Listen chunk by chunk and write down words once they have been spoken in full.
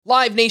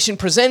Live Nation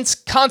presents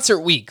Concert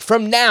Week.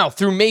 From now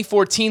through May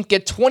 14th,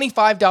 get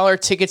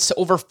 $25 tickets to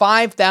over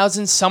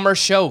 5,000 summer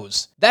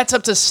shows. That's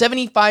up to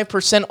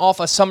 75% off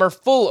a summer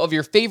full of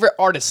your favorite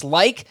artists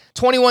like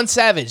 21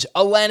 Savage,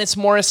 Alanis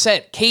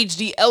Morissette, Cage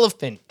the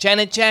Elephant,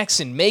 Janet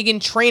Jackson, Meghan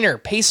Trainor,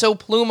 Peso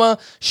Pluma,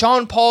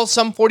 Sean Paul,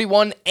 Sum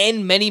 41,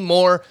 and many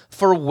more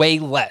for way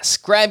less.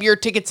 Grab your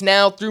tickets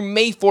now through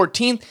May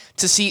 14th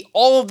to see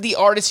all of the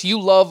artists you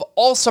love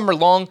all summer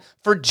long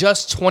for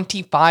just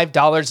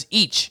 $25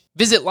 each.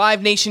 Visit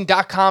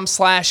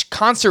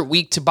livenation.com/Concert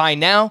Week to buy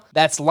now.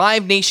 That's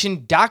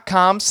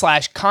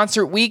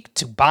livenation.com/Concert Week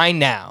to buy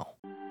now.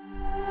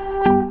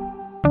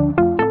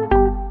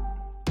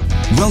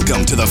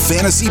 Welcome to the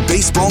Fantasy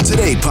Baseball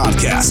Today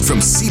podcast from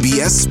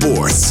CBS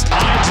Sports.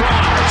 High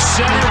drive,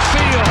 center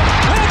field,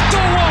 hit the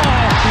wall,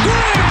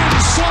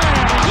 grand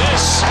slam.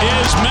 This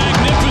is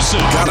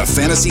magnificent. Got a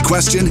fantasy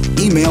question?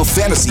 Email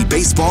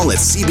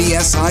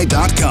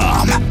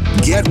fantasybaseball@cbsi.com.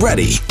 Get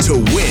ready to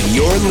win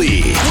your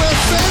league. Where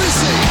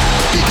fantasy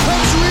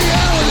becomes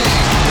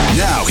reality.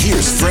 Now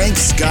here's Frank,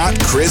 Scott,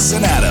 Chris,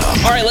 and Adam.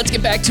 All right, let's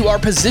get back to our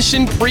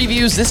position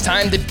previews. This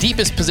time, the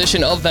deepest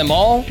position of them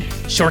all,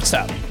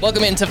 shortstop.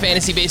 Welcome into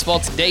Fantasy Baseball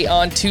Today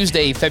on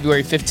Tuesday,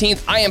 February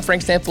 15th. I am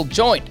Frank Stanfield,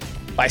 joined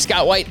by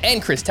Scott White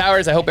and Chris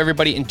Towers. I hope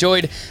everybody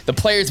enjoyed the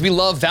Players We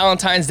Love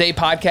Valentine's Day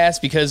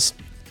podcast because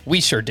we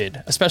sure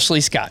did,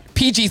 especially Scott.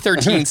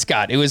 PG-13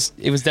 Scott. It was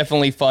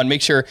definitely fun.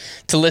 Make sure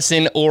to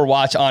listen or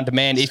watch on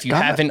demand if you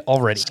haven't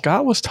already.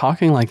 Scott was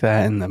talking like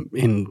that in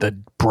the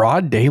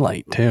broad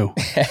daylight too.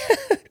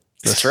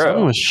 It's The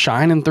sun was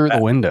shining through the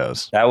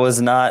windows. That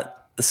was not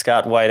the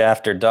Scott White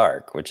After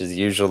Dark, which is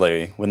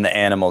usually when the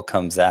animal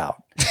comes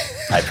out.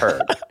 I've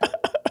heard,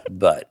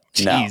 but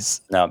no,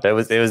 it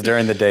was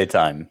during the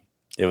daytime.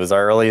 It was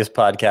our earliest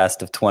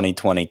podcast of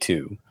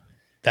 2022.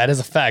 That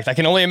is a fact. I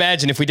can only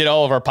imagine if we did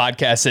all of our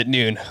podcasts at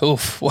noon.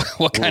 Oof,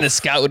 what kind of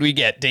Scott would we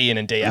get day in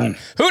and day out?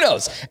 Who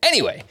knows?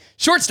 Anyway,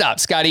 shortstop,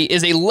 Scotty,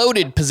 is a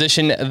loaded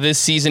position this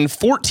season.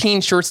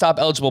 14 shortstop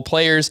eligible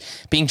players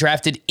being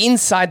drafted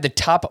inside the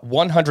top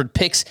 100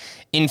 picks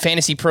in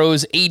Fantasy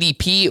Pros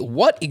ADP.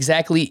 What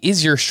exactly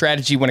is your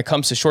strategy when it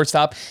comes to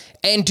shortstop?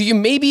 And do you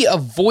maybe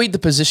avoid the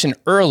position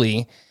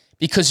early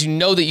because you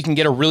know that you can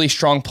get a really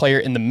strong player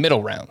in the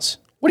middle rounds?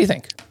 What do you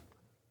think?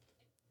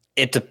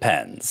 It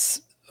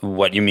depends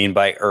what you mean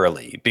by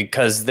early,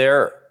 because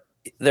there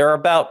are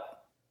about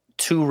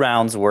 2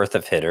 rounds worth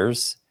of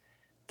hitters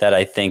that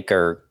I think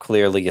are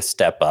clearly a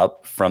step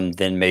up from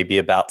then maybe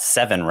about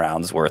 7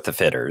 rounds worth of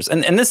hitters.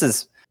 And this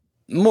is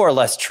more or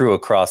less true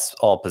across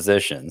all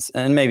positions.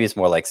 And maybe it's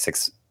more like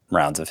 6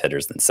 rounds of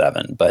hitters than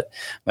 7. But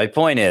my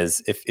point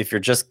is, if you're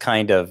just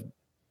kind of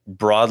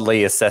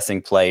broadly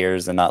assessing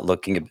players and not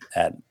looking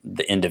at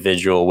the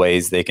individual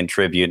ways they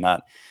contribute,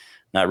 not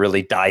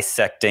really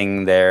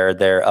dissecting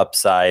their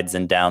upsides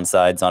and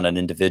downsides on an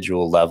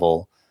individual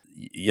level.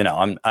 You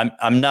know,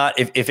 I'm not,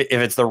 if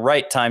it's the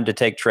right time to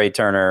take Trey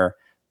Turner,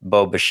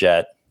 Bo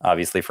Bichette,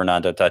 obviously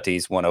Fernando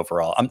Tatis 1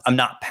 overall, I'm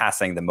not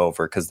passing them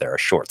over because they're a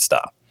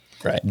shortstop.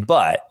 Right.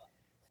 But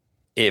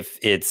if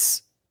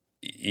it's,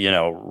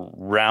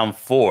 round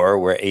 4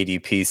 where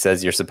ADP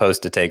says you're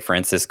supposed to take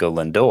Francisco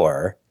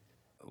Lindor,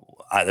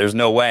 there's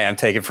no way I'm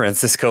taking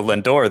Francisco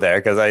Lindor there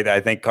because I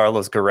think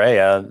Carlos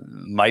Correa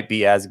might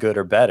be as good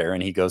or better,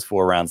 and he goes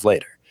 4 rounds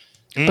later.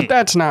 But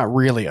that's not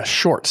really a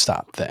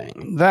shortstop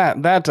thing.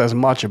 That's as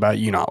much about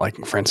you not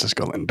liking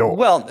Francisco Lindor.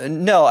 Well,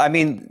 no, I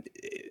mean,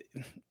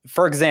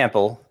 for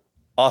example,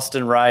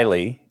 Austin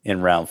Riley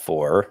in round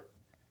 4.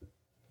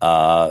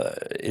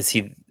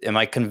 Am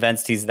I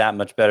convinced he's that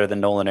much better than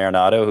Nolan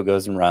Arenado, who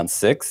goes in round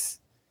 6?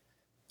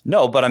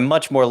 No, but I'm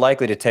much more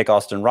likely to take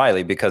Austin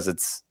Riley because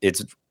it's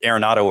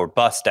Arenado or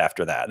bust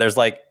after that. There's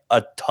like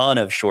a ton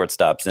of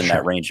shortstops in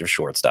that range of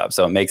shortstops,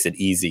 so it makes it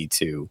easy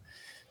to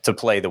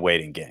play the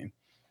waiting game.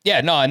 Yeah,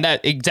 no, and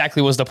that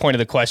exactly was the point of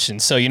the question.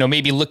 So,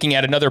 maybe looking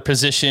at another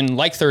position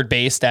like third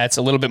base that's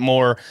a little bit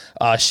more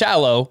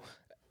shallow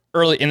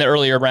early in the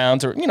earlier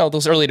rounds, or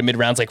those early to mid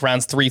rounds, like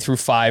rounds 3 through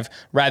 5,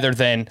 rather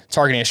than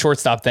targeting a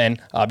shortstop then,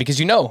 because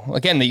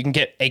again, that you can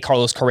get a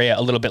Carlos Correa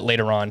a little bit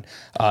later on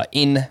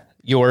in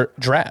your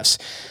drafts.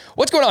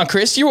 What's going on,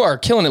 Chris? You are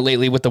killing it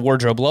lately with the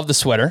wardrobe. Love the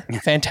sweater.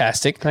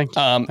 Fantastic. Thank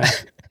you.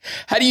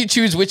 How do you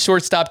choose which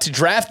shortstop to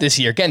draft this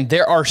year? Again,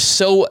 there are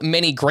so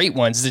many great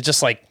ones. Is it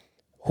just like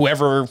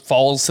whoever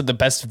falls to the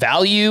best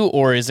value,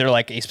 or is there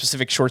like a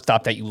specific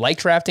shortstop that you like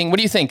drafting? What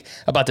do you think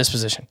about this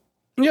position?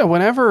 Yeah,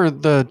 whenever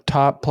the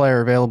top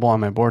player available on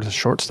my board is a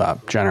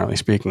shortstop, generally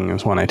speaking,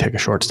 is when I take a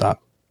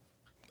shortstop.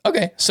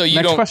 Okay, so you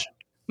Next don't... question.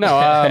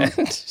 No,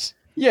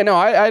 yeah, no,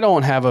 I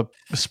don't have a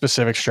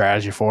specific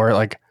strategy for it.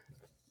 Like,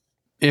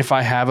 if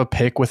I have a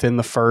pick within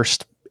the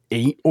first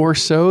 8 or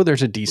so,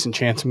 there's a decent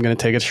chance I'm going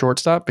to take a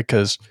shortstop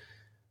because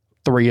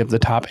 3 of the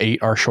top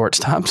 8 are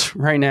shortstops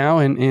right now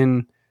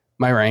in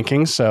my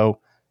rankings. So,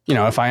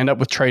 if I end up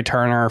with Trey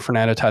Turner,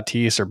 Fernando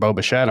Tatis, or Bo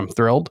Bichette, I'm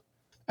thrilled.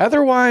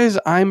 Otherwise,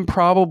 I'm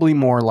probably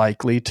more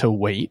likely to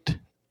wait,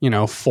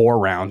 4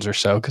 rounds or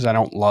so because I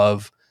don't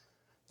love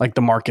like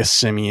the Marcus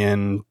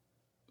Semien,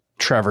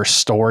 Trevor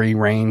Story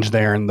range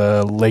there in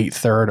the late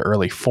third,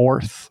 early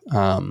fourth.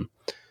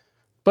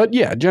 But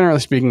yeah,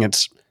 generally speaking,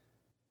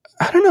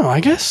 I don't know.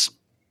 I guess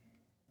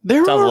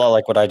Sounds a lot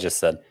like what I just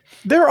said.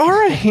 there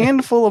are a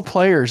handful of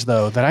players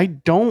though that I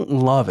don't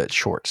love at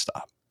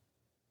shortstop.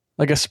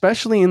 Like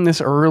especially in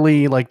this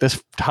early, like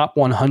this top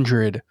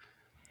 100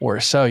 or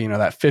so,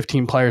 that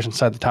 15 players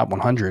inside the top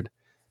 100.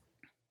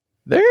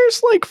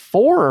 There's like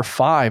 4 or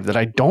 5 that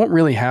I don't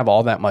really have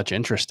all that much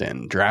interest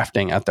in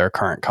drafting at their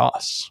current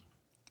costs.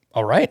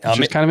 All right. Which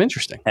is kind of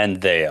interesting.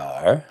 And they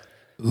are.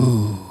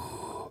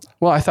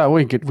 Well, I thought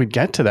we'd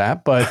get to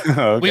that, but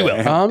Okay. We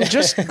will.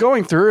 just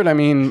going through it, I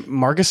mean,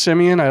 Marcus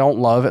Semien, I don't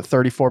love at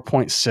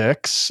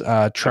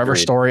 34.6. Trevor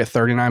Agreed. Story at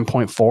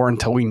 39.4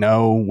 until we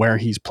know where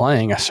he's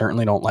playing. I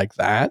certainly don't like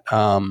that.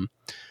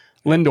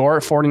 Lindor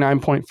at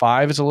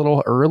 49.5 is a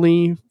little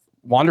early.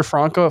 Wander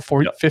Franco at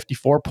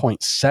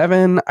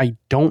 54.7. I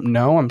don't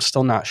know. I'm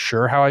still not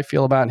sure how I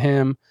feel about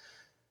him.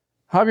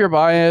 Javier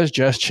Baez,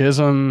 Jess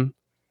Chisholm,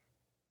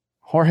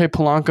 Jorge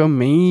Polanco,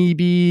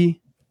 maybe.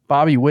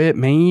 Bobby Witt,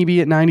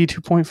 maybe at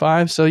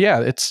 92.5. So, yeah,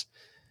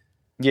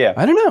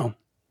 I don't know.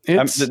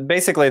 It's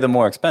basically the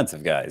more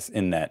expensive guys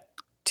in that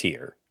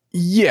tier.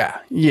 Yeah.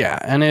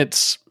 And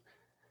it's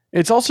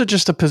also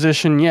just a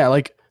position. Yeah.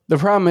 Like the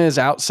problem is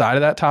outside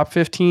of that top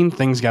 15,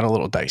 things got a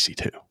little dicey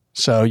too.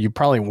 So you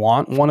probably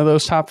want one of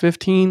those top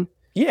 15.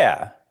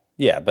 Yeah.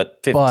 But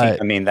 15, I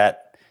mean,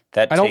 that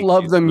I don't takes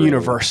love you them through.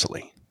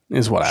 universally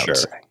is what I would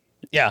say.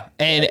 Yeah.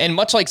 And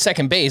much like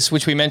second base,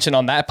 which we mentioned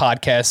on that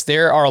podcast,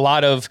 there are a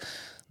lot of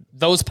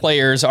those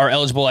players are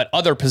eligible at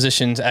other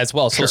positions as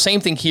well. So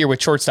same thing here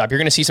with shortstop. You're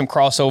going to see some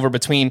crossover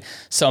between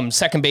some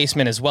second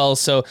basemen as well.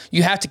 So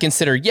you have to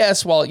consider,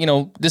 yes, while,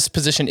 this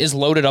position is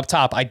loaded up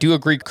top, I do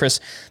agree, Chris,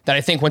 that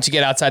I think once you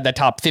get outside that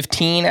top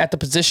 15 at the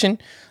position,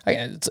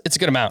 it's a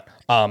good amount.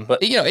 But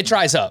it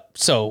dries up.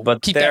 So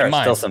keep that in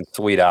mind. There are still some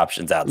sweet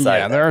options outside.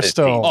 Yeah, there are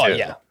still. Oh,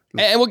 yeah.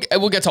 And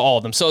we'll get to all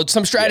of them. So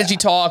some strategy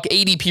talk,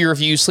 ADP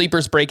review,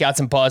 sleepers, breakouts,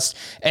 and busts,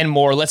 and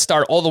more. Let's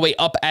start all the way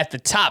up at the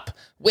top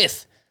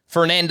with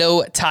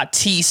Fernando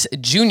Tatis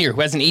Jr., who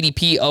has an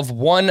ADP of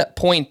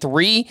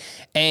 1.3,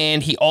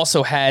 and he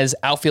also has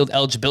outfield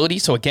eligibility.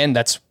 So again,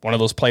 that's one of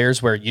those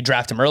players where you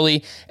draft him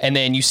early, and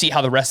then you see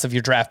how the rest of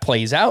your draft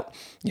plays out.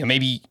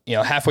 Maybe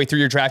halfway through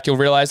your draft, you'll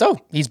realize,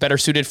 he's better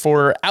suited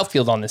for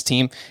outfield on this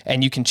team,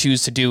 and you can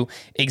choose to do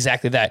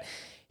exactly that.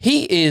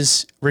 He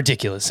is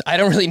ridiculous. I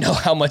don't really know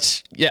how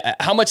much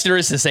there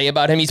is to say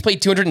about him. He's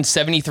played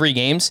 273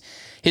 games.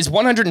 His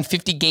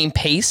 150 game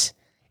pace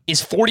is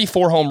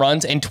 44 home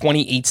runs and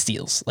 28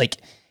 steals. Like,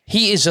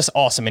 he is just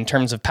awesome in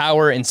terms of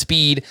power and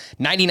speed,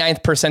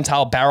 99th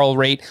percentile barrel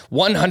rate,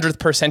 100th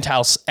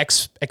percentile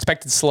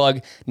expected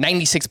slug,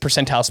 96th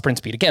percentile sprint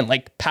speed. Again,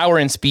 like power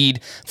and speed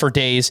for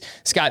days.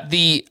 Scott,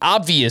 the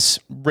obvious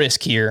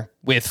risk here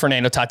with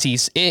Fernando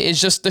Tatis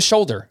is just the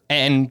shoulder,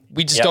 and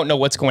we just don't know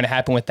what's going to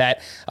happen with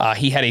that.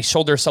 He had a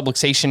shoulder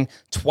subluxation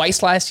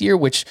twice last year,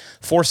 which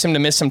forced him to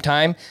miss some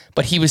time,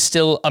 but he was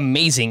still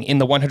amazing in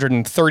the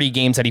 130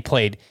 games that he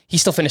played. He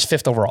still finished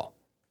 5th overall.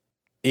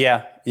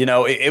 Yeah,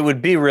 it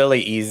would be really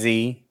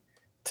easy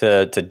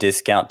to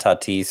discount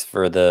Tatis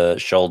for the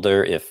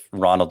shoulder if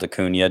Ronald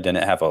Acuna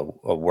didn't have a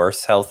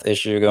worse health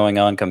issue going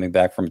on coming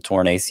back from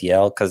torn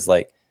ACL. Because,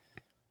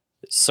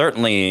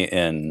 certainly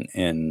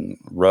in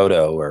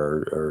Roto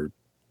or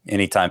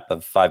any type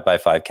of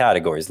 5x5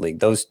 categories league,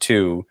 those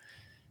two,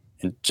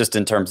 just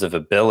in terms of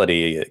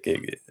ability,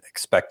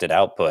 expected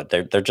output,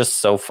 they're just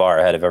so far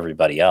ahead of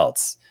everybody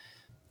else.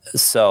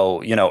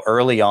 So,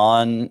 early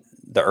on,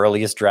 the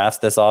earliest drafts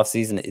this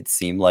offseason, it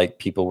seemed like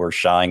people were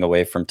shying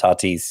away from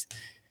Tatis.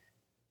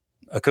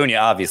 Acuna,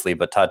 obviously,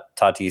 but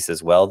Tatis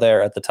as well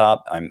there at the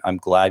top. I'm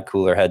glad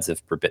cooler heads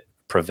have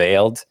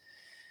prevailed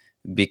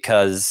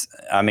because,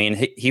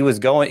 he was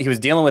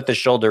dealing with the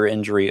shoulder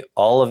injury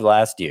all of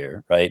last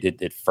year, right?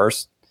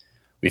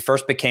 We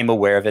first became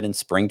aware of it in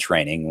spring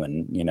training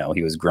when,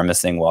 he was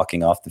grimacing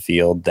walking off the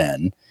field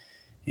then,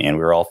 and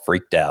we were all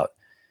freaked out.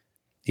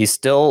 He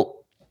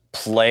still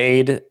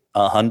played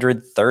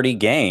 130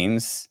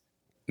 games,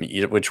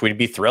 which we'd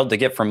be thrilled to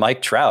get from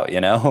Mike Trout,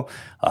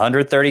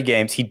 130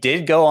 games. He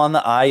did go on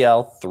the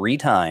IL 3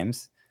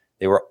 times.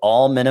 They were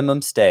all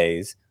minimum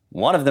stays.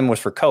 One of them was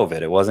for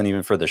COVID. It wasn't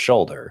even for the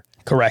shoulder.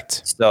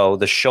 Correct. So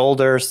the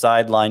shoulder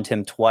sidelined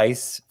him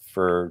twice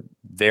for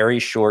very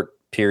short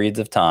periods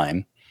of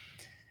time.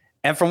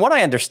 And from what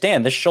I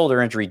understand, this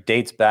shoulder injury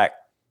dates back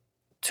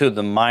to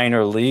the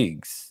minor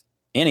leagues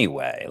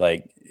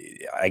anyway.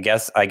 I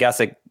guess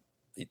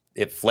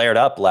it flared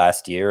up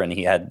last year and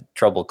he had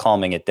trouble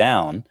calming it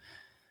down.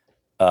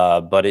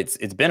 But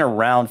it's been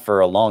around for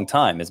a long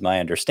time is my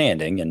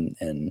understanding.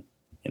 And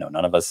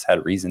none of us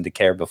had reason to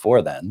care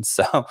before then.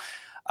 So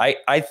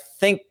I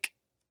think,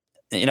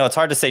 it's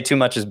hard to say too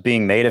much is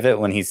being made of it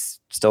when he's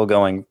still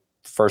going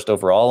first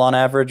overall on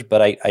average,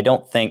 but I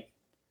don't think,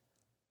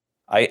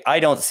 I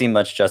don't see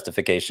much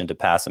justification to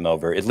pass him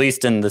over, at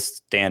least in the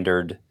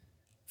standard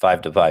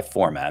 5-5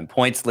 format. In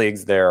points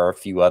leagues, there are a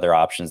few other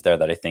options there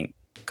that I think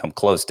come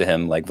close to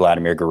him, like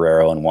Vladimir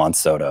Guerrero and Juan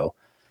Soto.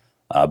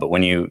 But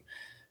when you,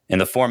 in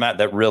the format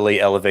that really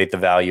elevate the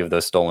value of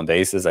those stolen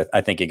bases,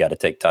 I think you got to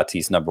take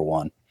Tatis number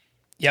 1.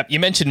 Yep, you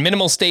mentioned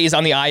minimal stays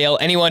on the IL.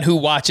 Anyone who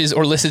watches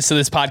or listens to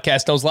this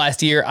podcast knows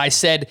last year I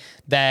said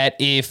that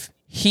if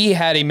he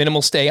had a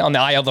minimal stay on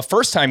the IL the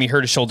first time he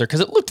hurt his shoulder, because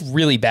it looked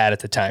really bad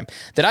at the time,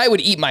 that I would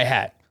eat my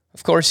hat.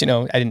 Of course, I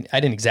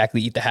didn't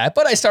exactly eat the hat,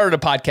 but I started a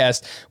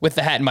podcast with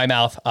the hat in my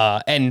mouth,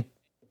 and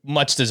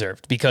much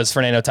deserved, because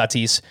Fernando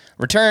Tatis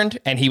returned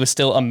and he was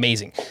still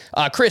amazing.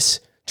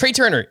 Chris, Trey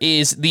Turner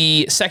is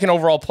the second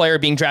overall player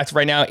being drafted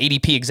right now,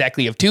 ADP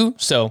exactly of 2.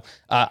 So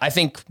I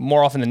think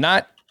more often than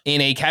not, in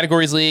a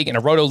categories league, in a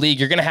roto league,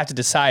 you're going to have to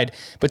decide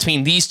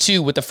between these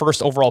two with the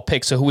first overall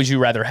pick. So who would you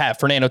rather have,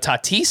 Fernando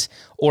Tatis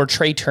or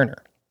Trey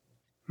Turner?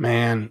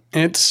 Man,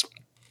 it's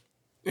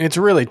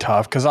really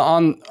tough, because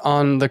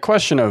on the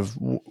question of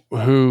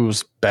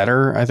who's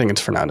better, I think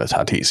it's Fernando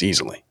Tatis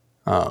easily.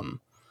 And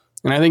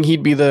I think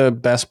he'd be the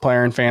best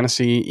player in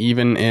fantasy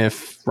even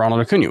if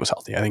Ronald Acuna was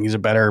healthy. I think he's a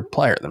better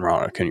player than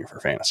Ronald Acuna for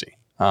fantasy.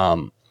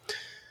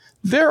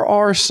 There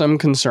are some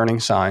concerning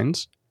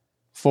signs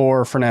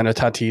for Fernando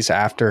Tatis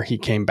after he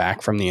came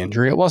back from the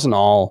injury. It wasn't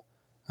all,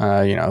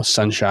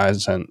 sunshine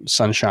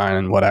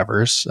and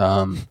whatevers.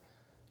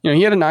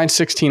 He had a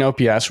 916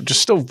 OPS, which is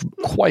still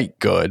quite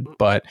good,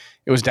 but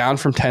it was down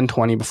from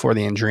 1020 before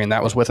the injury, and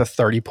that was with a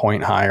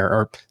 30-point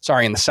higher,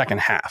 in the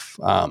second half.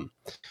 And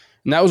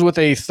that was with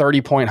a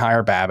 30-point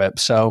higher BABIP.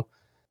 So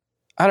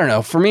I don't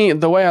know. For me,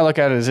 the way I look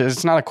at it is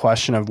it's not a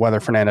question of whether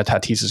Fernando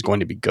Tatis is going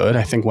to be good.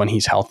 I think when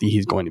he's healthy,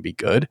 he's going to be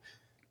good.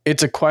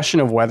 It's a question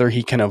of whether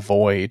he can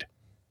avoid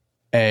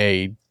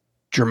a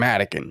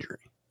dramatic injury,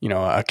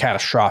 a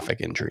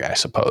catastrophic injury, I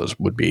suppose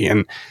would be.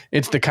 And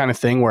it's the kind of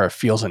thing where it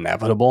feels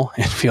inevitable.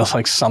 It feels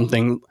like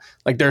something,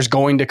 like there's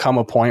going to come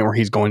a point where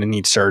he's going to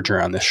need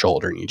surgery on this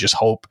shoulder. And you just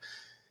hope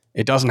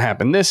it doesn't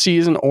happen this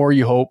season, or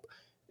you hope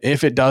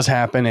if it does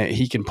happen,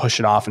 he can push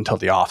it off until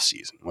the off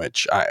season,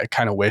 which I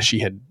kind of wish he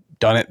had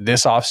done it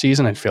this off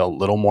season. I'd feel a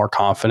little more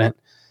confident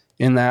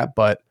in that.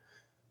 But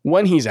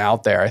when he's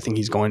out there, I think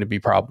he's going to be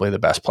probably the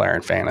best player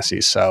in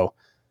fantasy. So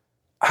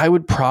I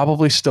would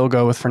probably still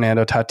go with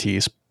Fernando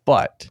Tatis,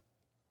 but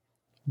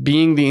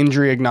being the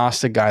injury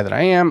agnostic guy that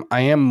I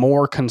am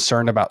more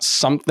concerned about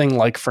something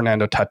like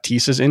Fernando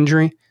Tatis's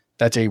injury.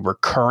 That's a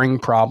recurring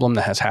problem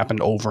that has happened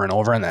over and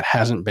over and that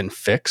hasn't been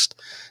fixed,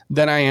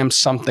 than I am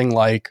something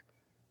like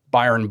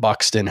Byron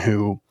Buxton,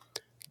 who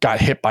got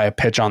hit by a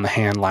pitch on the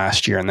hand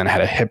last year and then had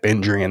a hip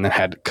injury and then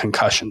had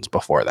concussions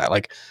before that.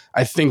 Like,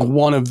 I think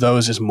one of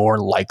those is more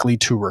likely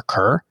to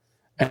recur,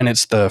 and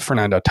it's the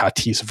Fernando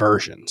Tatis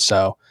version.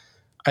 So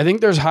I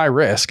think there's high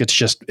risk.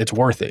 It's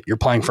worth it. You're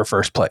playing for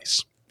first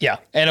place. Yeah.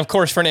 And of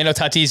course, Fernando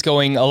Tatis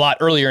going a lot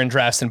earlier in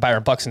drafts than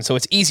Byron Buxton. So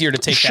it's easier to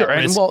take that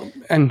risk.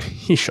 And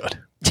he should.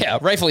 Yeah,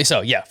 rightfully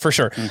so. Yeah, for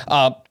sure.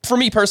 For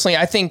me personally,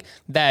 I think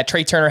that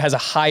Trey Turner has a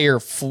higher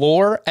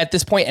floor at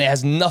this point, and it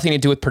has nothing to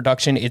do with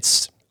production.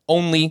 It's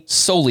only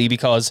solely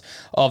because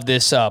of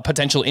this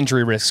potential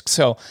injury risk.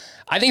 So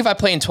I think if I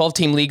play in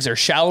 12-team leagues or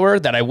shallower,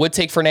 that I would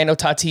take Fernando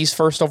Tatis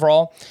first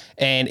overall.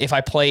 And if I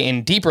play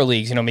in deeper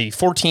leagues, maybe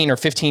 14 or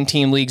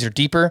 15-team leagues or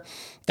deeper,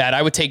 that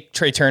I would take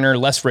Trey Turner,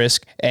 less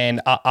risk,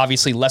 and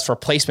obviously less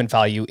replacement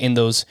value in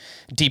those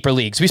deeper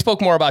leagues. We spoke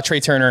more about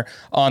Trey Turner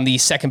on the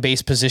second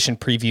base position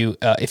preview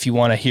if you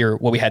want to hear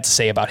what we had to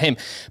say about him.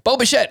 Bo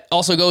Bichette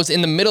also goes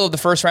in the middle of the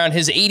first round.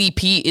 His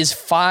ADP is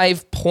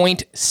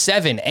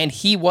 5.7, and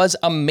he was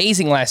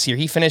amazing last year.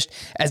 He finished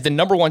as the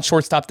number 1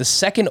 shortstop, the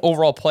second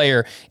overall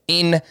player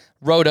in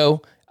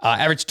Roto.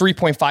 Averaged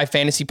 3.5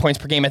 fantasy points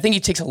per game. I think he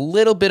takes a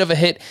little bit of a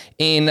hit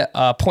in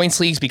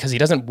points leagues because he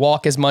doesn't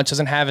walk as much,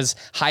 doesn't have as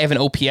high of an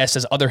OPS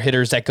as other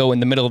hitters that go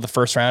in the middle of the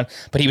first round,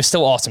 but he was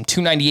still awesome.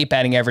 298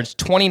 batting average,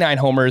 29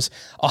 homers,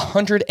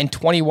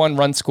 121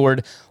 runs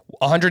scored,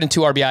 102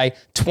 RBI,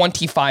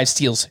 25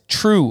 steals.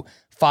 True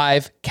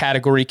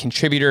 5-category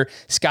contributor.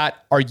 Scott,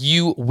 are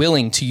you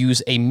willing to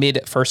use a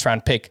mid-first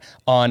round pick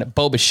on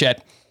Bo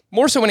Bichette?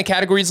 More so in a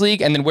categories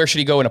league, and then where should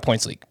he go in a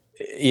points league?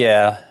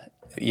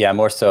 Yeah,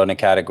 more so in a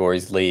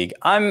categories league.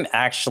 I'm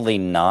actually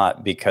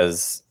not,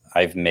 because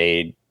I've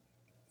made,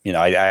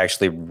 I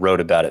actually wrote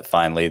about it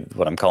finally,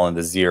 what I'm calling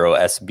the 0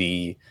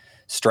 SB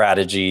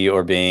strategy,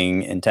 or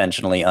being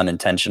intentionally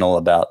unintentional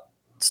about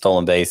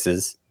stolen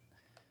bases.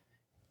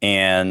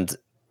 And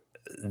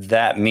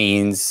that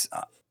means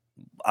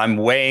I'm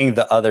weighing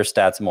the other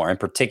stats more. In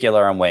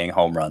particular, I'm weighing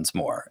home runs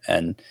more.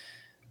 And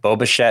Bo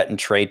Bichette and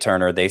Trey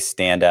Turner, they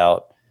stand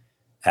out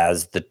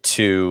as the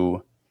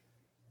two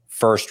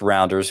first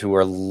rounders who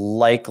are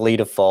likely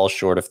to fall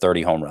short of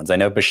 30 home runs. I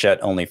know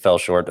Bichette only fell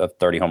short of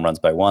 30 home runs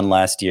by 1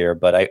 last year,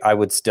 but I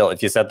would still,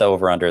 if you set the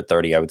over under at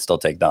 30, I would still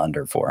take the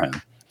under for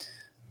him.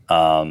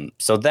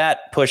 So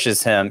that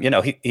pushes him,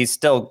 he's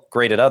still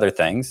great at other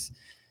things.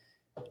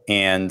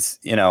 And,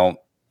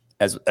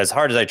 as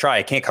hard as I try,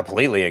 I can't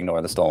completely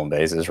ignore the stolen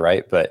bases,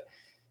 right? But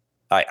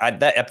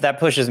that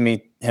pushes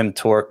him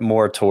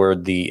more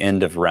toward the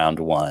end of round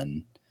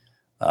 1,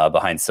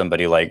 behind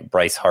somebody like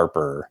Bryce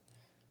Harper.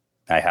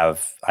 I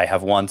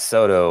have Juan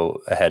Soto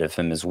ahead of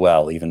him as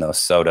well, even though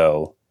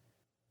Soto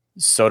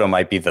Soto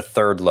might be the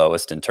third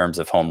lowest in terms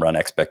of home run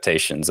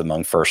expectations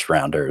among first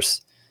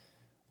rounders.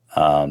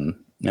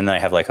 And then I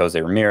have like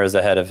Jose Ramirez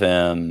ahead of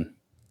him,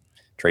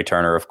 Trey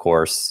Turner, of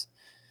course.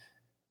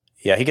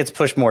 Yeah, he gets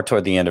pushed more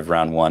toward the end of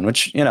round one,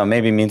 which,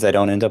 maybe means I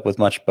don't end up with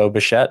much Bo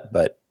Bichette,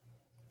 but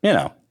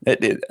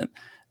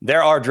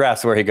there are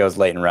drafts where he goes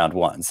late in round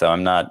one. So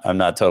I'm not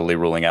totally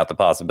ruling out the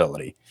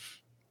possibility.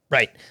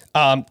 Right.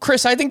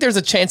 Chris, I think there's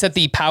a chance that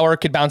the power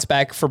could bounce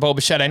back for Bo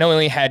Bichette. I know he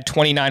only had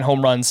 29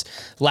 home runs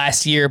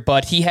last year,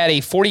 but he had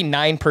a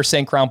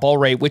 49% ground ball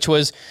rate, which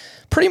was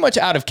pretty much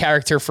out of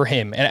character for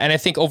him. And I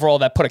think overall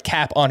that put a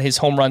cap on his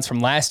home runs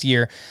from last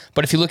year.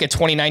 But if you look at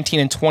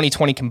 2019 and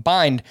 2020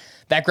 combined,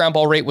 that ground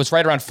ball rate was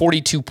right around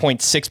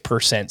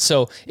 42.6%.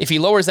 So if he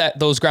lowers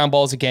those ground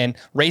balls again,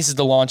 raises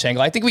the launch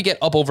angle, I think we get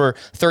up over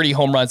 30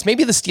 home runs.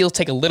 Maybe the steals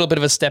take a little bit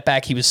of a step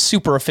back. He was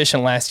super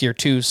efficient last year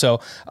too. So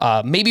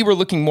maybe we're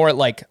looking more at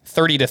like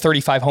 30 to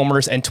 35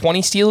 homers and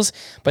 20 steals,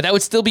 but that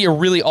would still be a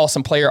really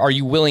awesome player. Are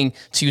you willing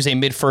to use a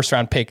mid-first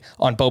round pick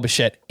on Bo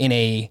Bichette in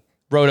a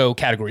Roto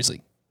categories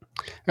league?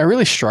 I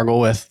really struggle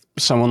with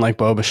someone like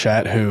Bo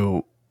Bichette,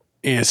 who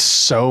is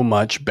so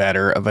much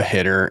better of a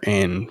hitter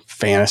in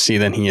fantasy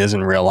than he is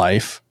in real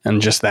life.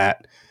 And just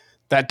that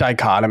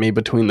dichotomy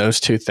between those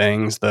two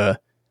things, the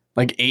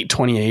like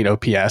 828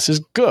 OPS is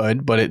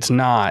good, but it's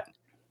not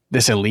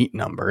this elite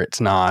number.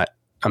 It's not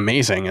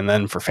amazing. And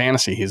then for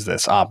fantasy, he's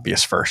this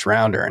obvious first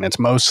rounder. And it's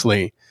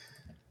mostly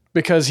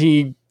because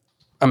he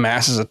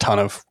amasses a ton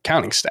of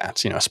counting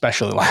stats,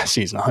 especially last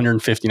season,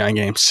 159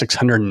 games,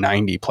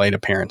 690 plate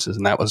appearances.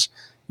 And that was,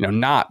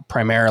 not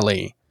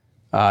primarily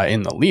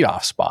in the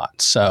leadoff spot.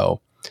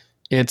 So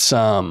it's,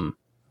 I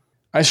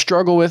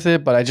struggle with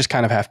it, but I just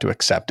kind of have to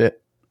accept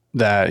it,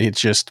 that it's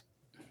just,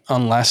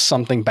 unless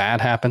something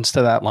bad happens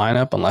to that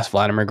lineup, unless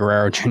Vladimir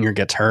Guerrero Jr.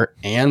 gets hurt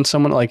and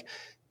someone like,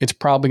 it's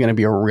probably going to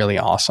be a really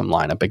awesome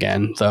lineup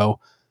again, though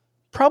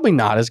probably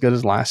not as good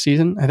as last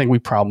season. I think we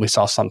probably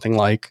saw something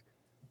like,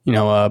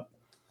 a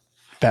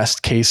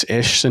best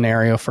case-ish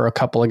scenario for a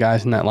couple of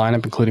guys in that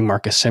lineup, including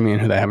Marcus Semien,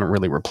 who they haven't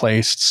really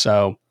replaced.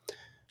 So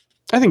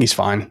I think he's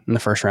fine in the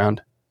first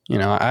round.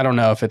 I don't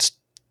know if it's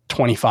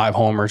 25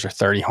 homers or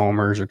 30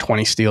 homers or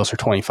 20 steals or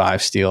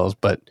 25 steals,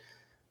 but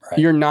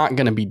You're not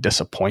going to be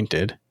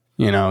disappointed.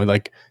 You're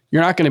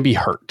not going to be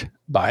hurt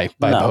by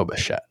Bo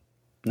Bichette.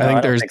 No,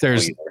 I think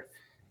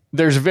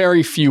there's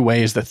very few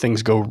ways that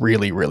things go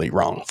really, really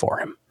wrong for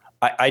him.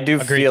 I do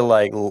feel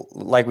like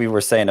we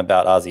were saying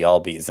about Ozzy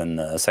Albies in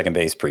the second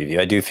base preview,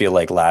 I do feel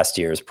like last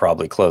year is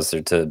probably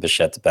closer to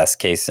Bichette's best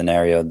case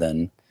scenario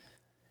than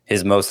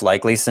his most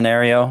likely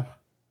scenario.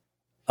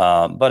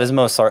 But his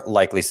most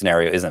likely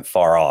scenario isn't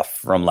far off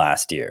from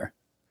last year.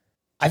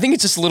 I think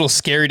it's just a little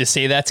scary to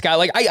say that, Scott.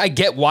 Like, I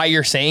get why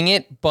you're saying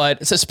it,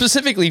 but so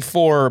specifically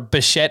for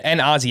Bichette and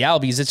Ozzy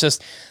Albies, it's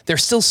just, they're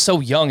still so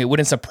young. It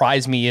wouldn't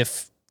surprise me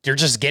if they're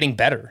just getting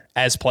better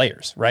as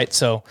players, right?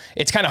 So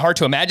it's kind of hard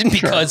to imagine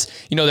because,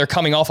 they're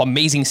coming off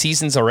amazing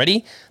seasons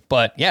already.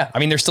 But yeah, I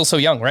mean, they're still so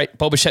young, right?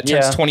 Bo Bichette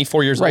turns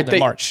 24 years old in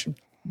March.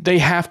 They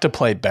have to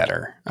play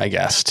better, I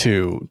guess,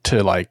 to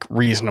like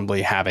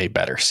reasonably have a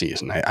better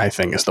season, I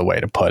think is the way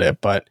to put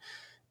it. But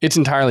it's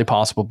entirely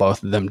possible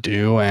both of them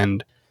do.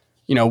 And,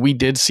 we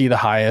did see the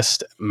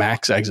highest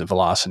max exit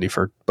velocity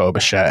for Bo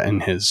Bichette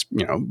in his,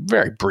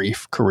 very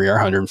brief career,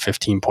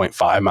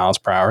 115.5 miles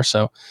per hour.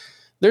 So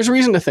there's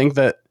reason to think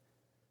that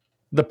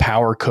the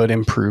power could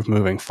improve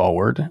moving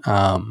forward.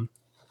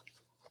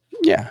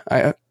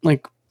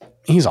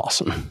 He's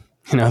awesome.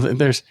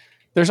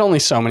 There's only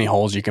so many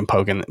holes you can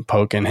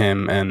poke in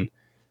him, and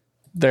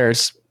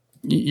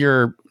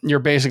you're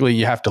basically,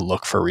 you have to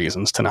look for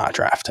reasons to not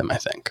draft him, I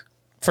think.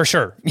 For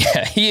sure.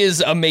 Yeah, he is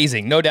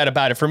amazing. No doubt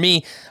about it. For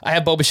me, I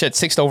have Bo Bichette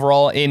 6th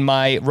overall in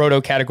my Roto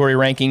category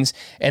rankings,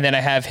 and then I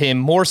have him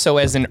more so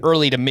as an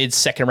early to mid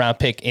second round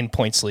pick in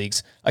points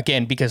leagues.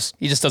 Again, because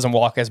he just doesn't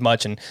walk as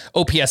much, and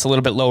OPS a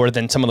little bit lower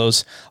than some of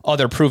those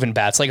other proven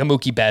bats like a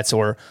Mookie Betts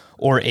or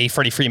a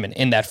Freddie Freeman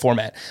in that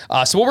format.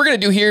 So what we're going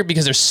to do here,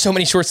 because there's so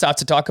many shortstops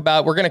to talk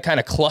about, we're going to kind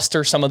of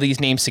cluster some of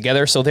these names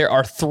together. So there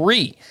are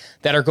 3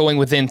 that are going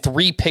within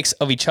 3 picks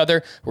of each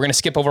other. We're going to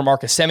skip over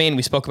Marcus Semien.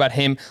 We spoke about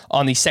him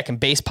on the second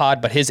base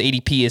pod, but his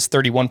ADP is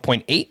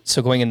 31.8,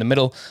 so going in the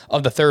middle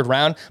of the 3rd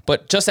round.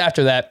 But just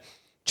after that,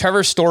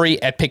 Trevor Story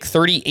at pick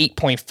 38.5,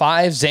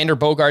 Xander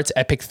Bogaerts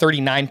at pick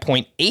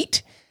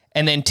 39.8,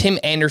 and then Tim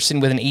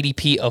Anderson with an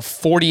ADP of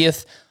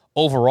 40th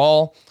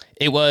overall.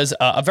 It was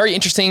a very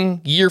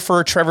interesting year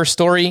for Trevor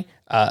Story.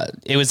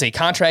 It was a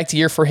contract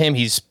year for him.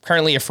 He's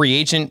currently a free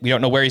agent. We don't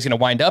know where he's going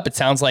to wind up. It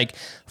sounds like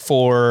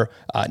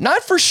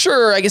not for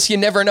sure, I guess you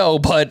never know,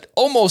 but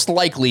almost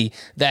likely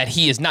that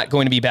he is not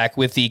going to be back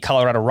with the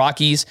Colorado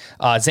Rockies.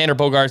 Xander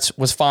Bogaerts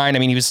was fine. I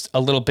mean, he was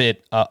a little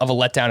bit of a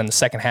letdown in the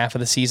second half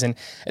of the season.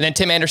 And then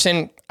Tim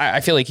Anderson,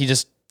 I feel like he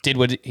just did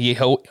what he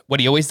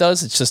always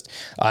does. It's just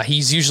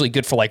he's usually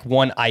good for like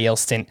 1 IL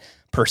stint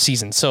per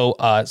season. So,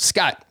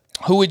 Scott,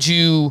 who would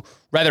you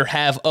rather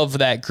have of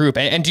that group?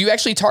 And do you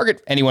actually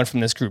target anyone from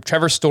this group?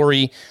 Trevor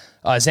Story,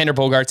 Xander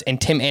Bogaerts, and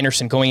Tim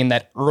Anderson going in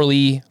that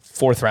early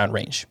 4th round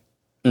range.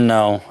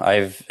 No,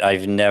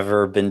 I've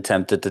never been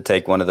tempted to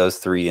take one of those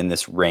three in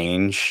this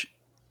range.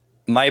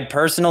 My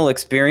personal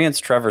experience,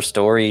 Trevor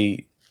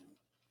Story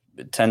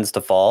tends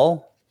to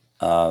fall.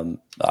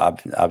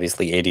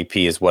 Obviously,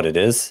 ADP is what it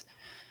is.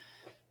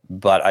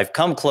 But I've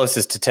come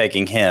closest to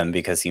taking him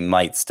because he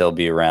might still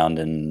be around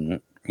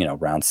in,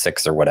 round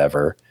 6 or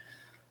whatever.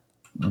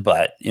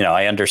 But,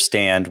 I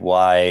understand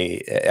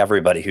why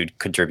everybody who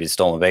contributes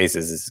stolen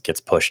bases gets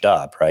pushed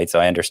up, right? So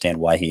I understand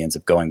why he ends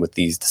up going with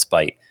these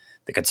despite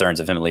the concerns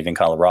of him leaving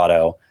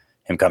Colorado,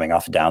 him coming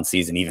off a down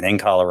season, even in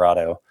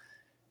Colorado.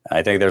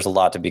 I think there's a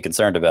lot to be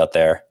concerned about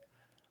there.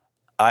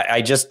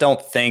 I just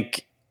don't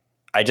think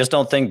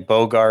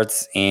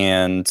Bogarts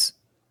and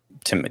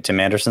Tim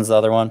Anderson's the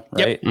other one,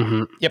 right? Yep.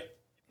 Mm-hmm. Yep.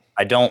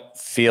 I don't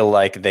feel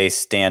like they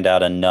stand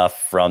out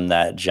enough from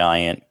that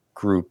giant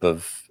group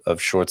of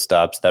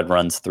shortstops that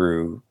runs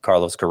through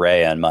Carlos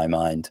Correa in my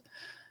mind.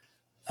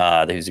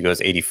 Who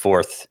goes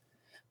 84th.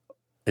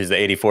 He's the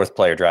 84th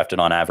player drafted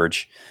on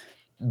average.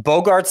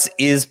 Bogarts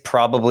is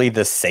probably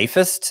the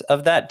safest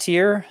of that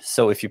tier.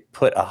 So if you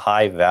put a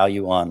high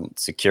value on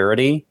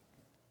security,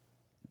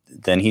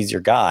 then he's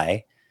your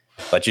guy.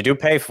 But you do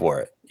pay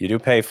for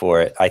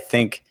it. I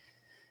think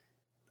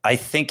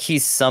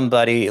he's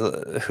somebody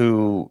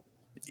who,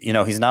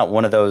 he's not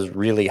one of those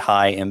really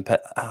high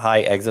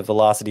exit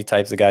velocity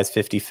types of guys.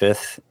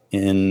 55th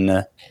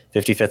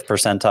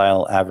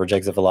percentile average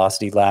exit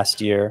velocity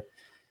last year.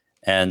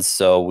 And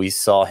so we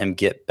saw him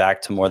get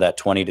back to more that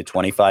 20 to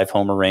 25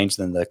 homer range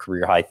than the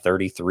career high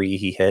 33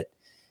 he hit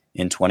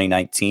in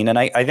 2019. And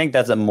I think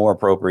that's a more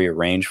appropriate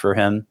range for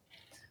him.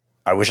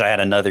 I wish I had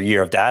another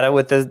year of data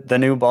with the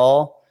new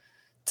ball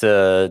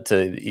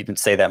to even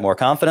say that more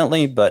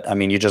confidently. But I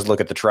mean, you just look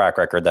at the track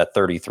record, that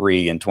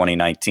 33 in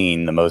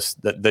 2019,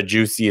 the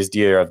juiciest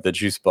year of the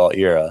juice ball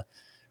era,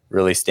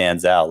 really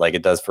stands out like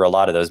it does for a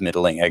lot of those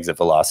middling exit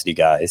velocity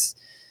guys.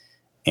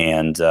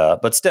 And,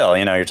 but still,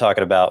 you're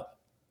talking about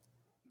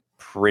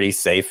pretty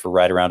safe for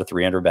right around a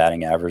 300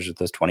 batting average with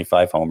those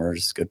 25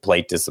 homers, good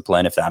plate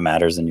discipline if that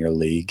matters in your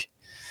league.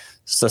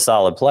 It's a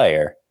solid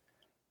player,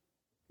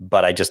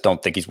 but I just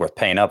don't think he's worth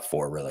paying up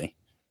for, really.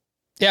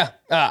 Yeah,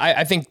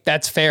 I think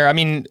that's fair. I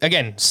mean,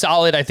 again,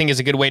 solid, I think, is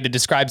a good way to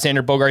describe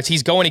Xander Bogaerts.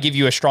 He's going to give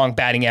you a strong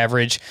batting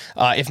average,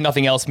 if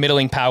nothing else,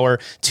 middling power,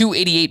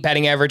 288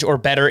 batting average or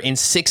better in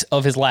 6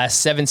 of his last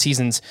 7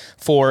 seasons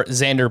for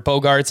Xander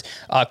Bogaerts.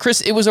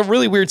 Chris, it was a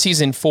really weird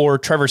season for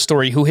Trevor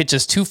Story, who hit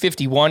just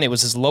 251. It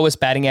was his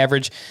lowest batting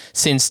average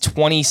since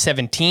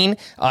 2017.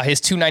 His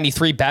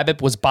 293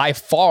 BABIP was by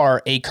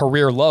far a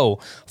career low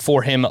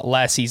for him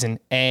last season,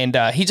 and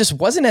he just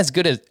wasn't as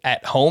good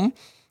at home.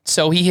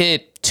 So he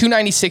hit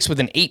 296 with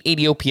an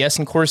 880 OPS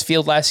in Coors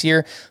Field last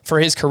year. For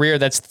his career,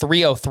 that's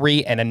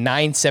 303 and a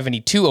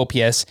 972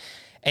 OPS.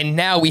 And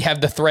now we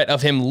have the threat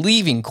of him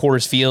leaving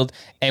Coors Field,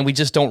 and we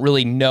just don't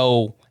really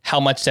know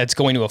how much that's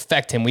going to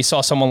affect him. We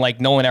saw someone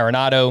like Nolan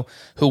Arenado,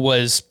 who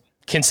was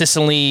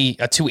consistently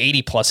a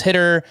 280 plus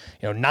hitter,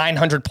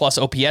 900 plus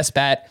OPS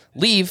bat,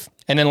 leave.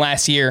 And then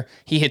last year,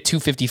 he hit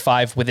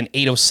 255 with an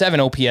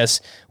 807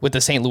 OPS with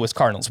the St. Louis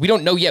Cardinals. We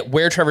don't know yet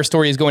where Trevor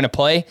Story is going to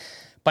play,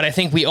 but I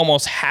think we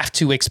almost have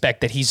to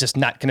expect that he's just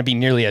not going to be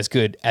nearly as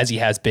good as he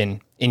has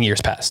been in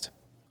years past.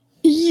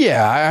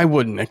 Yeah, I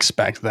wouldn't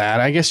expect that.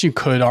 I guess you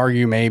could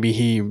argue maybe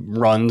he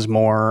runs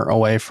more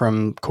away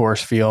from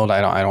Coors Field.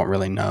 I don't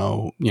really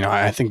know.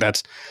 I think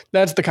that's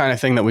the kind of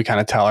thing that we kind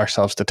of tell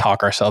ourselves to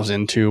talk ourselves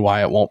into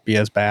why it won't be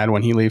as bad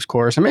when he leaves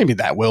Coors. And maybe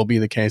that will be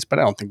the case, but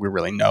I don't think we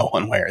really know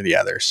one way or the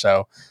other.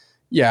 So,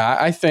 yeah,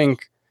 I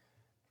think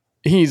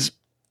he's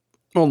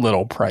a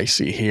little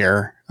pricey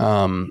here,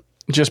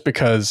 just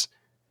because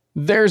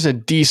there's a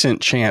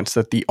decent chance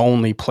that the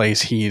only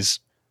place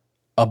he's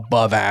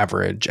above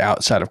average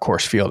outside of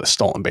Coors Field is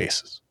stolen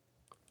bases.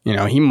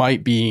 He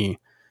might be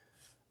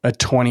a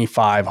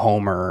 25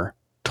 homer,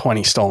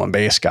 20 stolen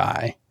base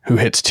guy who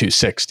hits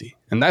 260.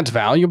 And that's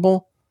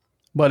valuable,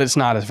 but it's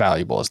not as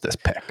valuable as this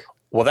pick.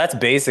 Well, that's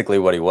basically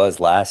what he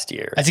was last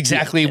year. That's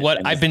exactly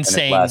what I've been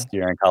saying. Last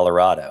year in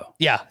Colorado.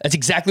 Yeah, that's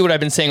exactly what I've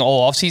been saying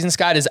all offseason,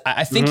 Scott, is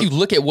I think you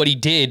look at what he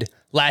did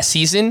last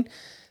season,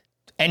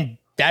 and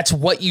that's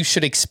what you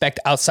should expect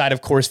outside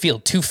of Coors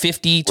Field.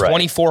 250,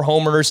 24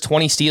 homers,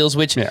 20 steals,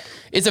 which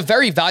is a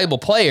very valuable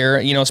player,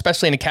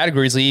 especially in a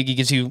categories league. He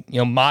gives you,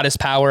 modest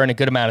power and a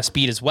good amount of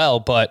speed as well.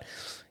 But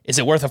is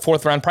it worth a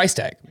 4th round price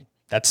tag?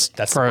 That's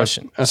the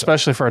question.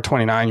 Especially for a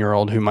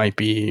 29-year-old who might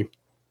be,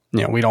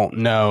 we don't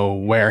know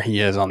where he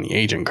is on the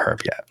aging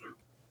curve yet.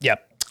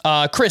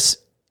 Yep. Chris,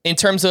 in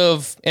terms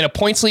of in a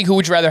points league, who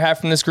would you rather have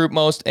from this group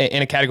most?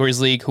 In a categories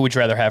league, who would you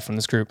rather have from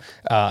this group?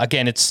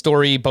 Again, it's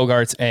Story,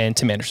 Bogaerts, and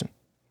Tim Anderson.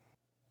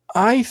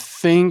 I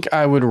think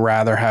I would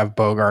rather have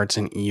Bogaerts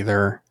in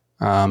either.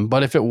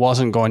 But if it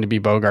wasn't going to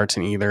be Bogaerts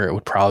in either, it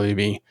would probably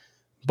be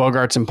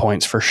Bogaerts in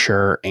points for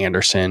sure,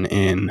 Anderson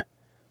in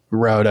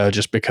Roto,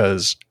 just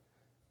because,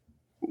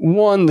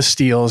 one, the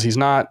steals, he's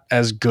not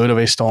as good of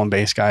a stolen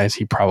base guy as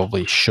he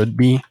probably should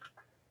be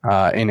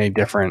in a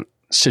different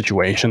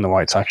situation. The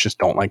White Sox just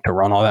don't like to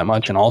run all that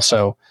much. And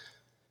also,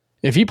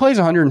 If he plays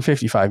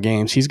 155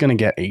 games, he's going to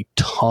get a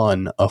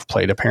ton of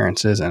plate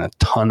appearances and a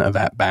ton of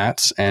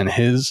at-bats. And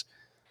his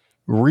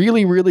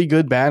really, really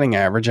good batting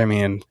average,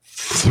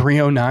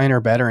 309 or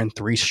better in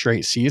 3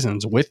 straight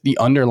seasons with the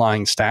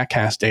underlying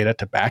StatCast data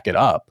to back it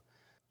up.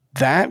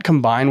 That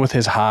combined with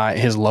his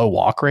low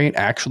walk rate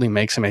actually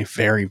makes him a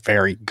very,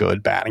 very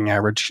good batting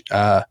average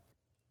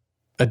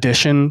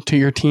addition to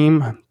your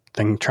team.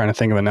 I'm trying to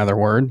think of another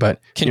word,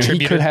 but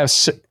he could have...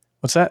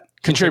 What's that?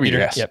 Contributor,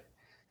 yes. Yep.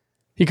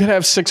 He could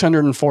have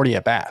 640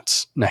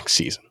 at-bats next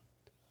season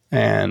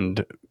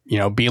and,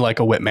 be like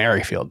a Whit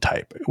Merrifield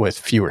type with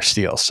fewer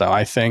steals. So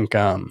I think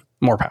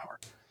more power.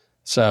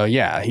 So,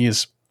 yeah,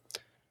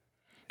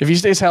 if he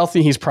stays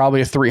healthy, he's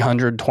probably a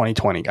 300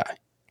 20-20 guy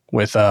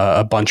with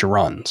a bunch of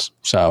runs.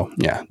 So,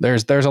 yeah,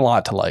 there's a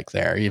lot to like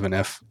there, even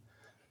if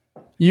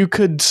you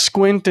could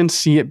squint and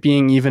see it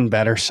being even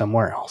better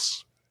somewhere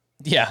else.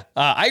 Yeah,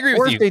 I agree with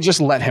you. Or if they just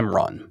let him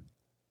run.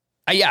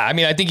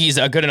 I think he's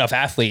a good enough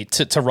athlete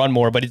to run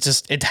more, but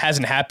it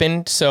hasn't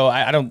happened. So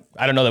I don't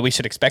know that we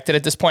should expect it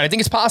at this point. I think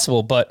it's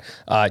possible, but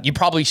you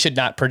probably should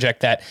not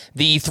project that.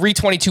 The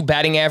 322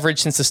 batting average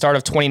since the start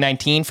of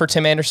 2019 for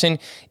Tim Anderson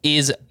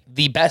is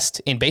the best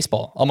in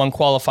baseball among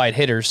qualified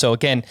hitters. So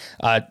again,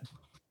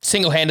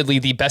 single-handedly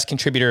the best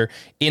contributor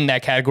in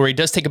that category.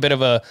 Does take a bit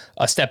of a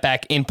step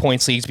back in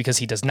points leagues because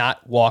he does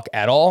not walk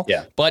at all,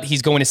 but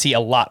he's going to see a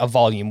lot of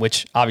volume,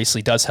 which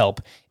obviously does help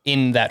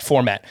in that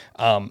format.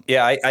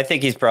 I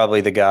think he's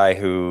probably the guy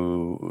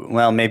who,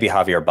 maybe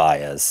Javier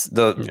Baez,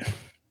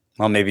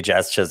 maybe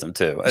Jazz Chisholm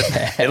too.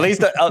 At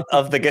least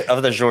of the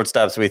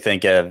shortstops we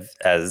think of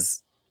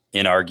as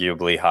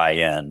inarguably high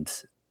end.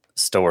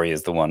 Story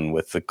is the one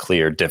with the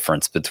clear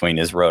difference between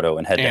his roto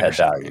and head-to-head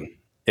value.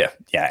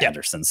 Yeah,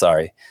 Anderson.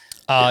 Sorry,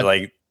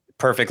 like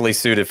perfectly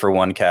suited for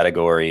one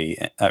category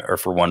or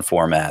for one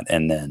format,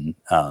 and then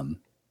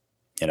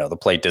the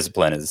plate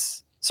discipline is.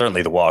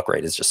 Certainly the walk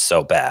rate is just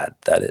so bad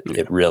that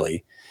it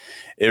really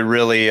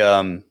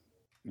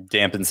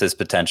dampens his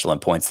potential in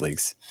points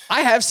leagues.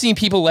 I have seen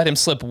people let him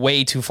slip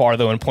way too far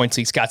though in points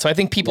leagues, Scott. So I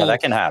think people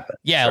that can happen.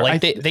 Yeah, sure.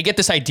 Like they get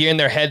this idea in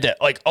their head that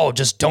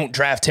just don't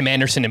draft Tim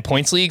Anderson in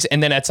points leagues,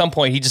 and then at some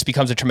point he just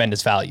becomes a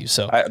tremendous value.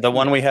 So the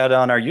one we had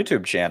on our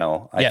YouTube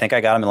channel, I think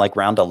I got him in like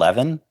round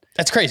 11.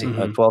 That's crazy.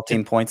 A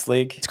 12-team points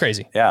league. It's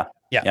crazy. Yeah.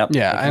 Yep.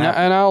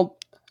 Yeah,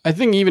 I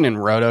think even in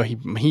Roto,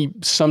 he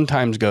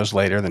sometimes goes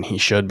later than he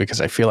should because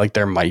I feel like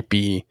there might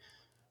be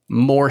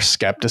more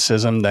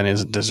skepticism than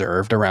is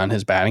deserved around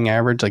his batting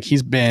average. Like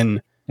he's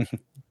been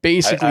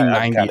basically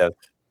 90.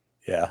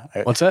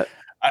 What's that?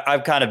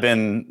 I've kind of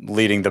been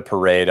leading the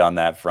parade on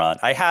that front.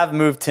 I have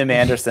moved Tim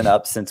Anderson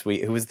up since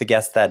who was the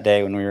guest that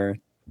day when we were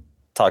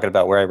talking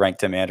about where I ranked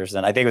Tim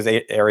Anderson? I think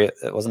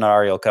it wasn't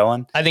Ariel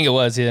Cohen. I think it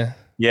was, yeah.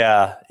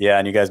 Yeah,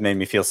 and you guys made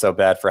me feel so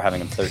bad for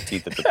having him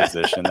 13th at the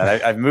position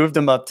that I've moved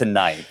him up to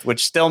 9th,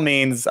 which still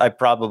means I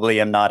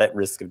probably am not at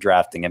risk of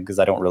drafting him because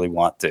I don't really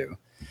want to.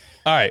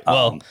 All right,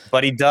 well.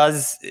 But he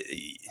does.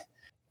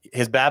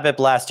 His BABIP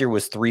last year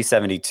was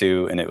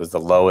 372, and it was the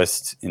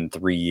lowest in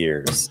 3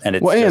 years. And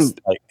it's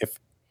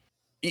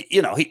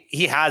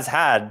he has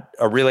had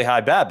a really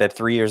high BABIP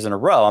 3 years in a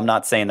row. I'm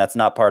not saying that's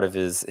not part of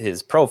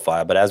his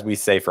profile, but as we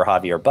say for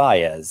Javier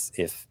Baez,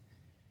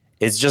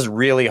 it's just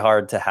really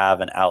hard to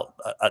have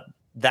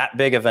that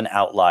big of an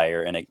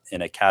outlier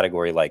in a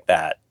category like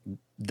that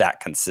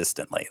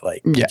consistently.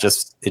 It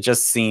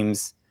just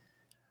seems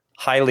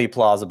highly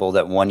plausible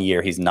that 1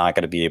 year he's not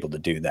going to be able to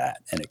do that,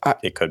 and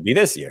it could be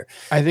this year.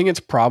 I think it's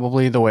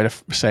probably the way to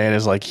say it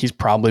is like he's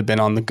probably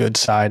been on the good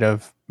side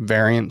of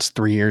variance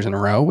 3 years in a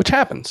row, which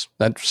happens.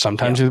 That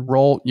sometimes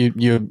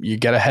you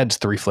get a heads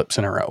 3 flips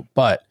in a row,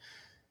 but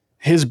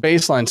his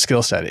baseline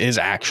skill set is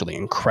actually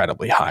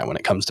incredibly high when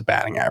it comes to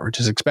batting average.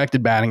 His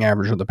expected batting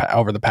average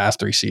over the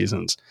past 3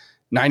 seasons,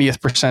 90th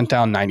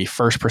percentile,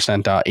 91st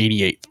percentile,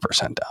 88th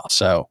percentile.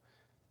 So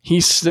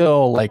he's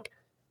still like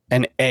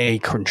an A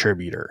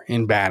contributor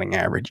in batting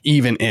average,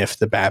 even if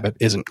the BABIP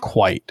isn't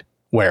quite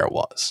where it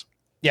was.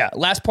 Yeah,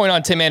 last point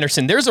on Tim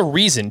Anderson. There's a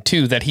reason,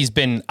 too, that he's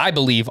been, I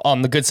believe,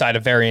 on the good side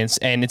of variance,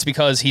 and it's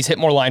because he's hit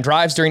more line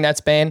drives during that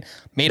span,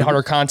 made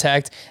harder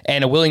contact,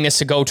 and a willingness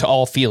to go to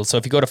all fields. So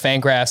if you go to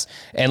Fangraphs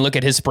and look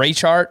at his spray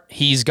chart,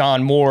 he's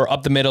gone more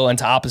up the middle and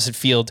to opposite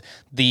field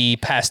the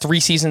past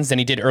 3 seasons than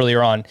he did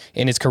earlier on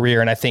in his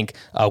career, and I think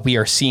we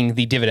are seeing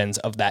the dividends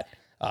of that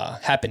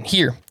happen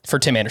here for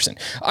Tim Anderson.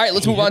 All right,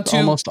 let's move on to...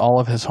 almost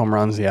all of his home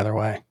runs the other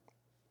way.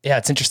 Yeah,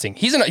 it's interesting.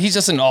 He's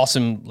just an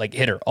awesome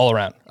hitter all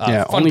around.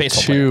 Fun only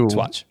baseball 2 to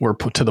watch. Were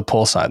put to the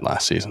pull side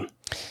last season.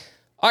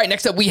 All right,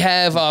 next up we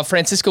have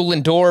Francisco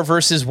Lindor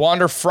versus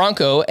Wander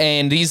Franco,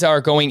 and these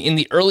are going in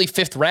the early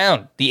 5th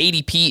round. The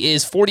ADP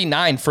is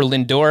 49 for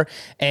Lindor,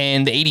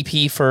 and the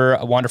ADP for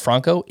Wander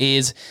Franco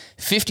is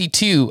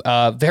 52.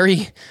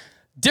 Very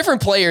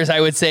different players,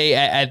 I would say,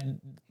 at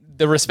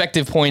the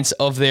respective points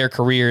of their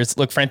careers.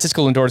 Look,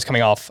 Francisco Lindor is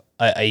coming off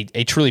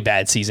a truly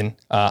bad season.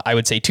 I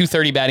would say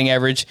 230 batting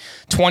average,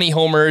 20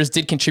 homers,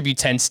 did contribute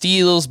 10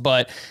 steals,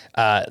 but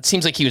it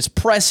seems like he was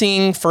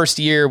pressing first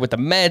year with the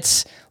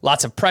Mets,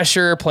 lots of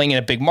pressure, playing in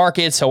a big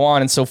market, so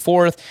on and so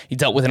forth. He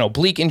dealt with an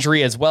oblique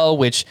injury as well,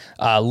 which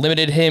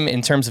limited him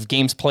in terms of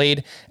games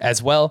played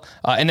as well.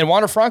 And then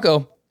Wander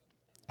Franco,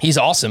 he's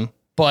awesome,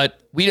 but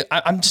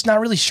I'm just not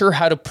really sure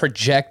how to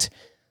project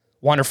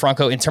Wander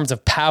Franco in terms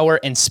of power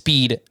and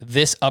speed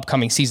this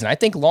upcoming season. I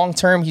think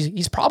long-term,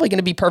 he's probably going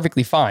to be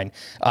perfectly fine.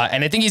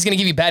 And I think he's going to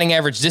give you batting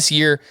average this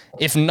year,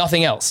 if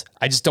nothing else.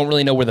 I just don't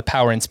really know where the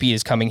power and speed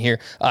is coming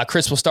here.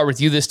 Chris, we'll start with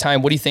you this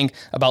time. What do you think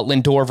about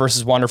Lindor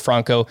versus Wander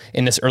Franco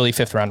in this early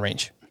 5th round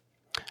range?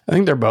 I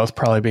think they're both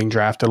probably being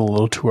drafted a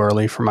little too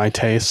early for my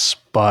tastes,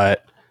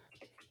 but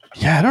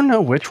yeah, I don't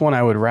know which one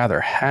I would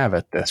rather have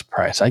at this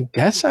price. I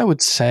guess I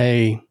would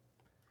say,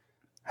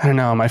 I don't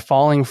know. Am I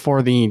falling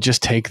for the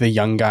just take the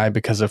young guy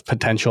because of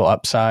potential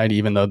upside,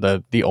 even though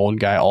the old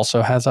guy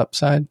also has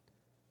upside?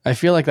 I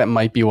feel like that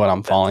might be what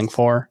I'm falling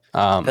for.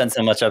 Depends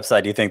how much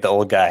upside you think the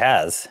old guy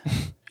has.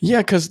 Yeah,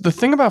 because the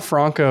thing about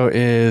Franco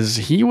is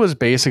he was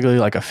basically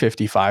like a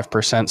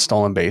 55%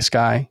 stolen base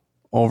guy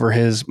over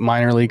his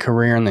minor league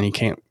career, and then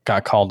he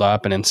got called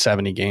up and in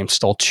 70 games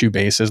stole 2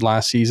 bases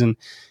last season.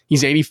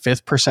 He's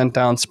 85th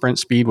percentile sprint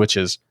speed, which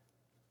is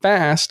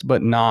fast,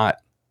 but not,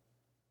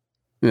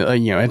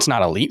 it's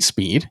not elite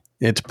speed.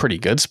 It's pretty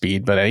good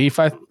speed, but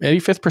 85th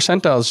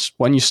percentile is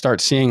when you start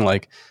seeing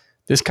like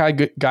this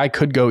guy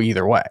could go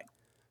either way.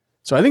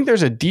 So I think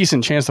there's a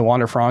decent chance that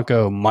Wander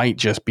Franco might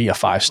just be a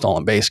 5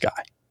 stolen base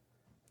guy.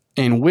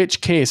 In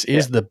which case,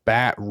 is the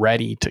bat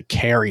ready to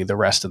carry the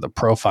rest of the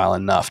profile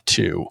enough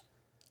to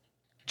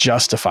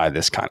justify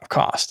this kind of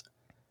cost?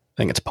 I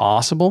think it's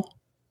possible,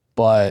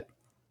 but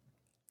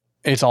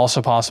it's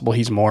also possible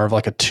he's more of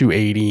like a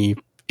 280,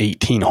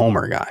 18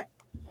 homer guy.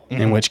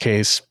 In which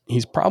case,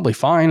 he's probably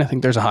fine. I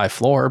think there's a high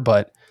floor,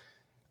 but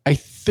I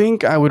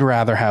think I would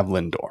rather have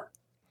Lindor.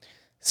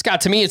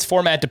 Scott, to me, it's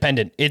format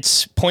dependent.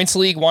 It's points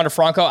league, Wander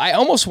Franco. I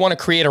almost want to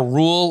create a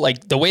rule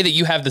like the way that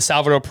you have the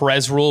Salvador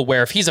Perez rule,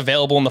 where if he's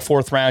available in the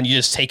 4th round, you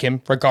just take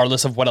him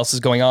regardless of what else is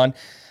going on.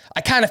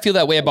 I kind of feel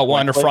that way about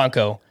Wander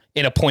Franco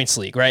in a points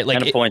league, right?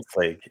 Like in a points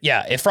league.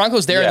 Yeah, if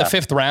Franco's there in the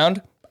 5th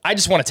round, I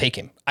just want to take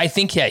him. I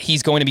think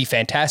he's going to be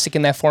fantastic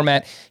in that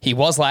format. He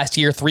was last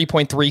year,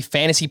 3.3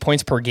 fantasy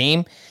points per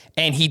game,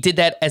 and he did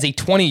that as a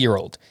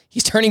 20-year-old.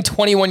 He's turning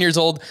 21 years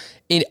old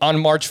on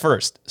March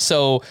 1st.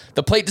 So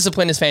the plate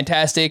discipline is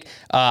fantastic.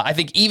 I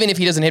think even if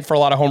he doesn't hit for a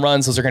lot of home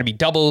runs, those are going to be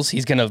doubles.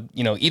 He's going to,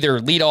 either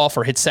lead off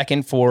or hit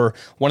second for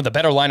one of the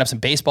better lineups in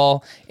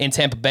baseball in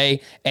Tampa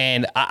Bay.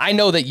 And I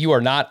know that you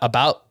are not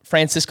about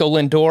Francisco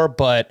Lindor,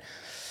 but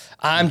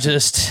I'm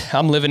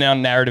living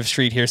on narrative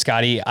street here,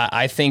 Scotty.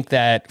 I think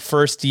that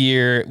first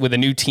year with a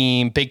new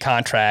team, big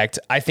contract,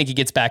 I think he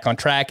gets back on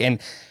track.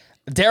 And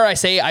dare I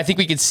say, I think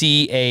we could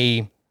see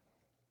a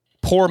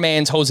poor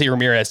man's Jose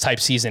Ramirez type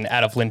season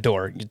out of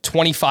Lindor.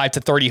 25 to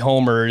 30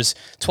 homers,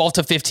 12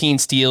 to 15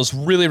 steals,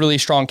 really, really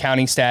strong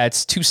counting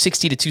stats,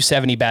 260 to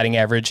 270 batting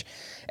average.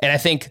 And I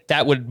think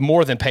that would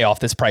more than pay off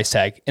this price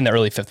tag in the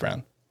early 5th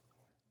round.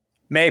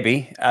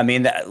 Maybe. I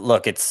mean,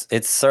 look, it's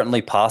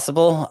certainly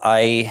possible.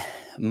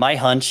 My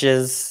hunch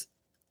is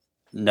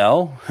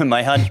no.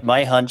 My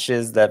hunch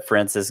is that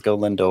Francisco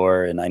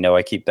Lindor, and I know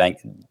I keep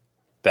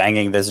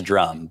banging this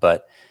drum,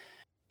 but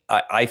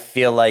I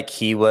feel like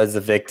he was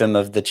a victim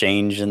of the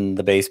change in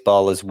the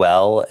baseball as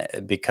well,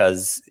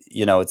 because,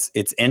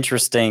 it's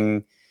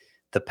interesting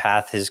the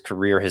path his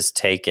career has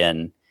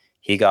taken.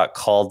 He got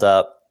called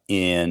up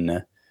in,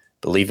 I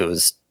believe it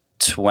was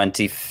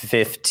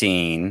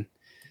 2015,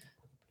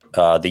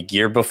 the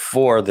year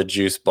before the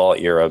juice ball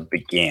era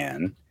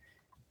began.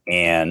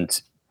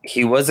 And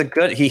he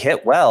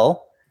hit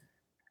well,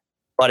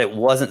 but it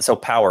wasn't so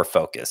power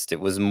focused. It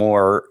was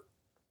more,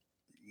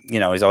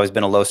 he's always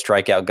been a low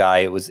strikeout guy.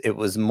 It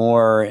was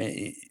more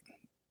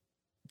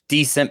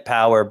decent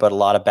power, but a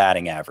lot of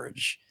batting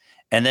average.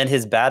 And then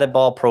his batted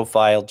ball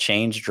profile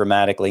changed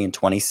dramatically in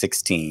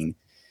 2016.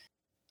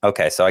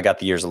 Okay, so I got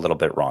the years a little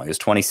bit wrong. It was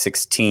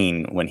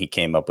 2016 when he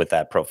came up with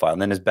that profile.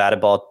 And then his batted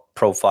ball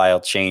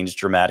profile changed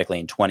dramatically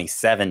in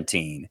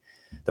 2017.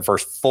 The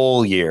first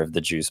full year of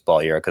the juice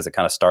ball era, because it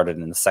kind of started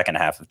in the second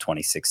half of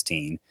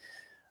 2016.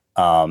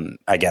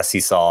 I guess he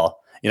saw,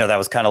 that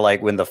was kind of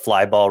like when the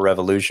fly ball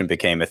revolution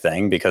became a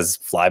thing, because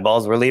fly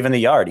balls were leaving the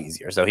yard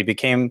easier. So he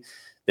became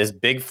this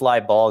big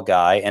fly ball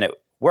guy, and it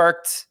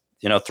worked,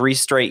 3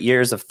 straight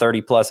years of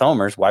 30 plus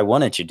homers. Why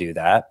wouldn't you do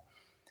that?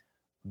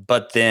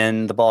 But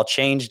then the ball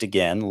changed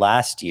again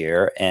last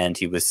year, and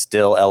he was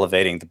still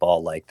elevating the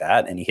ball like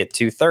that, and he hit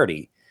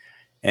 230.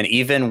 And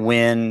even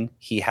when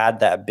he had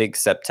that big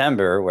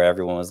September where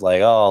everyone was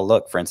like, oh,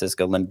 look,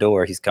 Francisco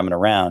Lindor, he's coming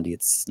around. He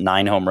hits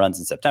 9 home runs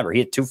in September.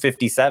 He hit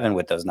 257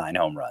 with those 9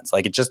 home runs.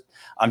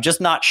 I'm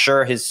just not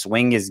sure his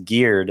swing is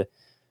geared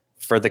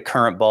for the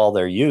current ball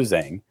they're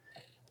using.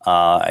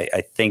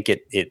 I think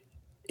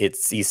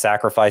he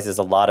sacrifices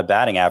a lot of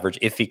batting average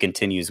if he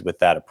continues with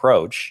that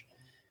approach.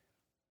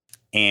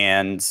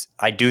 And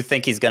I do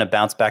think he's going to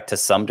bounce back to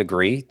some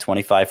degree,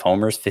 25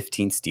 homers,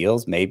 15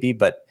 steals, maybe.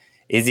 But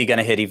is he going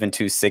to hit even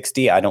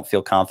 260? I don't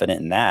feel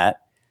confident in that.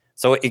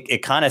 So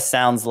it kind of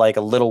sounds like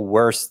a little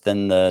worse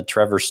than the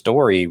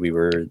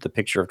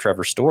picture of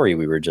Trevor Story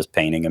we were just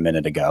painting a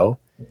minute ago.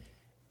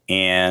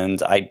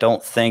 And I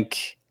don't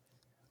think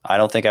I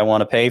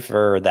want to pay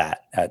for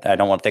that. I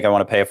don't think I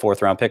want to pay a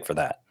 4th round pick for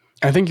that.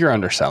 I think you're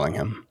underselling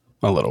him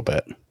a little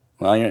bit.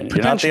 Well, you're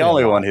not the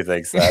only one who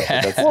thinks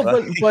that.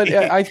 But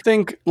I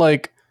think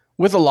like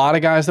with a lot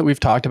of guys that we've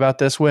talked about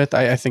this with,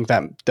 I think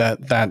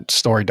that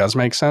story does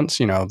make sense.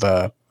 You know,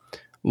 the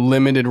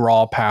limited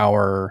raw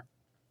power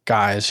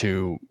guys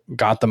who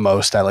got the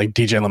most at like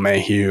DJ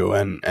LeMahieu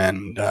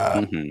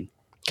and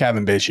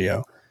Kevin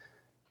Biggio.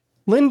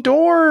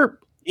 Lindor,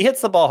 he hits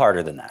the ball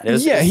harder than that.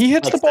 He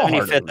hits the ball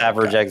harder. 75th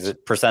average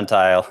exit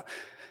percentile.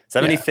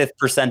 75th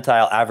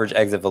percentile average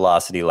exit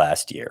velocity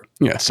last year.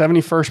 Yeah,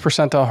 71st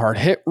percentile hard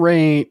hit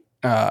rate,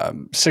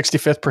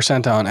 65th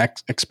percentile on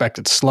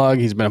expected slug.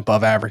 He's been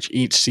above average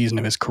each season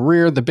of his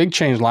career. The big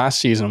change last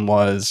season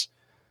was,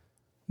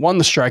 one,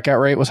 the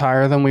strikeout rate was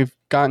higher than we've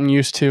gotten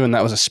used to, and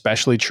that was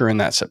especially true in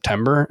that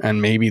September.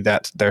 And maybe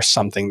there's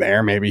something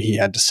there. Maybe he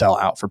had to sell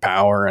out for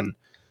power, and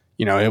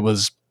it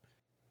was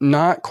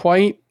not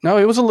quite. No,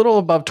 it was a little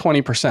above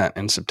 20%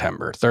 in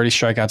September. 30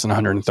 strikeouts and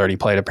 130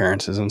 plate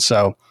appearances, and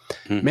so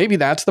maybe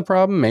that's the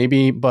problem.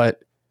 Maybe,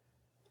 but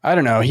I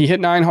don't know. He hit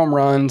 9 home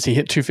runs. He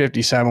hit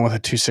 257 with a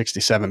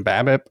 267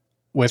 BABIP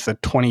with a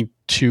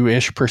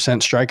 22-ish %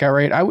 strikeout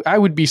rate. I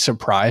would be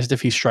surprised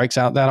if he strikes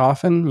out that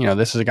often.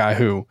 This is a guy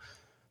who,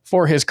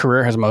 for his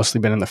career, has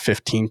mostly been in the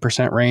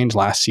 15% range.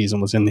 Last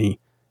season was in the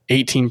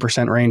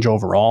 18% range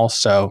overall.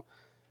 So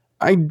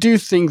I do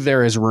think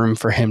there is room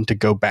for him to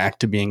go back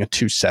to being a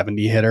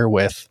 270 hitter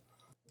with,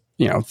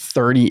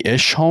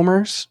 30-ish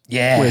homers.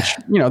 Yeah. Which,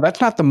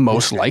 that's not the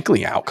most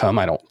likely outcome,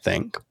 I don't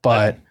think.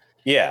 But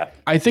yeah,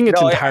 I think it's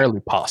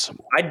entirely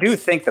possible. I do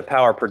think the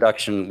power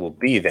production will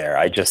be there.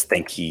 I just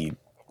think he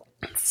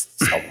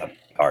sold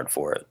hard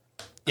for it.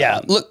 Yeah,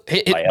 look,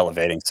 by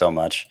elevating so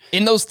much.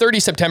 In those 30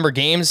 September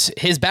games,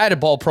 his batted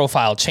ball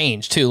profile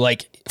changed too.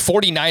 Like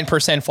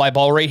 49% fly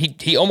ball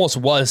rate. He almost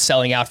was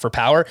selling out for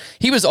power.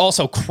 He was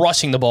also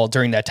crushing the ball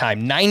during that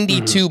time.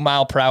 92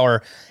 mile per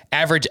hour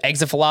average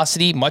exit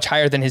velocity, much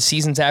higher than his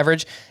season's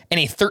average, and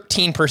a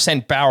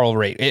 13% barrel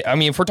rate.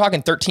 If we're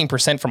talking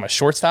 13% from a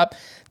shortstop,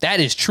 that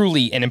is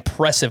truly an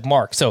impressive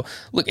mark. So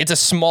look, it's a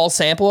small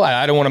sample.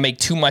 I don't want to make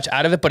too much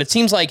out of it, but it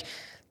seems like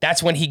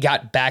that's when he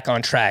got back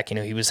on track.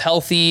 He was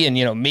healthy,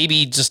 and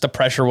maybe just the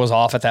pressure was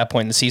off at that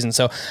point in the season.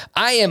 So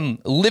I am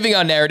living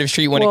on narrative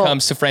street when it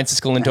comes to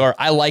Francisco Lindor.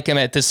 I like him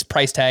at this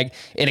price tag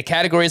in a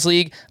categories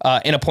league,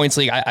 in a points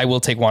league. I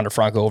will take Wander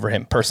Franco over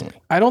him personally.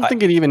 I don't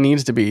think it even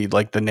needs to be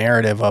like the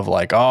narrative of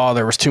like, oh,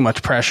 there was too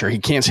much pressure. He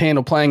can't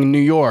handle playing in New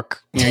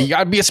York. You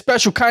got to be a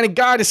special kind of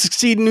guy to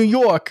succeed in New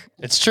York.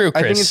 It's true,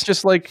 Chris. I think it's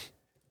just like,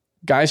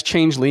 guys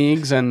change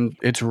leagues, and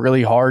it's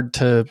really hard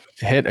to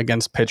hit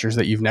against pitchers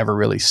that you've never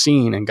really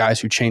seen. And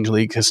guys who change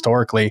leagues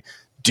historically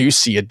do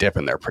see a dip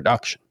in their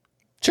production.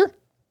 Sure.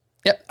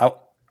 Yep.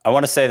 I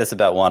want to say this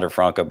about Wander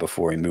Franco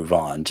before we move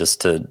on,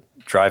 just to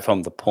drive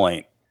home the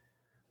point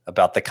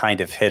about the kind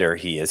of hitter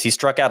he is. He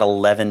struck out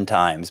 11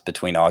 times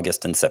between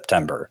August and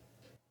September.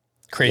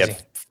 Crazy. He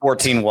had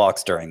 14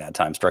 walks during that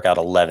time, struck out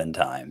 11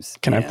 times.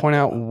 Can I point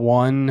out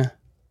one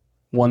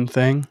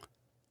thing?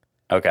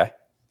 Okay.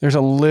 There's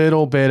a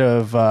little bit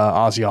of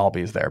Ozzy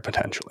Albies there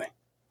potentially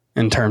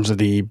in terms of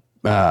the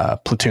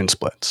platoon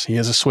splits. He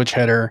is a switch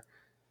hitter.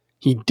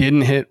 He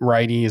didn't hit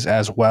righties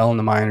as well in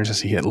the minors as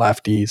he hit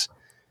lefties.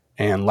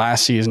 And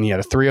last season, he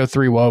had a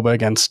 303 WOBA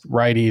against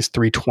righties,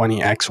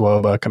 320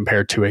 xWOBA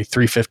compared to a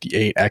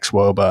 358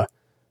 xWOBA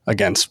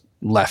against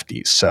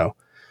lefties. So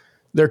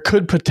there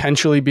could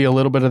potentially be a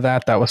little bit of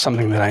that. That was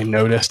something that I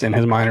noticed in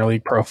his minor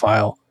league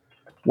profile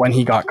when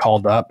he got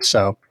called up.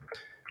 So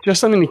just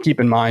something to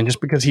keep in mind,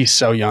 just because he's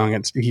so young,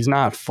 he's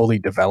not fully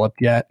developed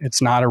yet. It's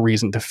not a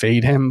reason to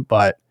fade him,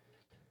 but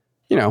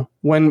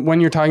when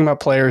you're talking about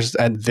players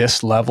at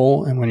this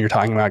level, and when you're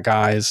talking about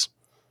guys,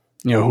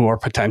 who are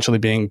potentially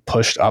being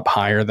pushed up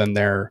higher than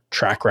their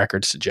track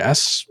record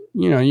suggests,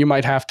 you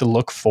might have to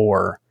look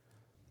for,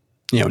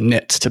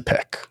 nits to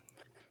pick.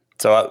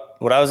 So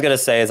what I was going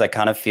to say is I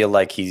kind of feel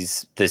like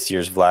he's this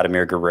year's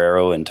Vladimir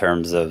Guerrero in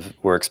terms of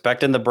we're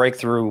expecting the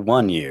breakthrough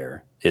 1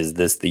 year. Is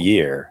this the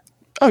year?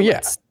 Oh,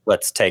 yeah.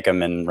 Let's take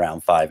him in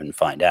round 5 and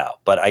find out.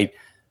 But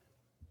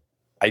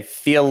I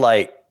feel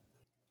like,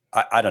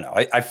 I don't know.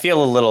 I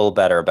feel a little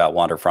better about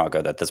Wander Franco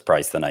at this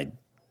price than I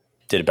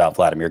did about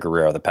Vladimir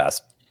Guerrero the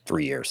past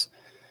 3 years.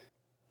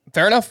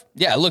 Fair enough.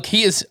 Yeah, look,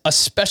 he is a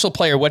special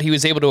player, what he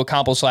was able to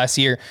accomplish last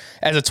year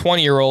as a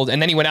 20-year-old,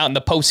 and then he went out in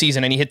the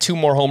postseason and he hit 2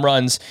 more home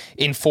runs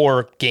in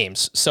 4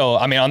 games. So,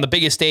 on the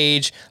biggest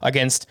stage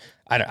against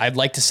I'd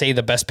like to say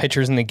the best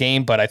pitchers in the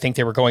game, but I think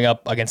they were going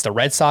up against the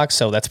Red Sox,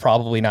 so that's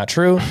probably not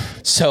true.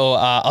 So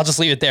I'll just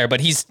leave it there.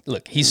 But he's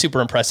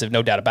super impressive,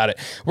 no doubt about it.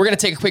 We're going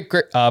to take a quick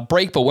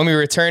break, but when we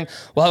return,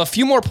 we'll have a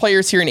few more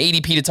players here in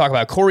ADP to talk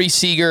about. Corey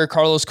Seager,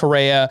 Carlos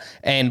Correa,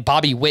 and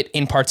Bobby Witt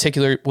in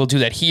particular. We'll do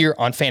that here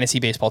on Fantasy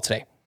Baseball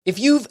Today. If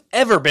you've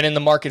ever been in the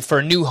market for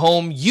a new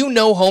home, you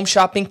know home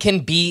shopping can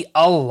be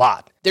a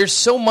lot. There's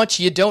so much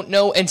you don't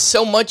know and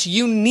so much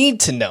you need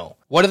to know.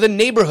 What are the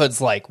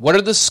neighborhoods like? What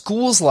are the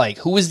schools like?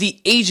 Who is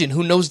the agent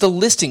who knows the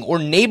listing or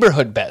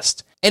neighborhood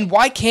best? And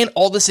why can't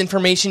all this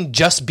information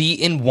just be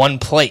in one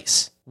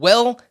place?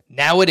 Well,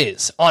 now it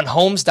is on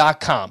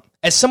Homes.com.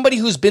 As somebody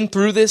who's been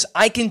through this,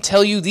 I can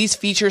tell you these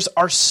features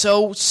are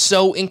so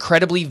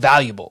incredibly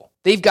valuable.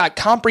 They've got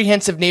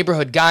comprehensive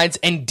neighborhood guides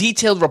and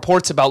detailed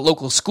reports about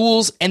local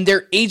schools, and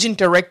their agent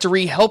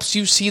directory helps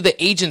you see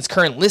the agent's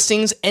current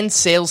listings and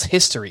sales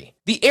history.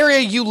 The area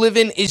you live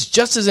in is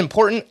just as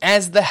important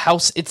as the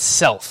house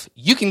itself.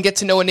 You can get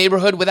to know a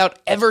neighborhood without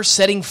ever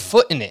setting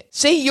foot in it.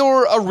 Say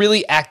you're a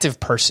really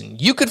active person.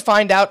 You could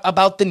find out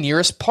about the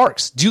nearest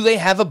parks. Do they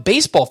have a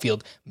baseball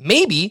field?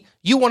 Maybe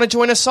you want to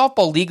join a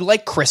softball league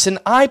like Chris and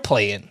I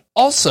play in.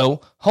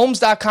 Also,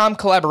 Homes.com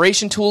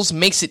collaboration tools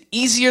makes it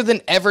easier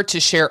than ever to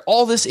share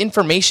all this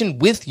information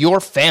with your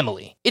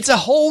family. It's a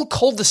whole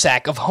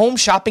cul-de-sac of home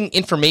shopping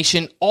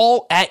information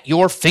all at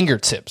your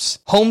fingertips.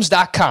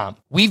 Homes.com.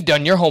 We've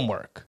done your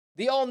homework.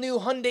 The all-new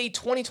Hyundai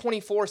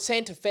 2024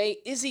 Santa Fe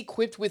is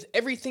equipped with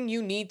everything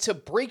you need to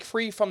break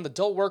free from the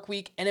dull work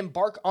week and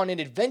embark on an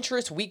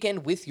adventurous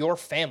weekend with your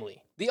family.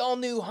 The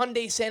all-new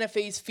Hyundai Santa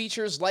Fe's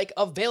features like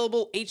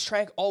available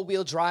H-Track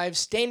all-wheel drive,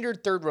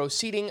 standard third-row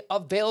seating,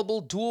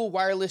 available dual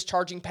wireless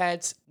charging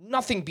pads.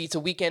 Nothing beats a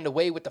weekend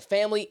away with the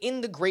family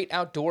in the great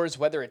outdoors,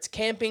 whether it's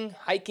camping,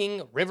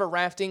 hiking, river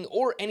rafting,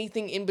 or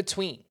anything in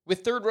between.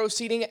 With third-row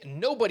seating,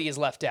 nobody is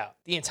left out.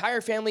 The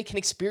entire family can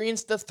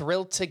experience the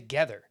thrill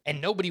together,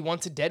 and nobody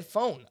wants a dead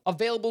phone.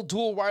 Available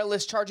dual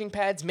wireless charging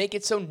pads make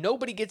it so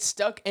nobody gets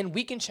stuck, and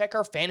we can check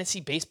our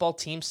fantasy baseball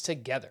teams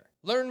together.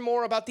 Learn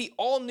more about the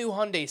all-new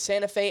Hyundai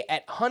Santa Fe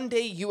at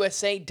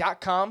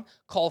HyundaiUSA.com.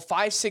 Call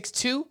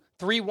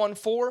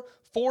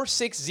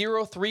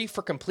 562-314-4603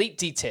 for complete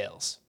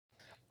details.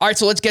 All right,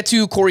 so let's get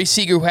to Corey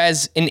Seager, who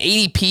has an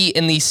ADP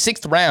in the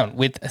 6th round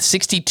with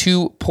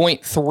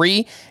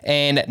 62.3,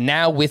 and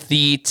now with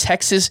the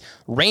Texas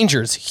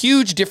Rangers.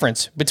 Huge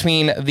difference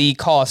between the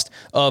cost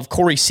of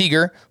Corey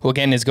Seager, who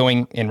again is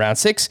going in round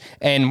 6,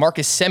 and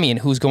Marcus Semien,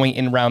 who's going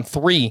in round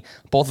 3.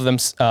 Both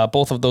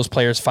of those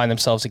players find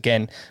themselves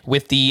again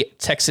with the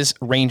Texas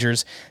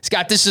Rangers.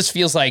 Scott, this just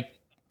feels like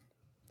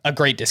a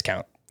great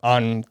discount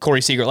on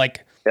Corey Seager.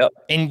 Yep.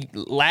 And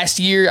last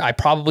year, I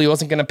probably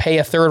wasn't going to pay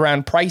a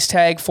 3rd-round price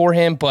tag for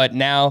him, but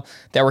now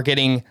that we're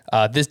getting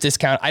this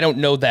discount, I don't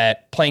know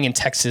that playing in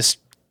Texas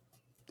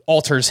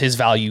alters his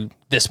value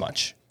this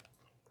much.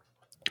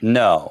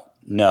 No.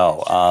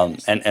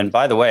 And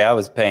by the way, I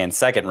was paying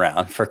 2nd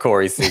round for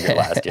Corey Seager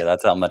last year.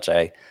 That's how much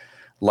I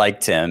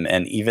liked him.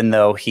 And even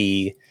though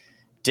he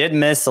did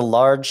miss a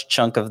large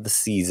chunk of the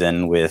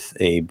season with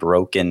a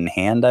broken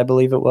hand, I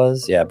believe it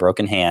was. Yeah,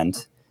 broken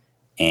hand.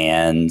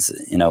 And,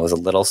 was a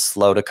little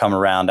slow to come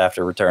around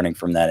after returning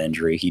from that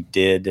injury. He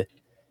did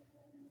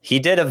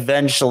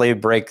eventually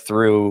break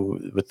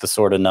through with the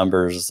sort of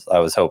numbers I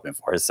was hoping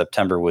for. His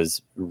September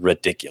was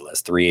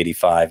ridiculous.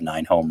 385,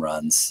 9 home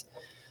runs,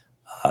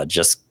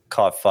 just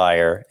caught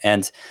fire.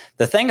 And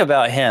the thing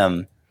about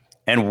him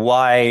and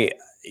why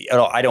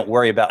I don't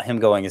worry about him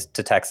going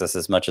to Texas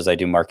as much as I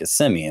do Marcus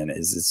Semien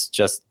is it's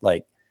just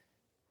like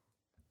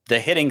the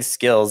hitting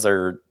skills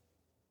are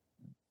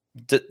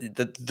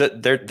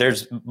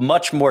there's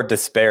much more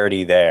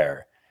disparity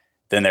there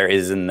than there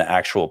is in the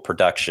actual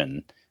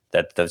production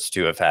that those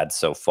two have had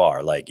so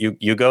far. Like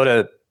you go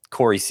to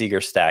Corey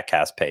Seager's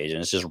StatCast page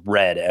and it's just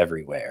red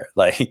everywhere.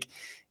 Like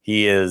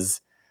he is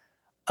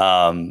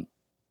a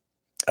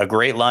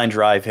great line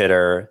drive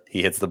hitter.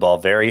 He hits the ball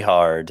very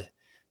hard.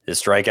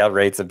 His strikeout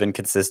rates have been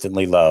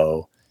consistently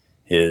low.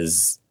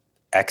 His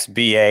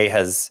XBA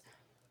has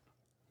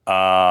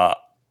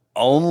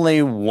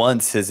only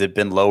once has it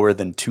been lower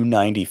than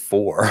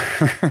 294,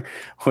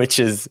 which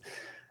is,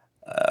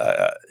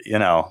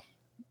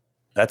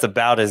 that's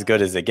about as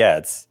good as it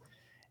gets.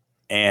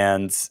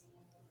 And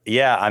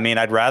yeah, I mean,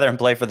 I'd rather him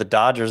play for the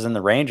Dodgers than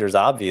the Rangers,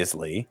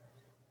 obviously,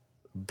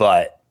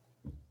 but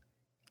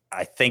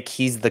I think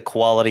he's the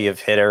quality of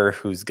hitter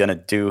who's going to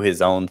do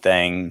his own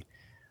thing,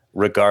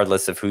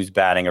 regardless of who's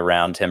batting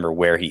around him or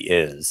where he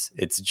is.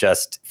 It's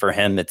just, for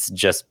him, it's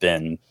just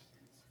been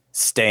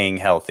staying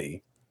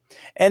healthy.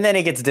 And then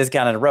he gets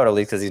discounted in roto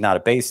leagues because he's not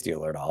a base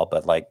stealer at all.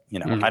 But I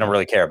don't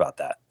really care about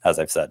that, as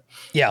I've said.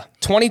 Yeah,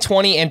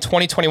 2020 and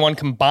 2021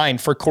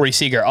 combined for Corey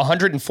Seager,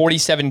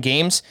 147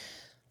 games,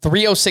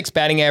 306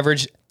 batting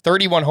average,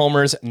 31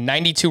 homers,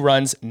 92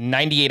 runs,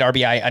 98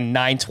 RBI, a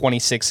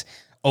 926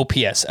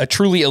 OPS. A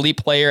truly elite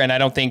player, and I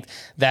don't think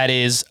that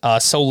is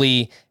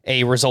solely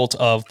a result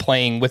of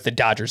playing with the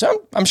Dodgers.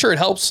 I'm sure it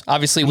helps,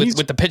 obviously,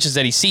 with the pitches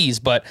that he sees.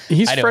 But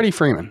he's Freddie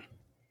Freeman.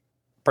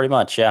 Pretty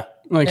much, yeah.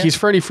 Like he's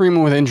Freddie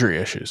Freeman with injury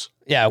issues.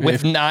 Yeah,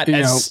 with not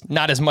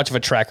as much of a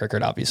track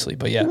record, obviously,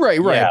 but yeah. Right.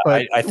 Yeah,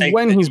 but I think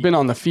when he's been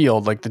on the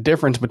field, like the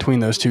difference between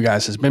those two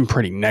guys has been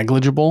pretty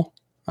negligible.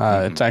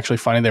 It's actually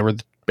funny. They were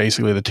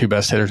basically the two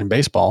best hitters in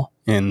baseball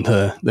in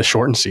the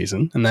shortened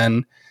season. And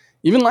then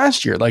even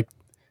last year, like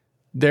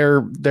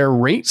their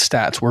rate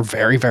stats were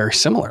very, very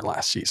similar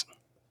last season.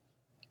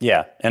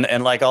 Yeah.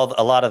 And like a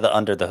lot of the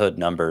under the hood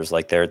numbers,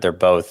 like they're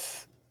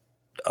both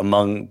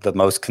among the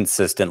most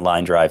consistent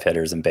line drive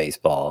hitters in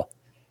baseball.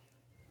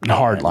 And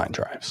hard line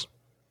drives.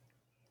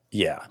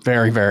 Yeah.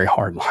 Very, very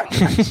hard line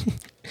drives.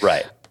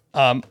 Right.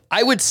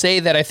 I would say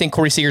that I think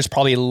Corey Seager's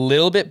probably a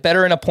little bit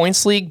better in a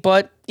points league,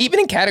 but even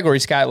in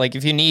categories, Scott, like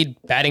if you need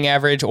batting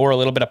average or a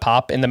little bit of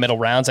pop in the middle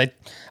rounds, I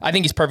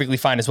think he's perfectly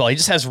fine as well. He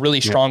just has really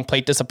strong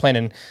plate discipline,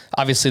 and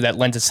obviously that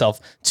lends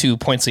itself to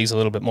points leagues a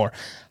little bit more.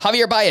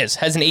 Javier Baez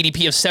has an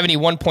ADP of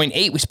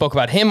 71.8. We spoke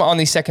about him on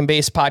the Second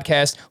Base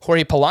podcast.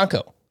 Jorge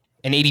Polanco,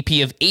 an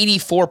ADP of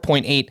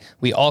 84.8.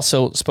 We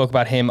also spoke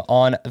about him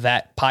on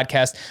that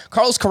podcast.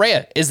 Carlos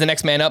Correa is the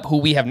next man up, who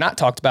we have not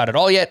talked about at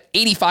all yet.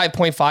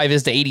 85.5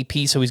 is the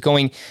ADP, so he's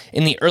going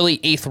in the early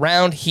 8th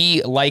round.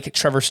 He, like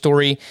Trevor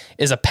Story,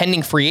 is a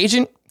pending free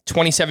agent,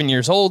 27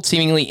 years old,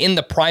 seemingly in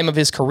the prime of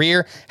his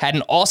career. Had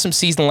an awesome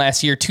season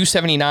last year,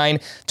 279,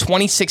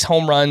 26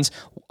 home runs,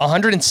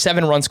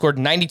 107 runs scored,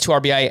 92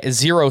 RBI,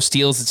 0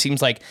 steals. It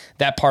seems like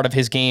that part of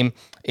his game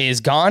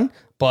is gone,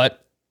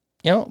 but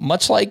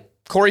much like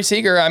Corey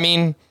Seager, I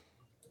mean,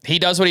 he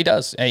does what he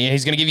does.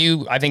 He's going to give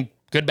you, I think,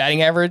 good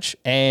batting average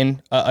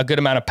and a good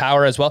amount of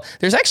power as well.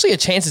 There's actually a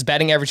chance his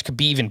batting average could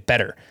be even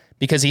better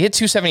because he hit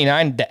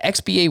 279. The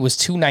XBA was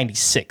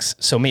 296,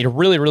 so made a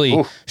really,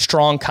 really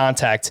strong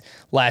contact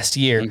last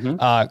year.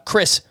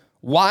 Chris,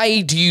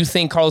 why do you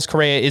think Carlos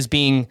Correa is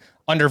being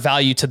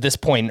undervalued to this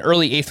point, an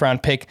early 8th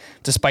round pick,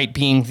 despite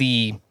being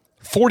the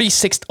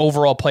 46th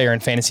overall player in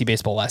fantasy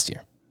baseball last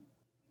year?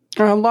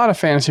 A lot of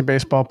fantasy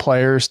baseball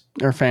players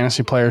or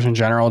fantasy players in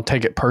general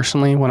take it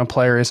personally when a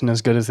player isn't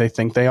as good as they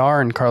think they are.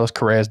 And Carlos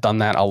Correa has done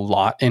that a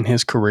lot in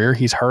his career.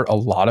 He's hurt a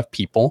lot of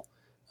people.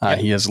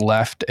 He has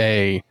left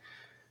a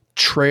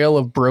trail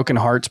of broken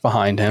hearts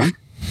behind him.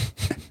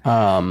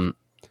 I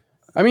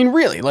mean,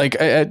 really,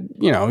 like,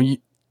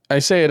 I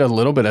say it a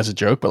little bit as a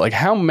joke, but like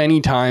how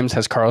many times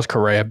has Carlos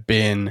Correa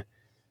been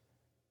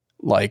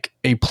like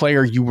a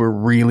player you were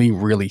really,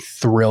 really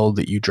thrilled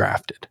that you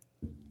drafted?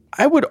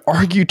 I would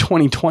argue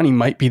 2020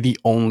 might be the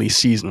only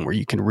season where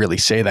you can really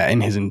say that in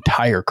his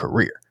entire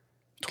career.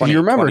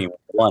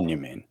 2021, you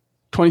mean?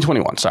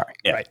 2021, sorry.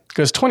 Yeah. Right.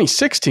 Because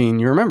 2016,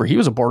 you remember, he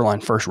was a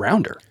borderline first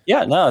rounder.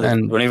 Yeah, no,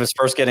 when he was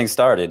first getting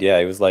started,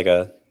 he was like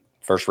a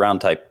first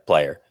round type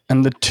player.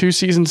 And the 2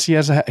 seasons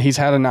he's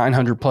had a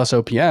 900 plus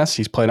OPS,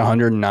 he's played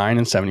 109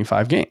 and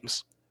 75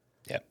 games.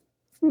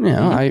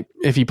 Yeah.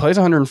 If he plays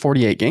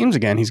 148 games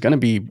again, he's going to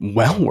be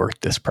well worth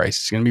this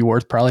price. He's going to be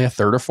worth probably a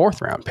 3rd or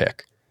 4th round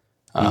pick.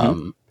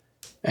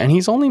 And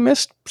he's only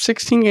missed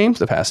 16 games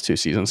the past 2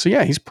 seasons. So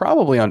yeah, he's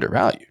probably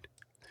undervalued.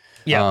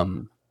 Yeah.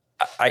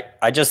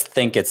 I just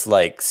think it's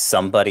like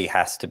somebody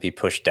has to be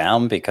pushed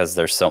down because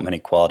there's so many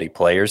quality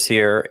players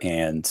here,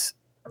 and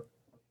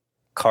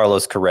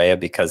Carlos Correa,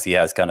 because he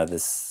has kind of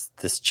this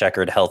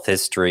checkered health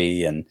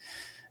history, and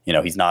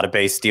he's not a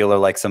base stealer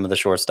like some of the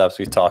shortstops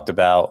we've talked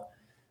about.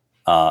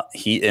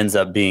 He ends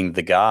up being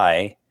the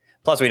guy.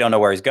 Plus, we don't know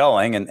where he's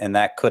going, and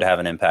that could have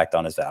an impact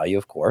on his value,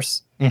 of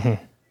course. I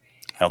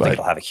don't think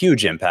it'll have a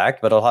huge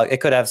impact, but it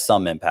could have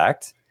some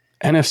impact.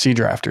 NFC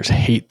drafters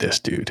hate this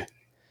dude.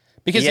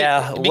 Because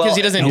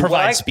he doesn't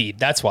provide speed.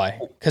 That's why.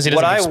 Because he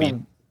doesn't have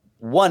speed.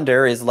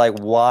 Wonder is like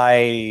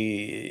why,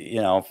 he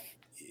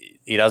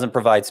doesn't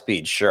provide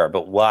speed, sure,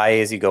 but why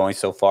is he going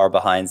so far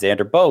behind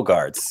Xander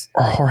Bogaerts?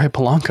 Or Jorge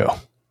Polanco.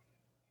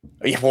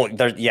 Well,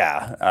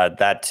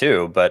 that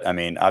too. But I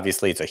mean,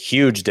 obviously it's a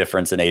huge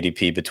difference in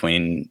ADP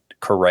between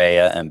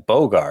Correa and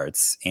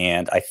Bogaerts,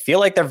 and I feel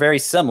like they're very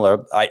similar.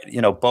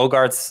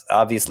 Bogaerts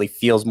obviously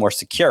feels more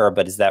secure,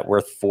 but is that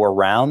worth 4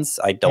 rounds?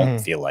 I don't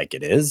feel like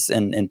it is.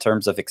 And in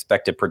terms of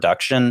expected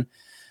production,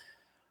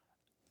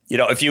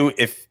 if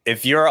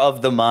you're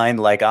of the mind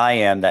like I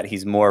am that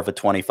he's more of a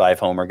 25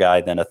 homer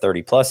guy than a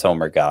 30 plus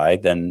homer guy,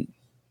 then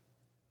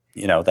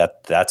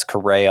that's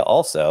Correa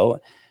also.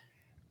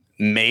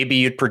 Maybe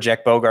you'd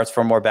project Bogaerts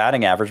for more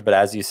batting average, but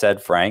as you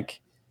said,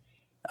 Frank,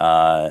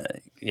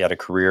 he had a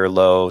career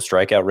low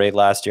strikeout rate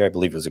last year. I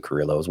believe it was a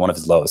career low. It was one of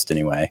his lowest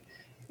anyway.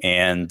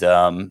 And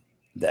the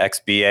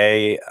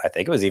XBA, I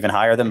think it was even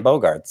higher than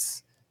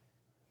Bogaerts.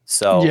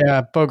 So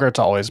yeah, Bogaerts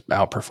always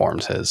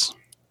outperforms his.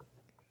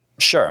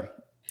 Sure.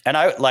 And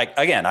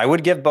I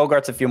would give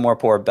Bogaerts a few more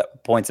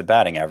points of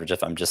batting average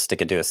if I'm just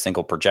sticking to a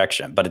single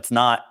projection, but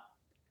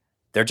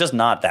they're just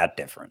not that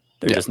different.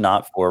 There's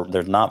not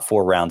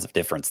 4 rounds of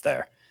difference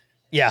there.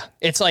 Yeah.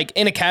 It's like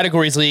in a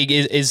categories league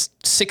is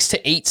 6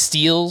 to 8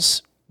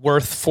 steals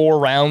worth 4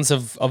 rounds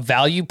of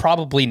value?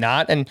 Probably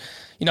not. And,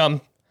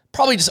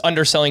 probably just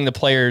underselling the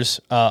players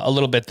a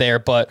little bit there,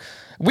 but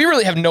we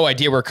really have no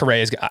idea where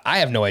Correa is. I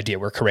have no idea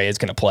where Correa is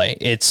going to play.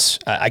 It's,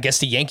 I guess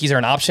the Yankees are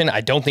an option.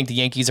 I don't think the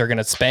Yankees are going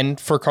to spend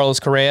for Carlos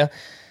Correa.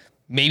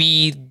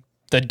 Maybe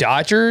the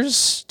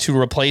Dodgers to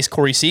replace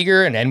Corey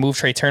Seager and move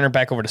Trey Turner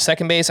back over to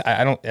second base.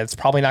 I don't, it's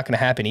probably not going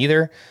to happen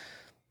either.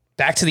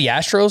 Back to the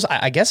Astros,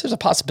 I guess there's a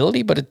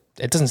possibility, but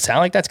it doesn't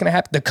sound like that's going to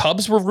happen. The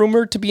Cubs were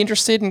rumored to be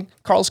interested in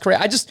Carlos Correa.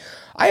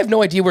 I have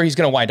no idea where he's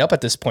going to wind up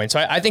at this point. So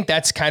I think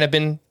that's kind of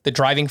been the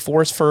driving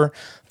force for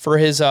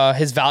his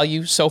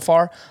value so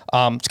far.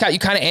 Scott, you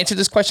kind of answered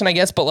this question, I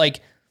guess, but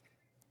like,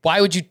 why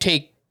would you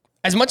take,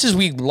 as much as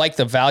we like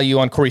the value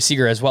on Corey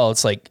Seager as well,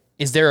 it's like,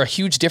 is there a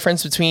huge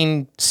difference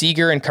between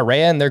Seager and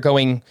Correa? And they're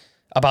going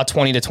about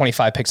 20 to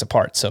 25 picks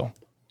apart. So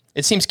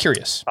it seems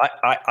curious.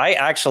 I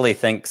actually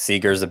think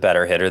Seager's a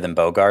better hitter than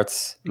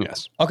Bogarts.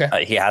 Yes.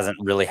 Okay. He hasn't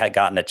really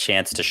gotten a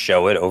chance to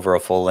show it over a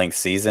full-length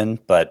season,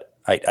 but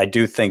I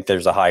do think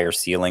there's a higher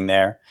ceiling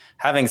there.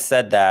 Having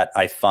said that,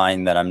 I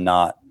find that I'm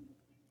not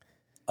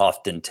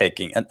often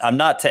taking, and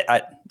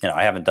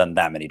I haven't done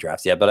that many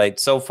drafts yet, but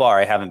so far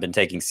I haven't been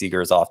taking Seager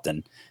as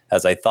often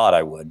as I thought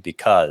I would,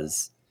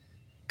 because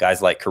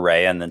guys like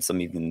Correa and then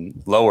some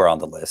even lower on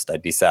the list,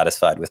 I'd be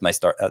satisfied with my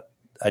start.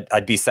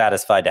 I'd be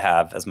satisfied to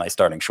have as my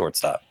starting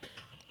shortstop.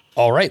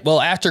 All right. Well,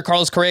 after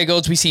Carlos Correa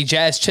goes, we see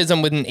Jazz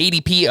Chisholm with an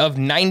ADP of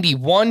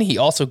 91. He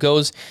also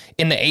goes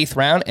in the 8th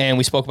round, and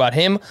we spoke about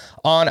him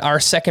on our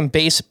second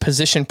base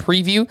position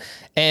preview.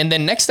 And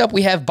then next up,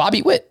 we have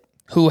Bobby Witt,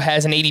 who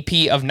has an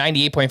ADP of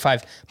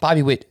 98.5.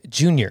 Bobby Witt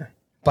Jr.,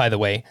 by the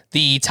way,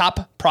 the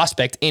top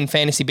prospect in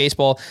fantasy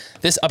baseball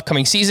this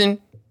upcoming season.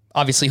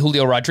 Obviously,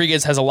 Julio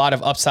Rodriguez has a lot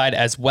of upside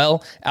as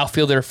well,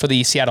 outfielder for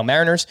the Seattle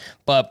Mariners,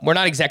 but we're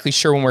not exactly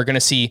sure when we're going to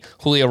see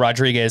Julio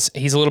Rodriguez.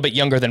 He's a little bit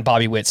younger than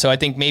Bobby Witt, so I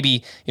think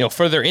maybe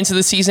further into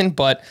the season,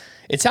 but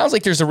it sounds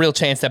like there's a real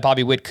chance that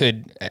Bobby Witt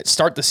could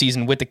start the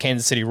season with the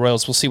Kansas City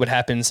Royals. We'll see what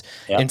happens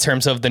in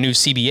terms of the new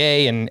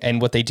CBA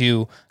and what they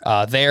do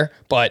there,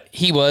 but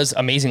he was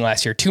amazing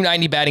last year.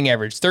 290 batting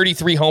average,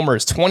 33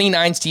 homers,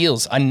 29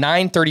 steals, a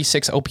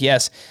 936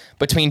 OPS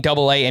between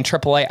AA and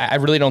AAA. I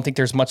really don't think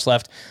there's much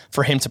left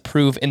for him to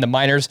prove in the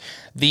minors.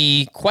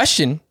 The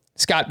question,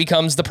 Scott,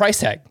 becomes the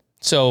price tag.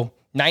 So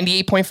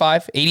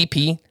 98.5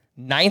 ADP,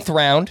 9th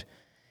round.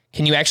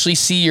 Can you actually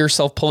see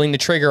yourself pulling the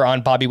trigger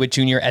on Bobby Witt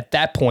Jr. at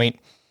that point?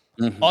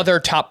 Mm-hmm. Other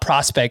top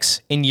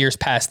prospects in years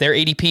past, their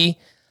ADP,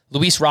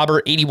 Luis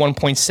Robert,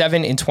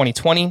 81.7 in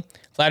 2020,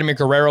 Vladimir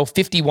Guerrero,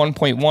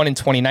 51.1 in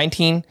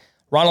 2019,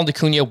 Ronald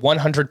Acuna,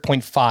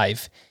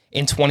 100.5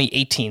 in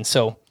 2018.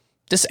 So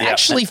this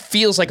actually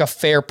feels like a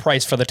fair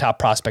price for the top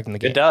prospect in the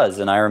game. It does,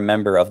 and I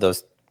remember of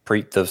those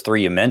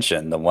three you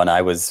mentioned, the one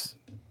I was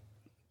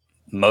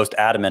most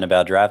adamant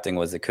about drafting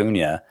was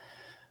Acuna.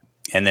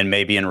 And then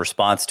maybe in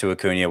response to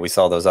Acuna, we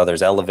saw those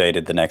others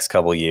elevated the next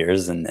couple of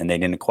years, and they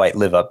didn't quite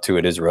live up to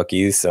it as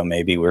rookies. So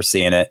maybe we're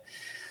seeing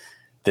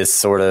this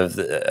sort of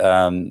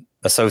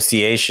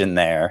association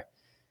there.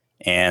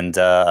 And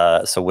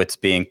so Witt's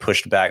being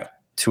pushed back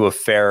to a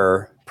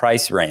fairer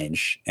price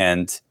range.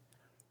 And,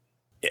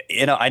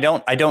 I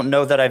don't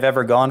know that I've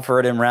ever gone for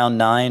it in round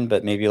 9,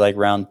 but maybe like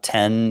round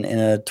 10 in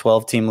a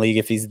 12-team league,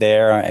 if he's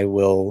there, I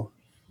will.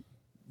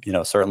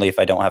 Certainly if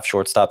I don't have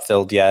shortstop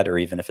filled yet, or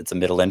even if it's a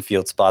middle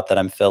infield spot that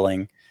I'm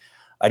filling,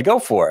 I'd go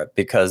for it,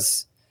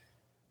 because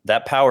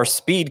that power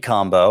speed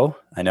combo,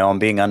 I know I'm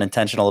being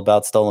unintentional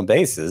about stolen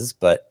bases,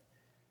 but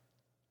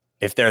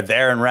if they're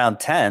there in round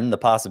 10, the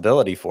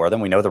possibility for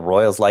them, we know the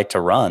Royals like to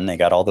run. They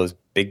got all those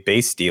big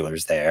base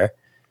stealers there.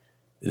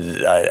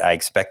 I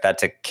expect that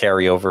to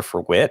carry over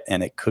for Witt,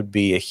 and it could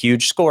be a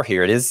huge score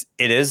here. It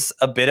is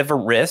a bit of a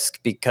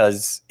risk,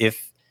 because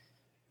if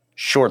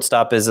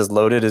shortstop is as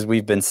loaded as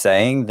we've been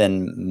saying,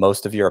 then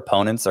most of your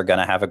opponents are going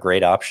to have a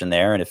great option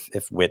there. And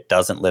if Witt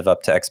doesn't live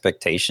up to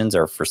expectations,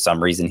 or for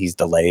some reason he's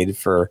delayed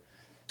for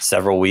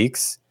several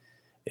weeks,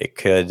 it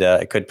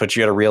could put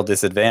you at a real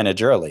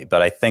disadvantage early.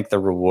 But I think the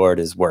reward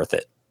is worth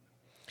it.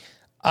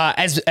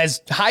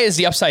 As high as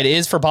the upside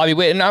is for Bobby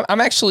Witt, and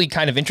I'm actually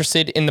kind of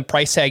interested in the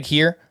price tag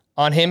here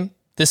on him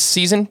this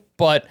season,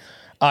 but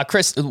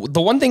Chris,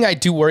 the one thing I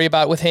do worry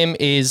about with him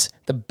is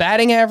the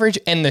batting average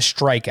and the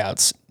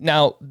strikeouts.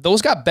 Now,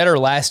 those got better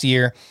last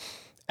year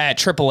at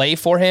AAA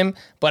for him,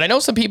 but I know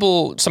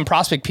some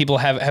prospect people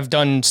have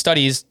done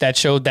studies that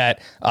showed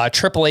that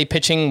AAA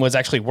pitching was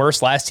actually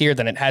worse last year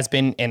than it has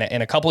been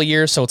in a couple of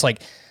years. So it's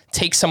like,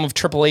 take some of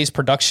AAA's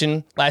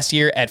production last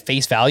year at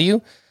face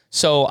value.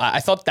 So I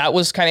thought that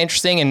was kind of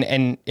interesting.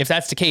 And if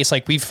that's the case,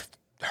 like, we've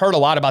heard a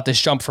lot about this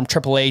jump from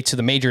AAA to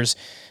the majors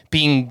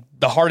being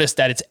the hardest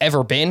that it's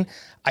ever been.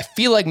 I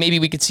feel like maybe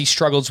we could see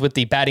struggles with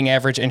the batting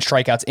average and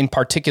strikeouts in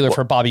particular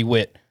for Bobby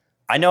Witt.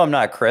 I know I'm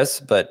not Chris,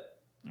 but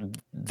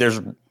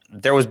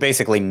there was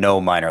basically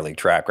no minor league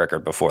track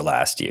record before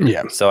last year.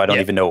 Yeah. So I don't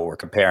even know what we're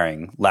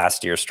comparing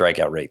last year's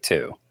strikeout rate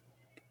to.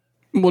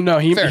 Well, no,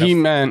 he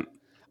meant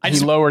he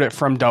lowered it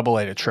from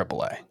AA to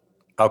AAA.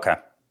 Okay.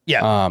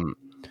 Yeah.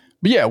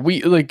 But yeah,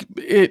 we like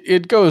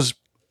it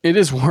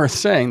is worth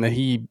saying that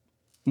he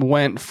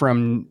went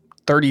from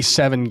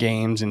 37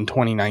 games in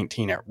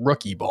 2019 at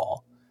rookie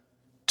ball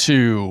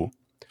to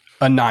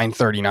a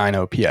 939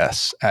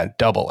 OPS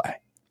at AA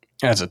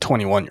as a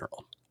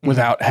 21-year-old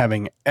without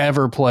having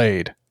ever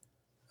played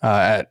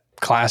at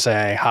Class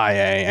A, High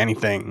A,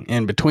 anything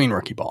in between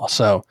rookie ball.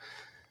 So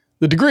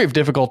the degree of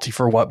difficulty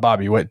for what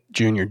Bobby Witt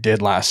Jr.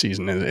 did last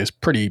season is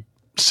pretty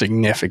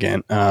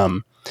significant.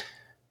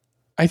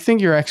 I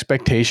think your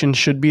expectation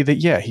should be that,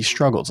 yeah, he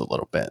struggles a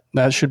little bit.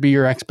 That should be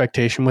your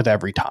expectation with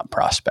every top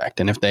prospect.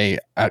 And if they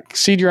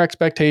exceed your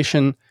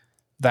expectation,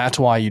 that's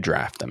why you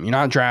draft them. You're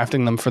not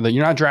drafting them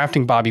you're not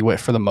drafting Bobby Witt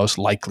for the most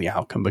likely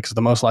outcome, because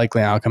the most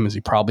likely outcome is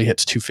he probably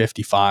hits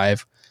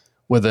 255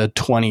 with a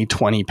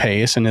 20-20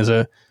 pace and is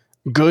a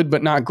good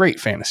but not great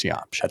fantasy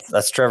option.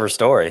 That's Trevor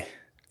Story.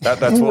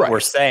 That's what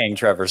we're saying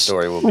Trevor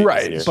Story will be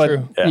right. this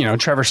year. But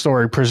Trevor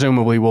Story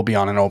presumably will be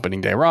on an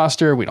opening day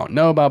roster. We don't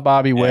know about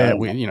Bobby Witt.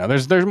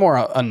 There's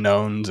more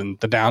unknowns, and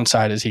the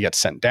downside is he gets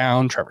sent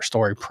down. Trevor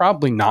Story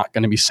probably not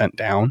going to be sent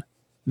down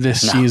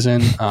this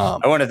season.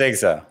 I wouldn't think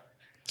so.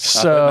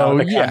 So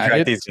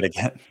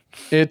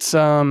it's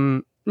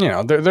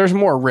there's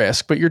more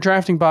risk, but you're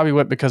drafting Bobby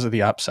Witt because of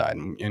the upside,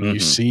 and you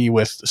see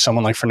with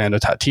someone like Fernando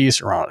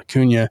Tatis or Ronald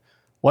Acuna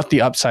what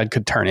the upside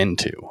could turn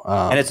into.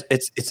 And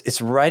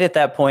it's right at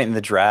that point in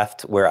the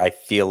draft where I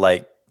feel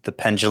like the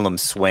pendulum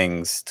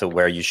swings to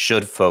where you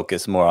should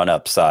focus more on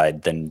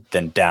upside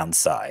than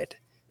downside.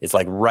 It's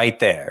like right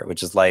there,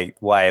 which is like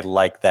why I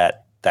like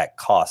that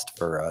cost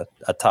for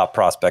a top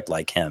prospect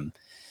like him.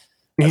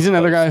 He's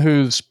another guy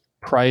whose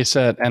price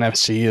at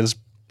NFC is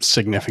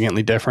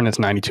significantly different. It's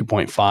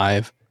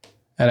 92.5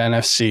 at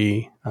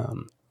NFC.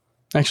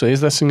 Actually,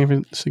 is that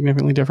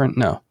significantly different?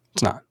 No,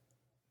 it's not.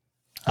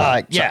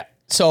 Yeah.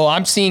 So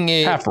I'm seeing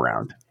it half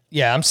round.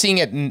 Yeah, I'm seeing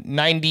it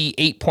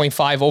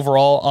 98.5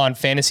 overall on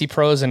Fantasy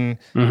Pros, and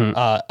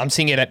I'm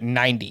seeing it at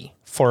 90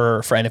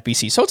 for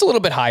NFBC. So it's a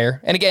little bit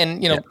higher. And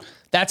again,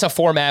 that's a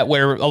format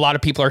where a lot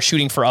of people are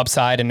shooting for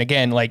upside. And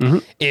again,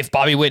 if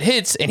Bobby Witt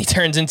hits and he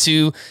turns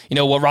into,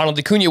 what Ronald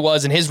Acuna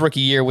was in his rookie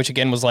year, which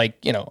again was like,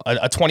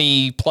 a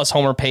 20 plus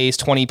homer pace,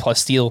 20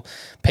 plus steal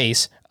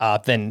pace,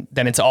 then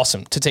it's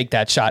awesome to take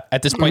that shot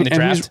at this point in the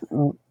draft.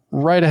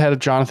 Right ahead of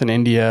Jonathan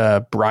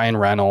India, Brian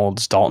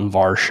Reynolds, Dalton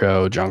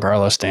Varsho,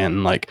 Giancarlo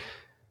Stanton.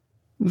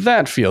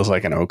 That feels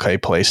like an okay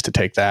place to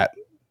take that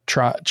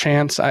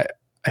chance. I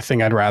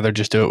think I'd rather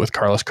just do it with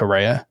Carlos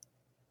Correa.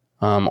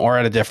 Or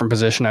at a different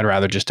position, I'd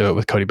rather just do it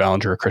with Cody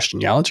Bellinger or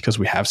Christian Yelich, because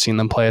we have seen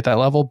them play at that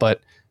level.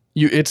 But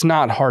it's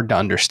not hard to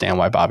understand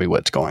why Bobby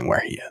Witt's going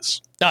where he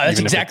is. No, that's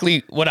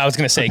exactly what I was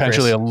going to say,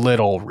 potentially Chris. A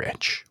little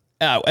rich.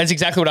 That's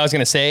exactly what I was going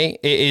to say.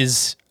 It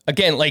is,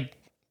 again,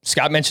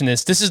 Scott mentioned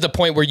this is the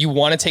point where you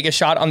want to take a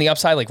shot on the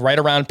upside, right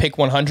around pick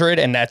 100.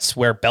 And that's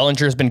where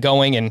Bellinger's been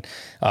going. And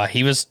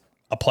he was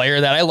a player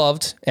that I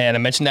loved. And I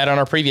mentioned that on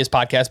our previous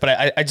podcast,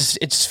 but it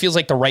just feels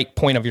like the right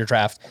point of your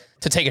draft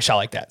to take a shot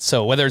like that.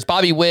 So whether it's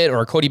Bobby Witt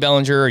or Cody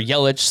Bellinger or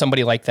Yelich,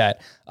 somebody like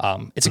that,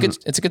 it's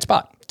a good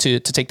spot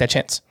to take that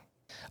chance.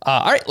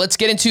 All right, let's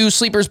get into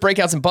sleepers,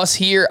 breakouts, and busts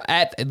here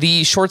at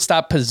the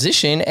shortstop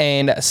position.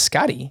 And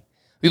Scotty,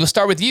 we will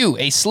start with you,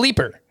 a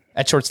sleeper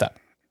at shortstop.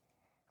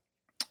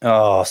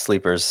 Oh,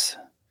 sleepers.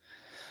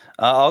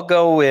 I'll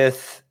go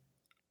with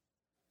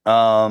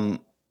O'Neal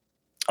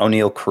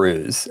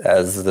Cruz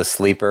as the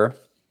sleeper.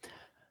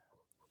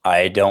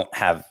 I don't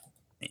have,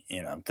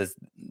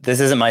 this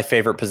isn't my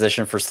favorite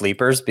position for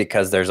sleepers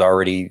because there's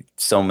already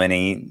so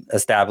many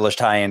established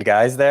high-end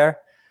guys there.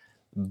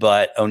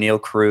 But O'Neal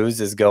Cruz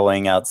is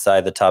going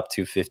outside the top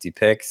 250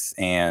 picks,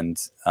 and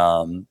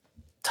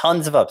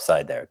tons of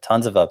upside there,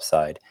 tons of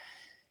upside.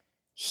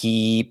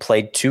 He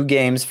played 2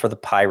 games for the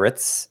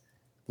Pirates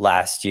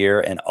last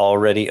year and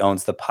already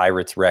owns the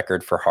Pirates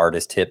record for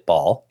hardest hit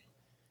ball.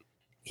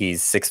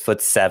 He's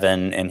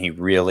 6'7", and he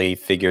really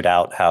figured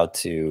out how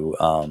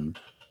to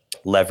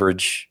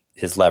leverage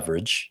his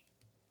leverage,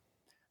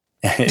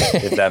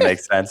 if that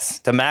makes sense,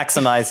 to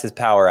maximize his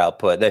power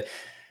output.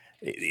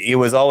 He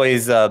was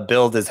always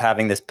billed as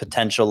having this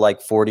potential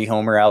 40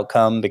 homer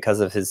outcome because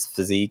of his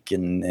physique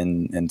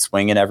and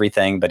swing and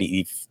everything. But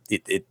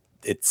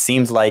it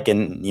seems like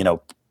in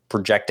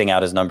projecting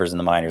out his numbers in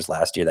the minors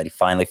last year that he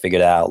finally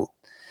figured out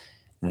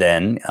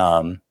then.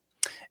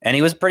 And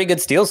he was a pretty good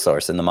steal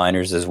source in the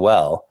minors as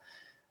well.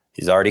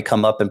 He's already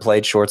come up and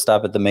played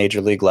shortstop at the major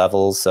league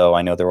level. So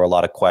I know there were a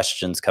lot of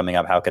questions coming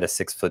up. How could a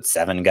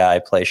 6'7" guy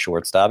play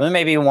shortstop? And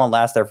maybe he won't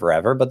last there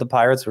forever, but the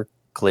Pirates were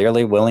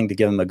clearly willing to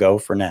give him a go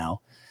for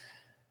now.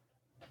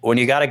 When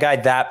you got a guy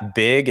that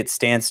big, it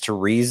stands to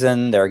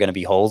reason there are going to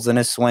be holes in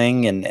his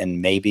swing,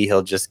 and maybe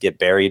he'll just get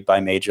buried by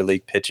major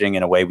league pitching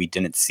in a way we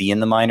didn't see in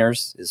the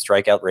minors. His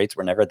strikeout rates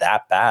were never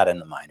that bad in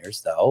the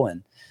minors, though.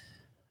 And,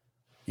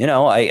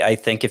 I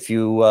think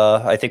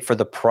I think for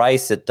the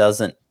price, it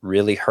doesn't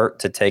really hurt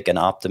to take an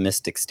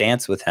optimistic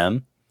stance with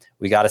him.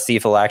 We got to see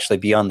if he'll actually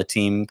be on the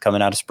team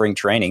coming out of spring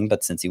training.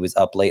 But since he was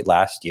up late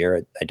last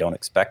year, I don't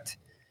expect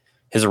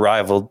his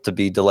arrival to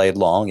be delayed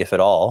long, if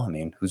at all. I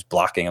mean, who's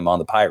blocking him on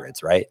the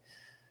Pirates, right?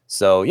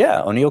 So,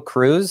 yeah, O'Neal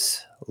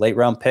Cruz, late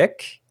round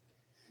pick.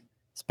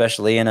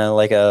 especially in a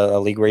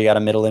league where you got a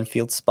middle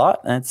infield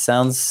spot. That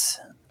sounds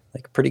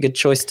like a pretty good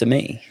choice to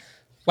me.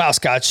 Wow,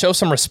 Scott, show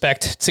some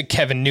respect to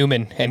Kevin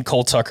Newman and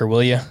Cole Tucker,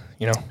 will you?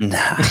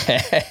 Nah,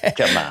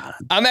 come on.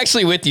 I'm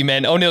actually with you,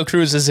 man. O'Neal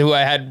Cruz is who I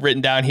had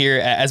written down here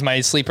as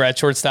my sleeper at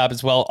shortstop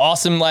as well.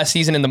 Awesome last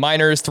season in the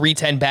minors,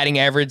 310 batting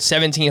average,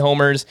 17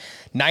 homers,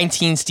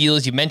 19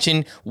 steals. You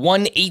mentioned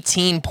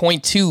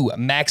 118.2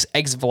 max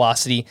exit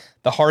velocity,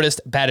 the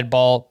hardest batted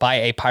ball by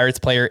a Pirates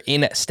player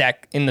in the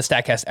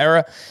StatCast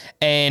era.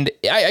 And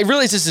I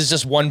realize this is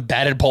just one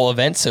batted ball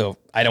event, so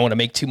I don't want to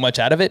make too much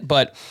out of it,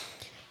 but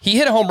he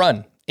hit a home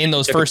run in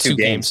those first two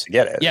games to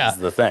get it. Yeah. Is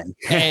the thing.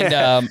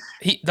 And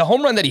the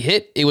home run that he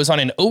hit, it was on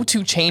an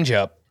 0-2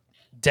 changeup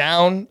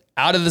down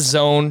out of the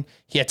zone.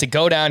 He had to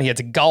go down. He had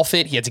to golf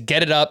it. He had to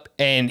get it up,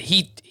 and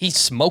he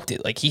smoked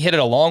it. Like, he hit it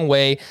a long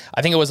way.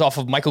 I think it was off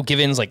of Michael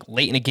Givens, like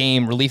late in a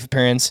game relief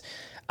appearance.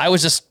 I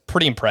was just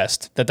pretty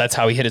impressed that that's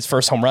how he hit his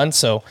first home run.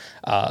 So,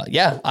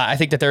 I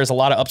think that there's a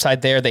lot of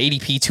upside there. The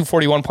ADP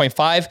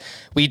 241.5.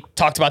 We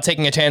talked about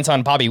taking a chance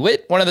on Bobby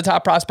Witt, one of the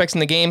top prospects in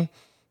the game.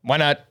 Why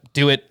not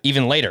do it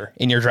even later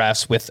in your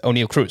drafts with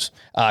O'Neal Cruz?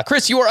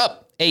 Chris, you are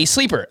up, a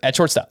sleeper at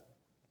shortstop.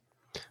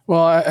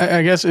 Well,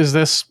 I guess, is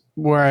this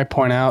where I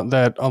point out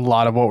that a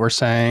lot of what we're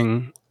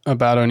saying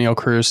about O'Neal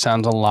Cruz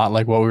sounds a lot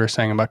like what we were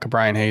saying about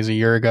Ke'Bryan Hayes a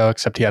year ago,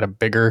 except he had a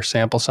bigger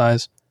sample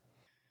size?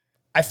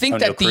 I think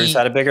O'Neal Cruz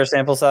had a bigger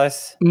sample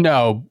size?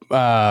 No,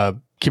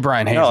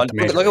 Ke'Bryan Hayes. No,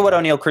 look at what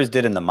O'Neal Cruz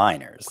did in the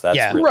minors.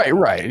 That's really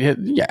right.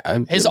 Yeah.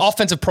 His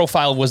offensive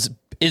profile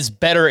is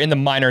better in the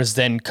minors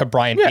than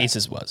Ke'Bryan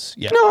Hayes' was.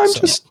 Yeah. No,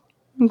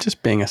 I'm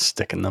just being a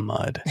stick in the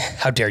mud.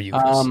 How dare you,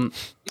 Chris?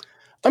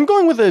 I'm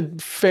going with a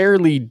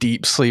fairly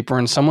deep sleeper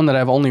and someone that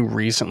I've only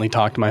recently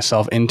talked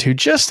myself into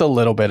just a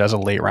little bit as a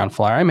late round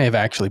flyer. I may have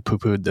actually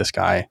poo-pooed this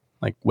guy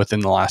like within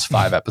the last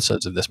 5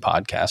 episodes of this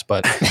podcast,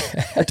 but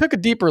I took a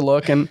deeper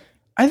look, and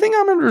I think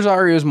Amed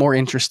Rosario is more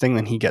interesting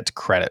than he gets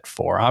credit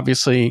for.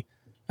 Obviously,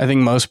 I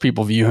think most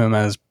people view him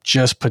as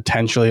just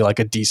potentially like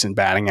a decent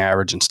batting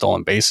average and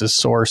stolen bases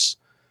source.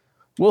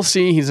 We'll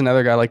see. He's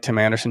another guy like Tim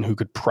Anderson who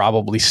could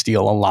probably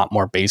steal a lot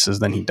more bases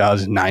than he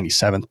does,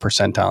 97th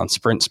percentile in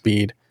sprint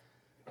speed.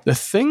 The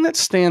thing that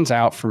stands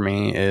out for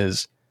me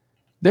is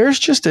there's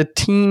just a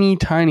teeny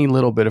tiny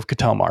little bit of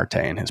Ketel Marte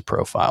in his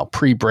profile,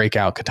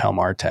 pre-breakout Ketel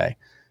Marte.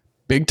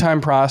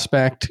 Big-time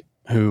prospect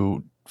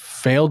who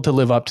failed to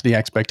live up to the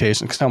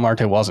expectations. Ketel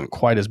Marte wasn't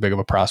quite as big of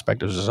a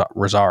prospect as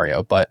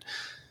Rosario, but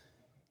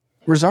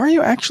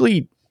Rosario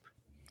actually,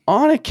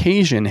 on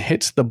occasion,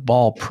 hits the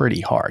ball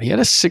pretty hard. He had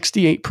a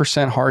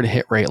 68% hard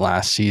hit rate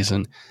last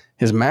season.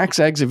 His max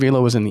exit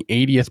velo was in the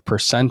 80th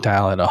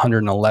percentile at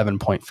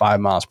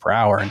 111.5 miles per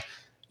hour. And,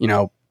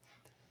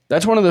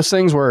 that's one of those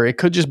things where it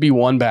could just be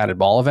one batted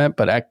ball event,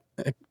 but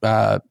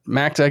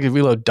max exit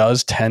velo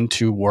does tend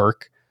to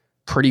work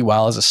pretty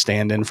well as a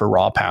stand-in for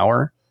raw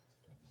power.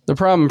 The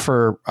problem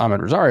for Amed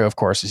Rosario, of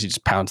course, is he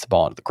just pounds the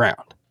ball into the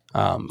ground.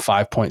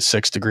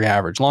 5.6 degree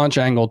average launch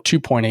angle,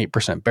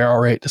 2.8% barrel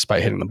rate,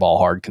 despite hitting the ball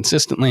hard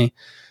consistently.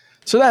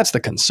 So that's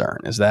the concern,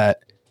 is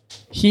that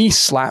he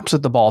slaps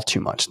at the ball too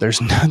much.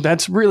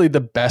 That's really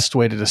the best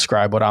way to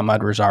describe what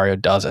Amed Rosario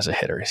does as a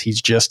hitter.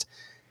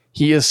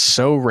 He is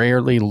so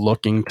rarely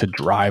looking to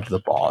drive the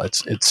ball.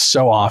 It's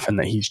so often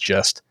that he's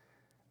just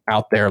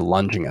out there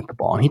lunging at the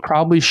ball, and he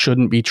probably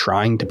shouldn't be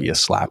trying to be a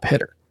slap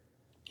hitter.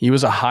 He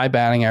was a high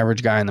batting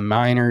average guy in the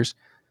minors,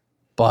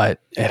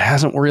 but it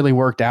hasn't really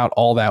worked out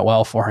all that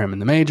well for him in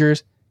the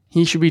majors.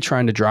 He should be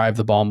trying to drive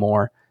the ball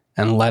more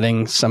and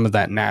letting some of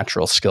that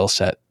natural skill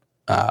set,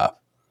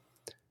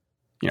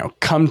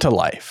 come to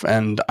life.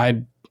 And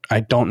I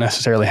don't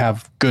necessarily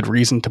have good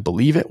reason to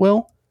believe it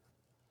will.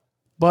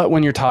 But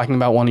when you're talking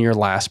about one of your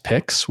last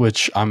picks,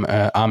 which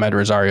Amed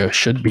Rosario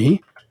should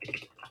be,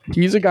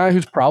 he's a guy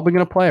who's probably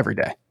going to play every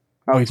day.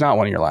 Oh, he's not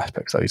one of your last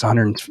picks, though. He's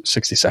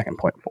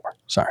 162nd.4.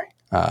 Sorry.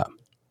 I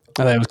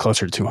thought it was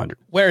closer to 200.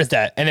 Where is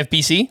that?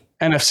 NFBC?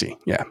 NFC,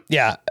 yeah.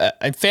 Yeah.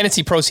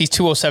 Fantasy Pros, he's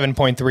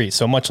 207.3,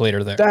 so much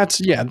later there. That's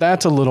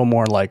a little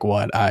more like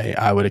what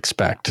I would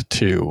expect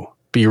to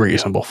be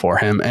reasonable for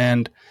him.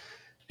 And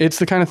it's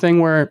the kind of thing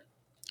where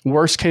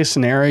worst case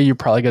scenario, you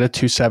probably get a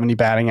 270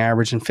 batting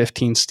average and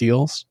 15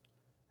 steals,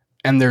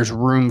 and there's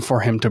room for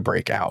him to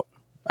break out,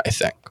 I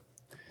think.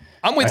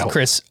 I'm with you,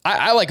 Chris.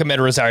 I like Amed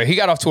Rosario. He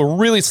got off to a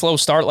really slow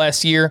start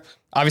last year.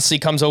 Obviously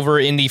comes over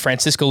in the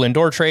Francisco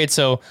Lindor trade,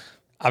 so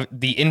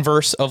the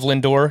inverse of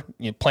Lindor,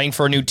 playing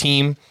for a new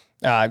team.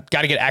 Got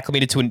to get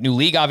acclimated to a new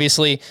league,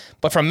 obviously.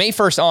 But from May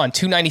 1st on,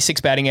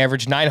 296 batting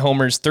average, 9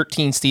 homers,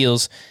 13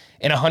 steals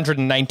in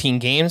 119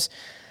 games.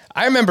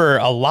 I remember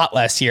a lot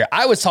last year.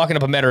 I was talking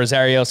up Amed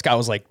Rosario. Scott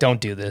was like,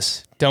 don't do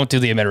this. Don't do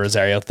the Amed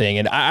Rosario thing.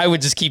 And I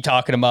would just keep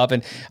talking him up.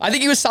 And I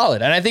think he was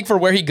solid. And I think for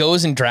where he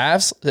goes in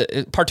drafts,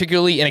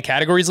 particularly in a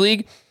categories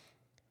league,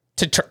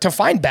 to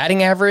find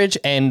batting average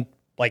and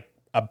like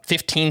a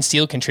 15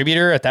 steal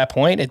contributor at that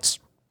point, it's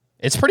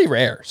pretty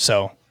rare.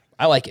 So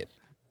I like it.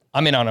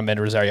 I'm in on Amed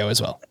Rosario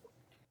as well.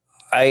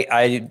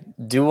 I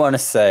do want to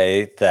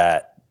say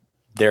that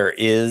there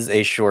is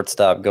a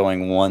shortstop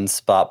going one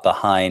spot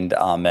behind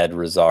Ahmed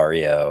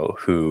Rosario,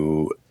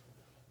 who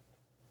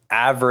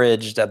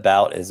averaged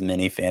about as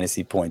many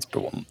fantasy points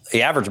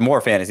he averaged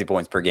more fantasy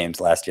points per game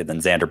last year than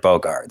Xander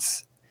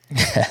Bogaerts.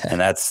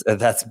 And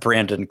that's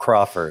Brandon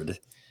Crawford,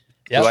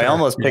 who I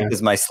almost picked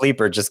as my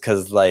sleeper just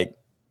because, like,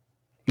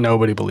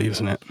 nobody believes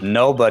in it.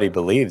 Nobody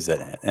believes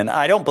in it. And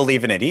I don't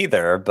believe in it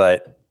either,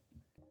 but,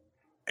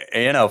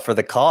 you know, for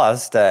the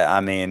cost, I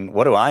mean,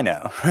 what do I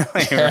know?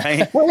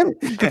 Right? Well,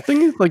 the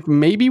thing is, like,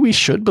 maybe we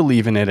should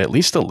believe in it at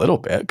least a little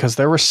bit, because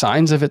there were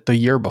signs of it the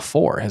year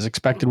before. His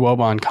expected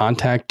WOBA on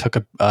contact took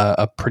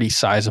a pretty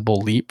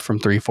sizable leap from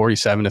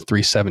 347 to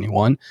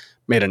 371,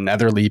 made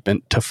another leap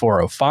to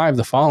 405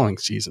 the following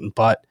season.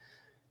 But,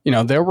 you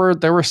know, there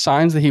were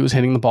signs that he was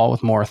hitting the ball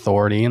with more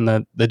authority, and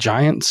the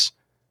Giants,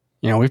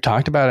 you know, we've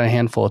talked about it a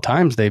handful of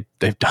times. They've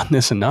done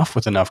this enough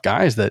with enough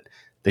guys that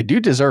they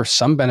do deserve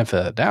some benefit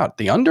of the doubt.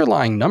 The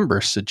underlying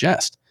numbers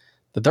suggest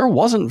that there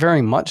wasn't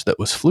very much that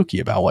was fluky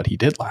about what he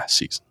did last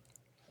season.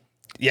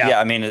 Yeah,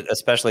 I mean,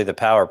 especially the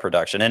power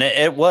production. And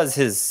it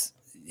was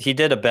he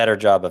did a better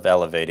job of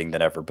elevating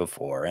than ever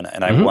before. And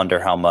I wonder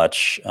how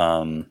much,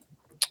 I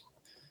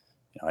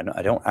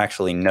don't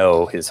actually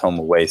know his home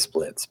away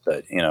splits,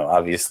 but, you know,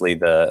 obviously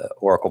the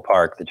Oracle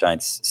Park, the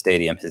Giants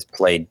Stadium, has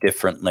played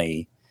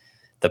differently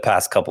the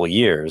past couple of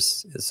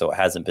years, so it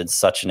hasn't been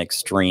such an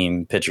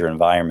extreme pitcher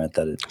environment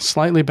that it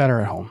slightly better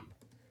at home.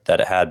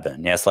 That it had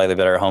been. Yeah, slightly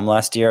better at home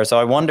last year. So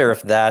I wonder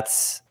if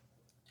that's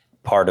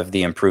part of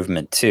the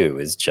improvement too,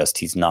 is just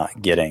he's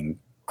not getting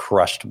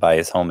crushed by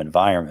his home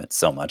environment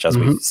so much as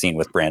we've seen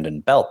with Brandon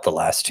Belt the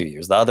last 2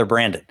 years, the other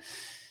Brandon.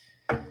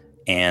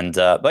 And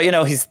but, you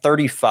know, he's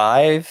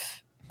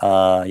 35.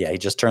 He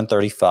just turned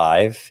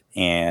 35.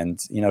 And,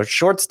 you know,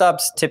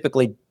 shortstops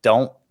typically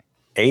don't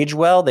age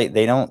well.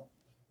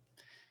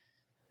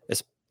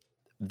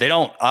 They're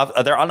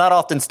not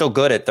often still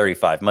good at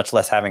 35, much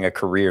less having a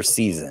career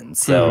season.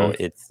 So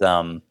it's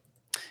and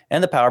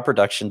the power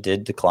production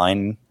did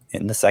decline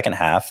in the second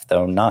half,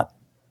 though not.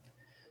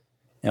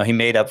 You know, he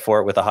made up for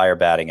it with a higher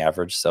batting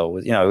average. So,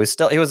 you know,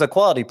 he was a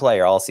quality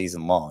player all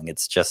season long.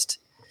 It's just,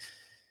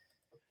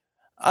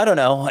 I don't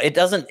know. It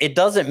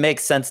doesn't make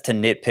sense to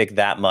nitpick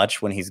that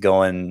much when he's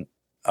going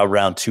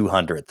around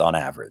 200th on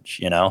average.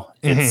 You know,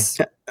 it's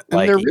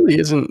like, there really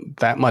isn't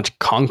that much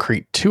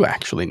concrete to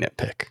actually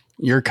nitpick.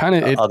 You're kind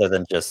of other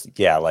than just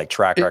like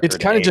track record. It's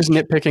kind of just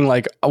nitpicking,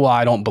 like, well,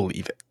 I don't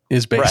believe it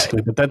is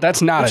basically, right. But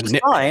that's not which a is nitpick.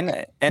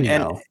 Fine. And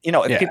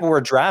if people were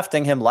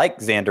drafting him like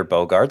Xander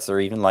Bogaerts or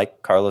even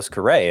like Carlos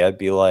Correa, I'd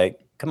be like,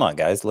 come on,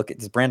 guys, look at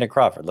this Brandon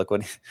Crawford. Look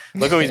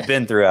who he's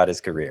been throughout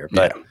his career.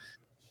 But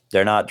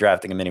they're not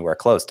drafting him anywhere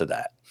close to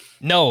that.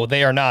 No,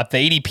 they are not. The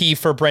ADP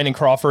for Brandon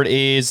Crawford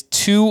is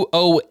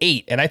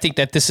 208, and I think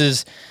that this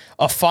is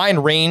a fine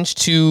range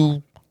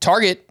to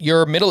target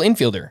your middle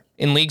infielder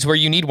in leagues where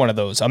you need one of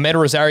those. Ahmed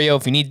Rosario,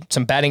 if you need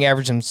some batting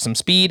average and some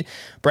speed.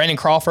 Brandon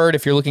Crawford,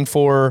 if you're looking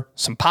for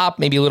some pop,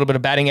 maybe a little bit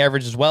of batting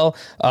average as well.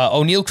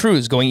 O'Neal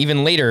Cruz going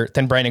even later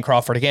than Brandon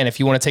Crawford. Again, if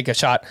you want to take a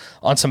shot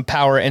on some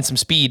power and some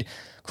speed.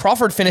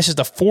 Crawford finishes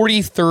the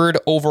 43rd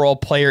overall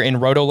player in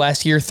Roto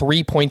last year,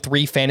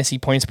 3.3 fantasy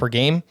points per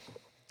game.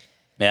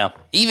 Yeah.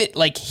 Even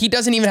like he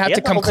doesn't even have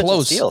to come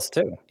close. Steals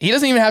too. He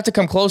doesn't even have to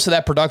come close to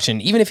that production.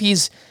 Even if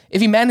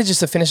he manages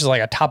to finish as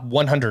like a top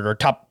 100 or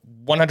top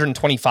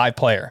 125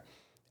 player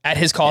at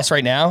his cost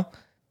right now,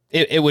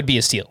 it would be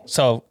a steal.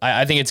 So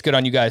I think it's good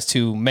on you guys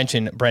to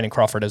mention Brandon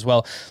Crawford as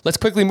well. Let's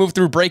quickly move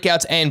through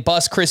breakouts and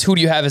busts. Chris, who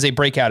do you have as a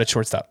breakout at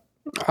shortstop?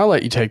 I'll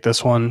let you take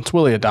this one. It's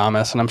Willy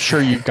Adames, and I'm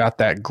sure you've got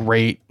that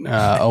great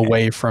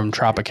away from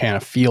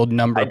Tropicana Field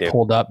number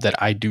pulled up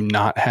that I do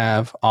not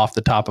have off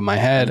the top of my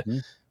head. Mm-hmm.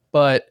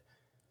 But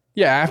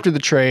yeah, after the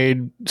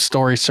trade,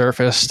 story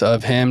surfaced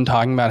of him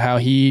talking about how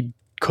he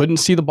couldn't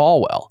see the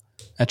ball well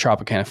at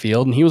Tropicana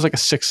Field, and he was like a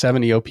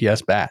 670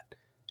 OPS bat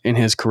in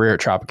his career at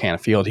Tropicana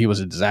Field. He was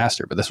a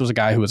disaster, but this was a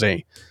guy who was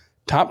a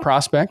top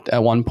prospect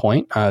at one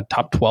point,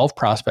 top 12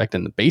 prospect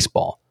in the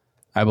baseball,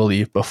 I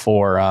believe,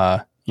 before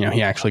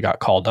he actually got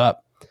called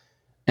up.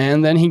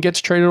 And then he gets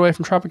traded away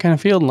from Tropicana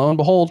Field, and lo and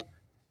behold,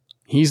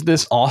 he's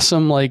this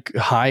awesome, like,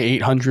 high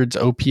 800s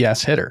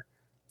OPS hitter.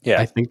 Yeah,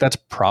 I think that's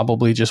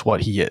probably just what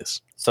he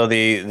is. So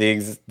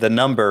the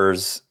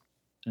numbers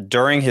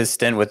during his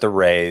stint with the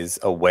Rays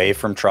away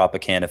from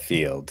Tropicana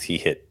Field, he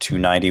hit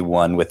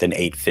 291 with an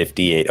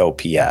 858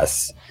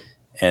 OPS.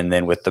 And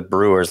then with the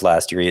Brewers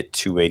last year, he hit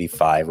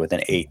 285 with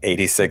an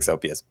 886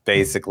 OPS.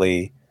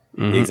 Basically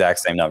the exact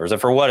same numbers.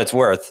 And for what it's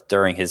worth,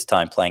 during his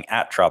time playing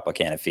at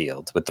Tropicana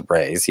Field with the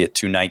Rays, he hit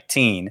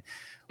 219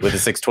 with a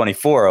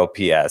 624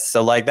 OPS.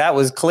 So, like, that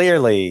was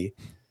clearly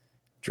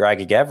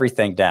dragging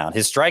everything down.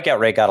 His strikeout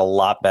rate got a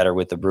lot better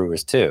with the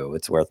Brewers too.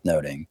 It's worth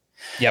noting.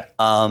 Yep.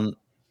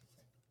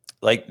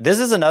 Like, this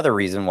is another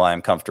reason why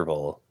I'm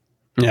comfortable.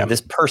 Yeah.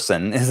 This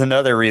person is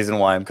another reason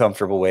why I'm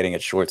comfortable waiting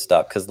at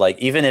shortstop. Because, like,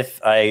 even if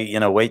I,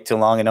 wait too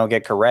long and don't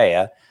get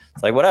Correa,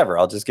 it's like, whatever,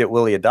 I'll just get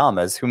Willy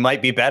Adames, who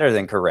might be better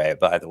than Correa,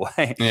 by the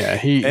way. Yeah,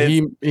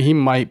 he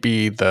might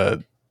be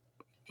the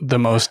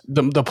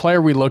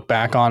player we look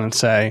back on and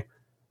say,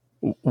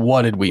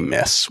 what did we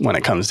miss when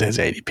it comes to his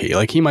ADP?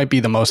 Like, he might be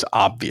the most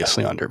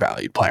obviously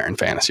undervalued player in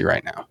fantasy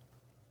right now.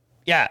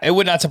 Yeah, it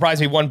would not surprise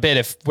me one bit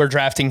if we're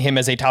drafting him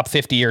as a top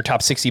 50 or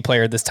top 60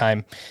 player this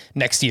time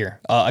next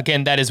year.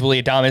 Again, that is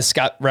Willy Adames.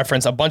 Scott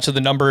referenced a bunch of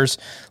the numbers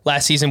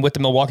last season with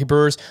the Milwaukee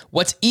Brewers.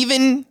 What's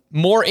even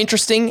more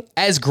interesting,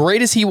 as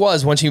great as he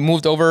was once he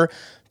moved over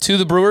to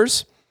the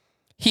Brewers,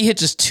 he hit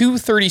just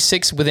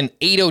 .236 with an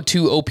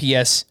 .802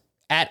 OPS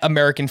at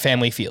American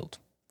Family Field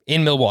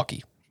in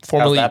Milwaukee.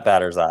 How's that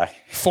batter's eye?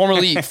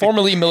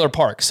 formerly Miller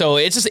Park. So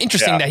it's just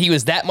interesting that he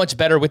was that much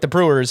better with the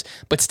Brewers,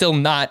 but still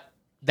not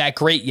that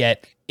great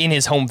yet in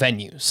his home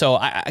venue. So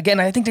I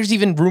think there's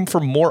even room for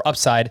more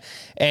upside.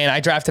 And I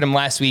drafted him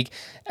last week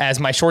as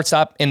my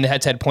shortstop in the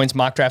head-to-head points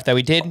mock draft that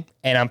we did,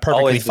 and I'm perfectly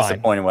always fine.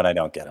 Disappointed when I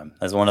don't get him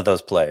as one of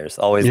those players.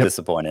 Always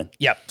disappointed.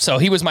 Yep. So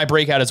he was my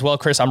breakout as well,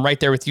 Chris. I'm right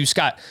there with you,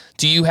 Scott.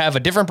 Do you have a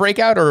different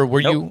breakout, or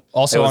were you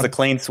also? It was a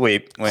clean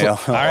sweep.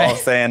 All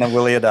saying of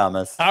Willy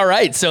Adames. All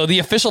right. So the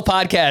official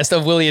podcast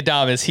of Willy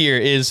Adames here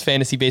is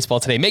Fantasy Baseball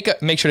Today.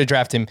 Make sure to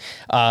draft him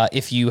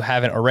if you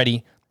haven't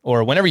already,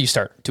 or whenever you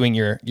start doing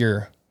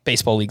your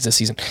baseball leagues this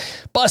season.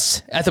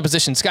 Bus at the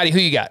position. Scotty, who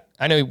you got?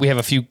 I know we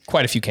have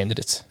quite a few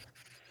candidates.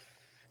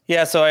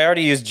 Yeah, so I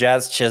already used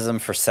Jazz Chisholm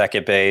for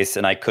second base,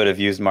 and I could have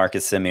used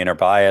Marcus Semien or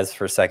Baez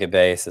for second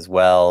base as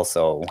well.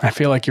 So I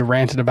feel like you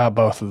ranted about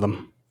both of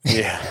them.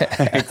 Yeah,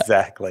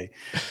 exactly.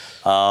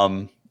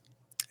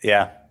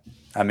 Yeah,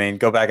 I mean,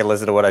 go back and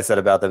listen to what I said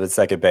about them at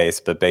second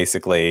base, but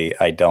basically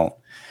I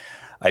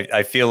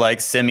feel like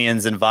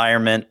Semien's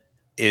environment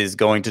is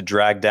going to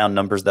drag down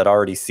numbers that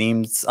already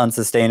seems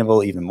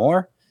unsustainable even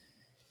more.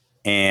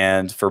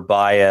 And for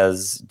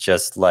Baez,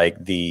 just like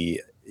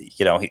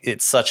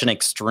it's such an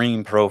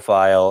extreme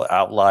profile,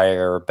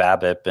 outlier,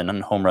 BABIP,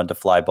 and home run to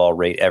fly ball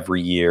rate every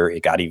year.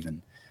 It got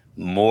even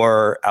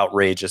more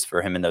outrageous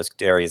for him in those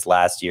areas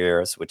last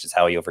year, which is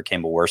how he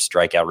overcame a worse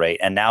strikeout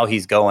rate. And now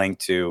he's going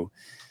to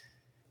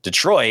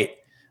Detroit,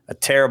 a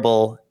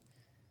terrible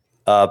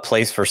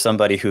place for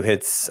somebody who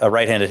hits a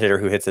right-handed hitter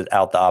who hits it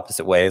out the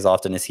opposite way as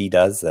often as he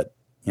does. That,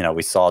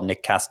 we saw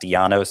Nick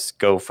Castellanos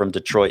go from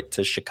Detroit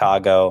to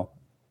Chicago.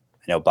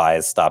 I know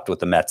Baez stopped with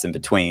the Mets in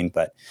between,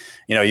 but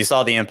you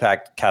saw the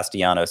impact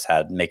Castellanos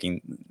had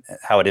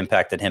how it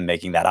impacted him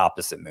making that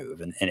opposite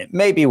move. And it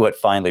may be what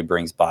finally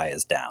brings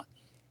Baez down.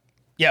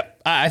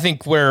 Yep. I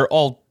think we're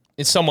all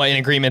somewhat in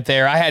agreement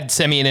there. I had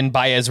Semien and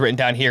Baez written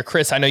down here.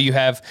 Chris, I know you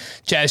have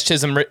Jazz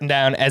Chisholm written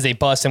down as a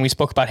bust, and we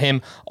spoke about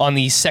him on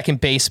the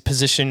second base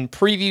position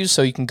preview,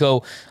 so you can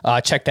go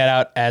check that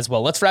out as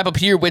well. Let's wrap up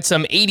here with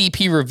some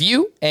ADP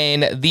review,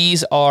 and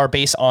these are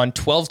based on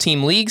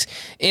 12-team leagues.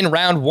 In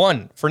round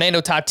one,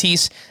 Fernando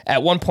Tatis at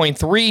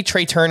 1.3,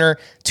 Trey Turner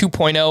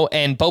 2.0,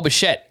 and Bo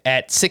Bichette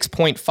at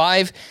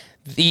 6.5.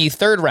 The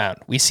third round,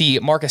 we see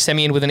Marcus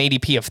Semien with an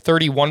ADP of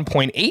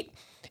 31.8.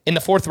 In the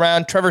fourth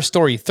round, Trevor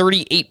Story,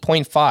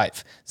 38.5.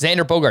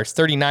 Xander Bogaerts,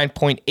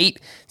 39.8.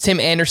 Tim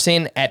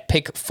Anderson at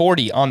pick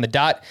 40 on the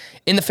dot.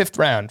 In the fifth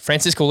round,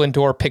 Francisco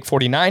Lindor, pick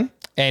 49.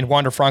 And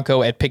Wander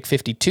Franco at pick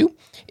 52.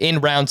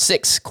 In round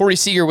six, Corey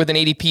Seager with an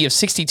ADP of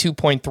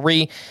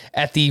 62.3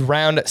 at the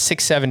round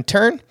 6-7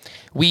 turn.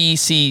 We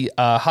see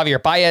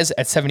Javier Baez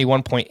at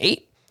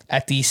 71.8.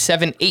 At the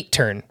 7-8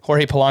 turn,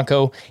 Jorge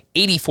Polanco,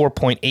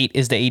 84.8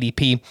 is the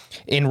ADP.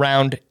 In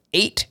round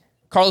 8,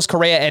 Carlos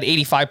Correa at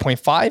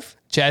 85.5.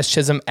 Jazz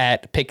Chisholm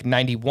at pick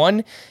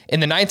 91. In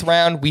the ninth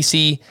round, we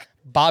see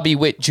Bobby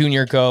Witt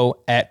Jr. go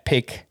at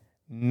pick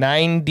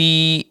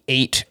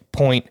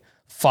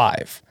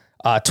 98.5.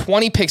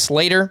 20 picks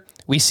later,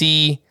 we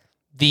see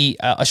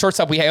a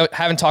shortstop we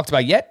haven't talked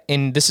about yet,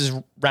 and this is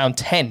round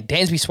 10.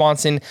 Dansby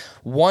Swanson,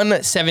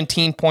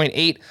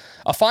 117.8.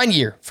 A fine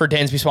year for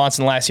Dansby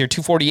Swanson last year.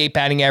 248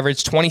 batting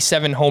average,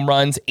 27 home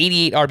runs,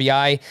 88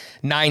 RBI,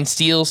 9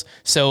 steals.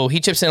 So he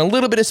chips in a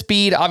little bit of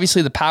speed.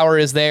 Obviously, the power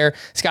is there.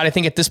 Scott, I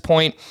think at this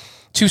point,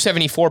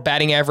 274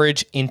 batting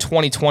average in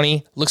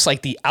 2020 looks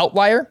like the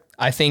outlier.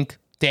 I think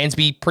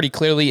Dansby pretty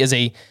clearly is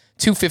a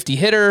 250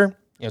 hitter,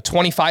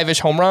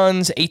 25-ish home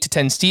runs, 8 to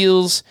 10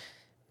 steals.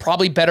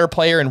 Probably better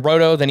player in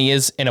Roto than he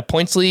is in a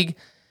points league.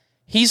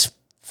 He's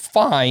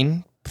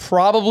fine.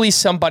 Probably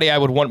somebody I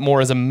would want more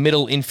as a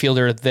middle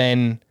infielder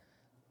than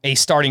a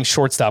starting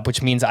shortstop,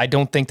 which means I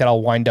don't think that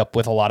I'll wind up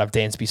with a lot of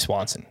Dansby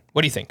Swanson.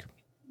 What do you think?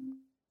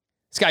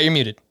 Scott, you're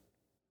muted.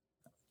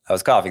 I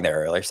was coughing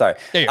there earlier. Sorry.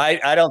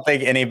 I don't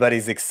think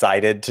anybody's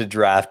excited to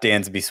draft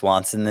Dansby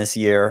Swanson this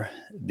year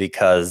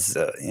because,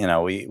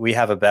 we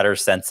have a better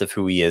sense of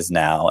who he is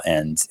now.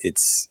 And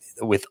it's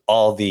with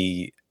all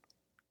the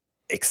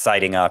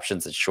exciting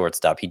options at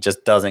shortstop, he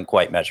just doesn't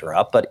quite measure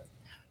up. But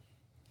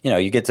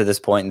you get to this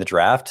point in the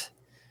draft,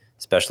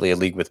 especially a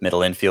league with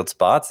middle infield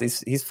spots,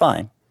 he's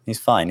fine. He's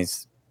fine.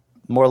 He's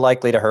more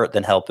likely to hurt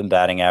than help in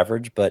batting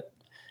average, but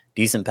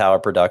decent power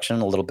production,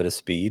 a little bit of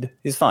speed.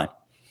 He's fine.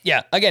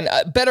 Yeah, again,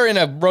 better in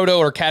a Roto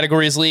or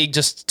categories league,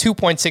 just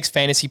 2.6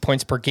 fantasy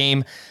points per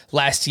game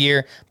last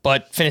year,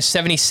 but finished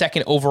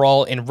 72nd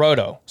overall in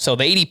Roto. So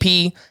the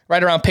ADP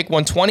right around pick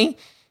 120.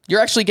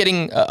 you're actually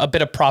getting a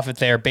bit of profit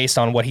there based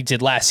on what he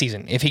did last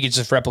season. If he could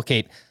just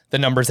replicate the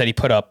numbers that he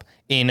put up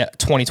in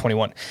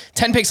 2021.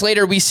 10 picks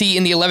later, we see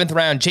in the 11th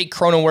round, Jake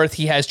Cronenworth.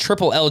 He has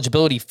triple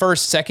eligibility,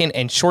 first, second,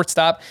 and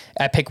shortstop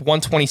at pick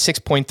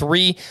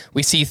 126.3.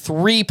 We see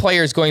 3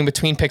 players going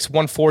between picks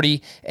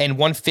 140 and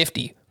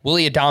 150.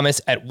 Willy Adames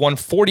at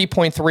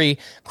 140.3,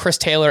 Chris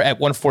Taylor at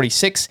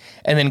 146,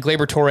 and then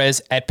Gleyber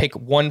Torres at pick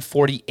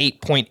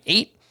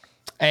 148.8.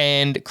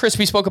 And Chris,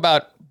 we spoke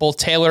about both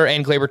Taylor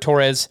and Gleyber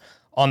Torres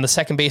on the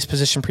second base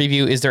position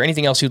preview. Is there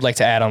anything else you'd like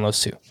to add on those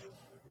two?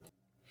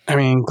 I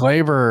mean,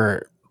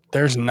 Gleyber,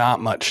 there's not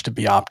much to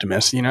be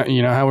optimistic.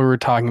 You know how we were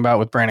talking about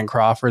with Brandon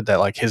Crawford that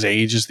like his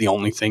age is the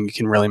only thing you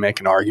can really make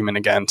an argument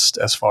against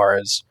as far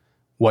as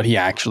what he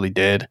actually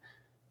did.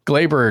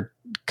 Gleyber,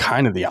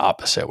 kind of the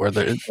opposite, where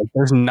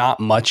there's not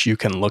much you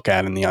can look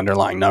at in the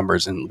underlying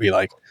numbers and be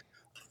like,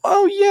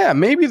 oh yeah,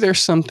 maybe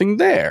there's something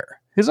there.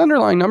 His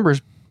underlying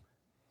numbers,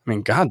 I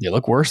mean, God, they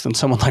look worse than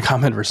someone like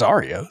Ahmed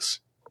Rosario's.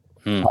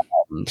 I'm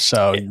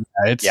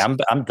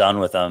done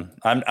with them.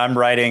 I'm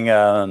writing.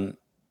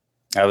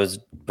 I was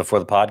before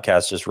the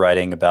podcast just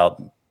writing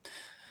about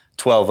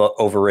 12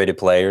 overrated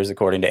players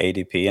according to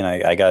ADP, and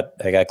I got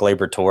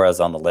Gleyber Torres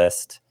on the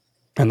list,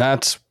 and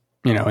that's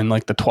in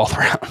like the 12th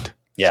round.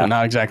 Yeah, so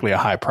not exactly a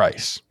high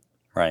price,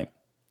 right?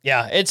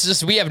 Yeah, it's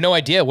just we have no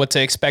idea what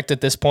to expect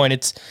at this point.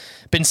 It's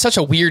been such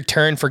a weird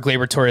turn for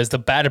Gleyber Torres. The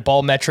batted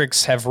ball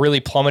metrics have really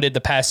plummeted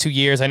the past 2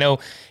 years. I know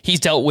he's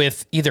dealt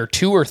with either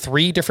 2 or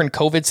 3 different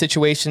COVID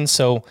situations,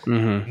 so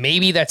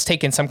maybe that's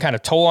taken some kind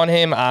of toll on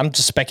him. I'm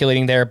just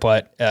speculating there,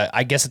 but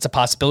I guess it's a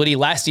possibility.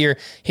 Last year,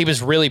 he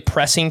was really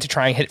pressing to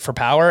try and hit for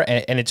power,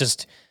 and it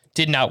just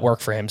did not work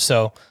for him.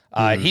 So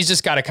he's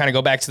just got to kind of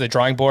go back to the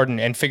drawing board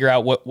and figure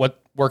out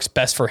what works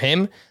best for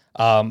him.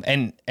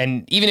 And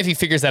even if he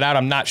figures that out,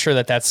 I'm not sure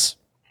that that's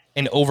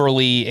an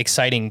overly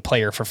exciting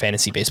player for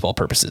fantasy baseball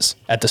purposes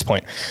at this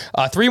point.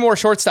 3 more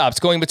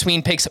shortstops going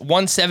between picks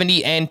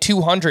 170 and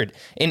 200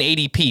 in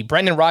ADP.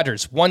 Brendan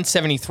Rodgers,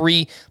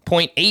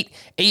 173.8.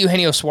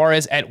 Eugenio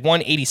Suarez at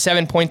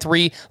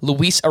 187.3.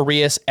 Luis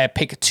Arias at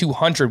pick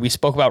 200. We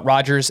spoke about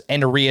Rodgers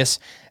and Arias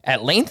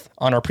at length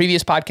on our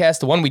previous podcast.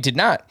 The one we did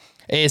not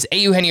is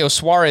Eugenio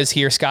Suarez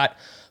here, Scott,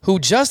 who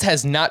just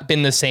has not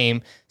been the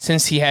same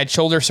since he had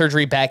shoulder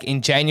surgery back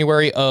in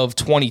January of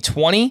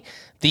 2020.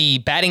 The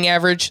batting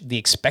average, the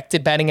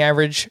expected batting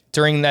average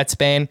during that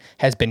span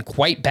has been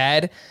quite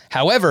bad.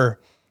 However,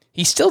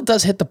 he still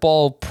does hit the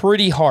ball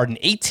pretty hard. An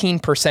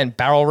 18%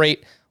 barrel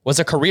rate was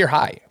a career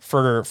high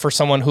for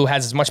someone who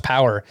has as much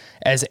power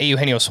as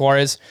Eugenio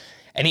Suarez.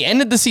 And he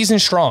ended the season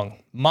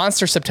strong.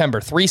 Monster September,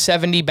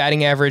 370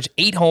 batting average,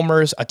 8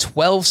 homers, a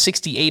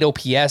 1268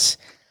 OPS.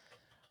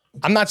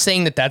 I'm not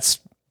saying that that's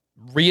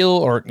real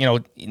or,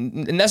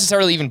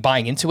 necessarily even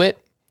buying into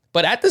it.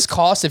 But at this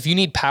cost, if you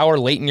need power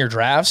late in your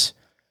drafts,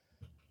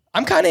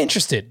 I'm kind of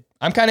interested.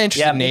 In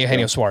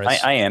Eugenio Suarez.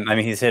 I am. I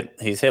mean, he's hit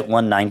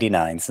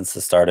 199 since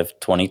the start of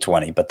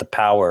 2020, but the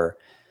power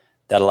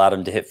that allowed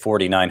him to hit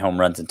 49 home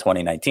runs in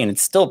 2019,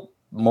 it's still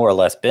more or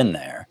less been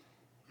there.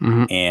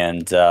 Mm-hmm.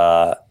 And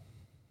I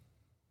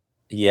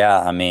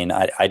mean,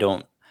 I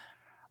don't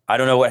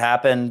know what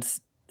happened.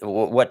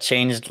 What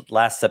changed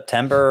last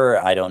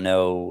September? I don't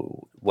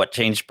know what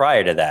changed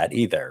prior to that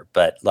either.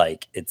 But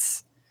like,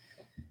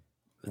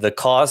 the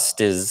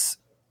cost is.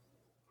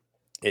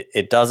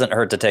 It doesn't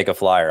hurt to take a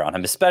flyer on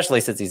him,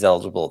 especially since he's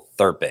eligible at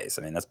third base.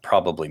 I mean, that's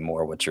probably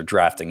more what you're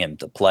drafting him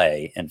to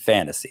play in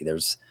fantasy. There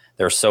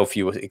are so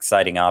few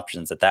exciting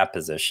options at that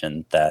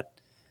position that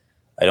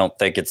I don't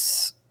think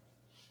there's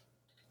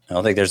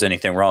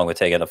anything wrong with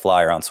taking a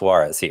flyer on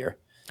Suarez here.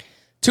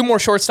 2 more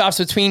shortstops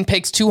between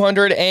picks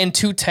 200 and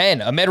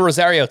 210. Ahmed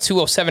Rosario,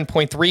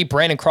 207.3.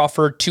 Brandon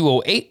Crawford,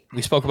 208.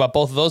 We spoke about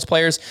both of those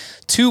players.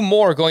 2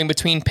 more going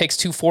between picks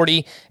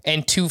 240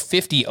 and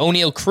 250.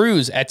 O'Neal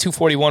Cruz at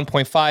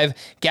 241.5.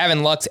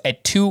 Gavin Lux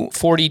at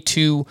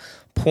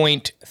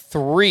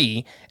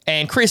 242.3.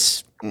 And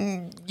Chris,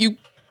 you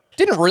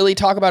didn't really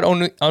talk about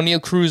O'Neal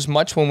Cruz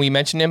much when we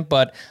mentioned him,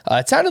 but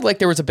it sounded like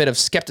there was a bit of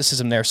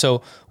skepticism there.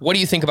 So what do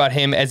you think about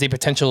him as a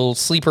potential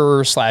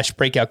sleeper /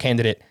 breakout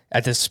candidate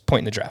at this point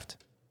in the draft?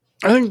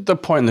 I think the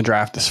point in the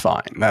draft is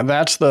fine.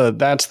 That's the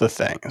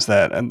thing, is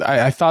that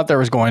I thought there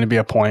was going to be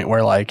a point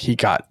where like he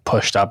got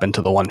pushed up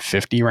into the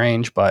 150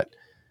 range, but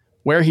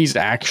where he's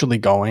actually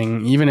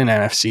going, even in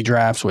NFC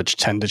drafts, which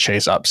tend to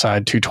chase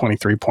upside,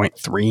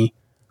 223.3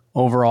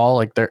 overall,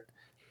 like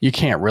you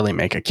can't really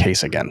make a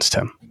case against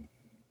him.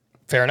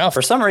 Fair enough.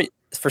 For some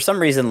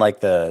reason,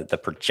 like the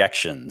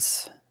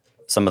projections,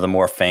 some of the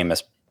more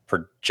famous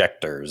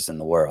projectors in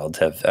the world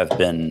have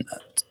been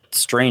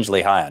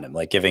strangely high on him,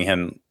 like giving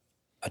him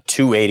a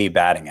 280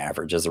 batting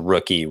average as a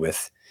rookie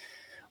with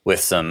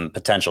some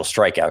potential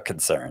strikeout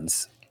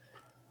concerns.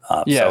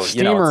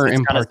 Steamer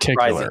in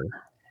particular.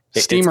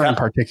 Steamer in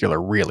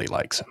particular really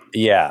likes him.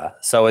 Yeah,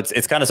 so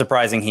it's kind of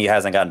surprising he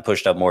hasn't gotten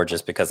pushed up more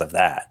just because of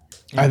that.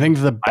 I think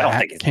the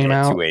bat came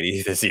out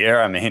 280 this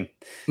year. I mean,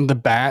 the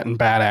bat and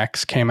Bat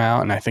X came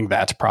out, and I think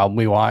that's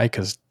probably why,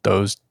 because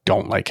those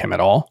don't like him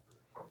at all.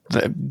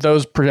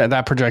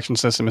 that projection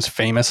system is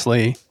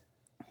famously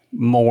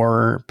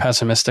more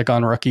pessimistic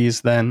on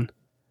rookies than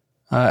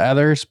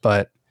others,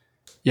 but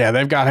yeah,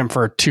 they've got him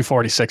for a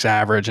 246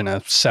 average and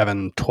a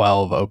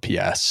 712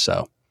 OPS.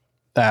 So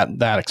that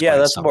explains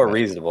that's some more of it.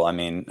 reasonable. I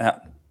mean,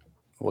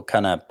 what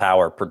kind of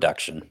power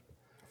production?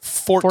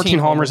 14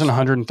 homers in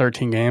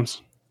 113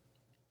 games.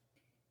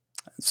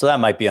 So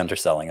that might be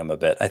underselling him a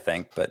bit, I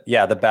think. But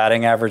yeah, the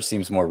batting average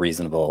seems more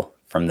reasonable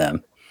from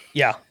them.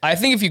 Yeah, I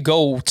think if you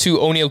go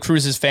to O'Neal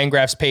Cruz's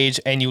Fangraphs page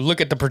and you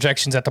look at the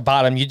projections at the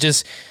bottom,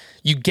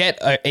 you get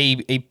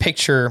a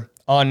picture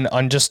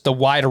on just the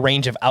wide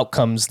range of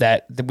outcomes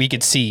that we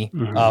could see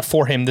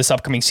for him this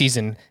upcoming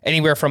season.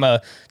 Anywhere from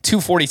a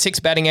 246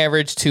 batting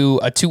average to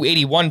a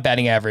 281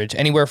 batting average,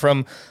 anywhere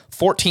from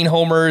 14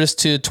 homers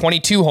to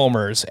 22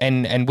 homers,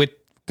 and with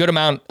good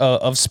amount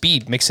of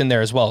speed mixed in there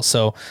as well.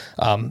 So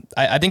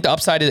I think the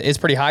upside is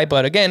pretty high,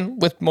 but again,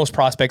 with most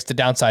prospects, the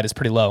downside is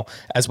pretty low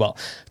as well.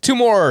 Two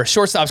more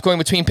shortstops going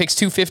between picks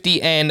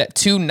 250 and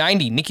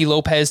 290. Nicky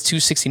Lopez,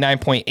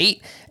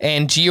 269.8,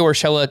 and Gio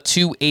Urshela,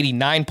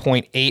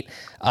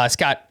 289.8.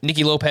 Scott,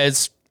 Nicky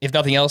Lopez, if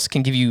nothing else,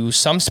 can give you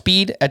some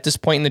speed at this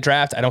point in the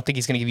draft. I don't think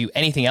he's going to give you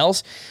anything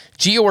else.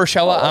 Gio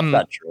Urshela, that's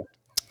not true.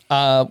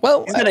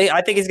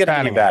 I think he's going to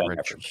give you batting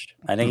average.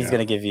 I think he's going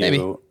to give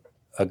you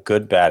a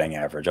good batting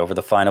average. Over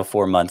the final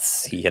 4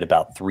 months, he hit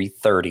about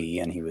 330,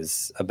 and he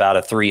was about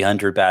a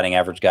 300 batting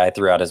average guy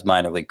throughout his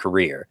minor league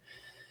career.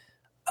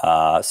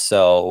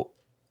 So,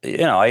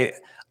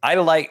 I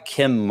like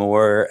him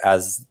more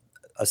as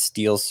a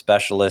steals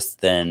specialist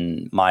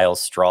than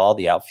Miles Straw,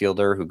 the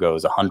outfielder who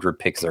goes 100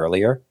 picks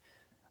earlier.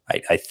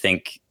 I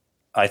think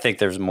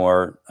there's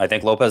more. I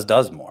think Lopez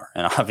does more,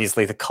 and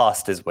obviously the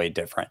cost is way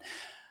different.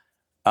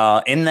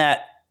 In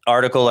that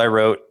article I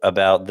wrote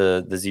about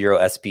the zero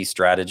SP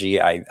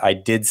strategy, I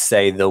did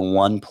say the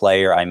one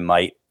player I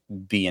might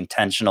be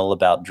intentional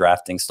about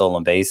drafting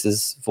stolen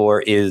bases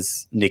for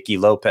is Nicky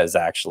Lopez,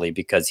 actually,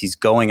 because he's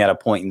going at a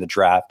point in the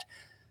draft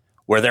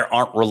where there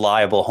aren't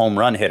reliable home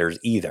run hitters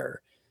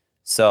either.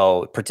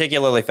 So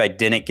particularly if I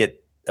didn't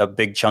get a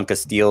big chunk of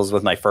steals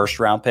with my first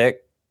round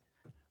pick,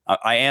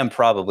 I am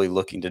probably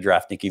looking to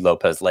draft Nicky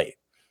Lopez late.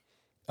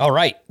 All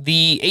right.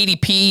 The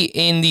ADP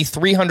in the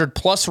 300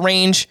 plus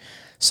range.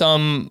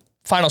 Some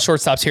final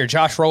shortstops here: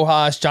 Josh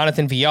Rojas,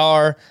 Jonathan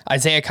Villar,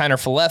 Isaiah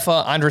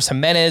Kiner-Falefa, Andres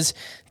Jimenez,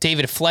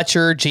 David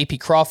Fletcher, JP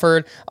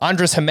Crawford.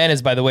 Andres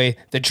Jimenez, by the way,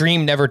 the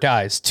dream never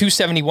dies.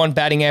 271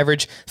 batting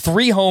average,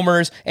 3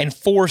 homers, and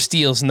 4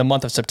 steals in the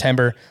month of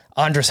September.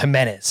 Andres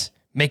Jimenez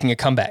making a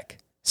comeback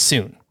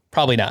soon.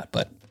 Probably not,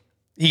 but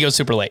he goes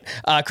super late.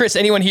 Chris,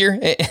 anyone here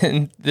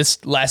in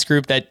this last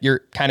group that you're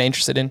kind of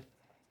interested in?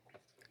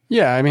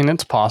 Yeah, I mean,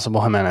 it's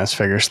possible Jimenez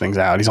figures things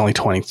out. He's only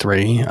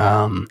 23.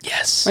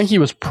 Yes. I think he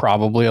was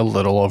probably a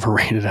little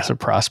overrated as a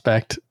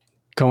prospect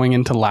going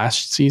into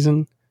last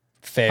season.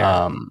 Fair.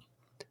 I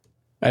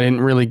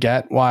didn't really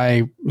get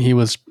why he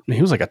was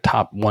like a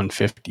top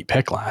 150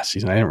 pick last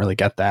season. I didn't really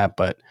get that,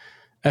 but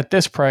at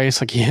this price,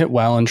 like, he hit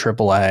well in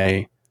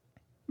AAA.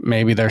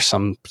 Maybe there's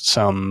some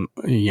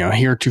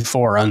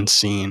heretofore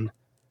unseen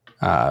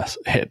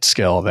hit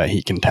skill that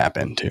he can tap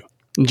into.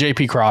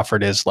 JP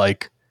Crawford is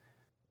like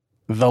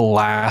the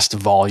last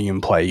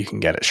volume play you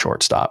can get at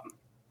shortstop.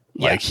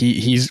 Like,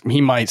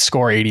 he might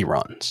score 80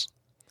 runs.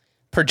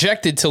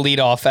 Projected to lead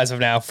off as of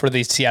now for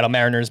the Seattle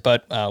Mariners,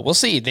 but we'll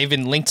see. They've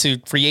been linked to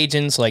free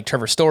agents like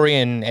Trevor Story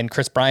and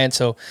Chris Bryant,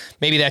 so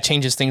maybe that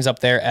changes things up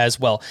there as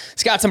well.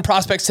 Scott, some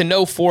prospects to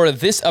know for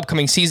this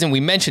upcoming season. We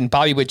mentioned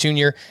Bobby Witt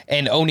Jr.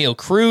 and O'Neal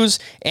Cruz.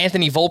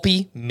 Anthony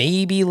Volpe,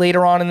 maybe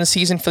later on in the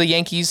season for the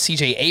Yankees.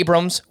 CJ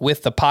Abrams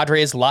with the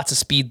Padres, lots of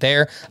speed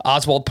there.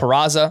 Oswald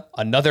Peraza,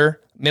 another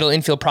middle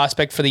infield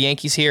prospect for the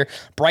Yankees here.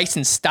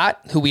 Bryson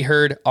Stott, who we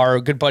heard our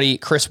good buddy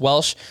Chris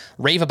Welsh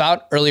rave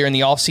about earlier in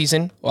the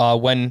offseason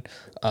when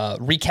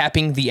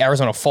recapping the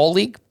Arizona Fall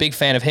League. Big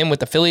fan of him with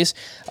the Phillies.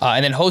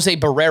 And then Jose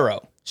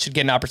Barrero should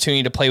get an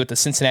opportunity to play with the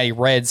Cincinnati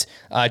Reds.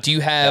 Do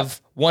you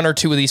have one or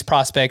two of these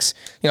prospects,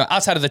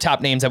 outside of the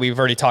top names that we've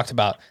already talked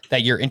about,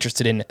 that you're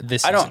interested in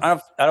this season? I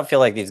don't feel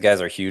like these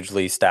guys are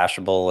hugely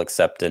stashable,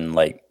 except in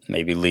like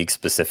maybe league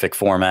specific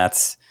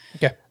formats.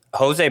 Okay.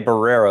 Jose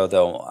Barrero,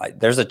 though,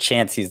 there's a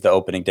chance he's the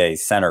opening day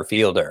center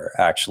fielder,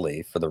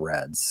 actually, for the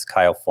Reds.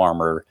 Kyle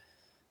Farmer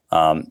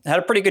had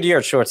a pretty good year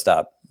at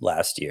shortstop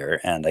last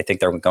year, and I think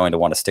they're going to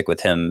want to stick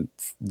with him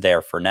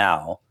there for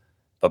now.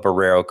 But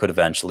Barrero could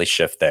eventually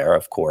shift there,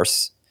 of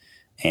course,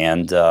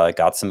 and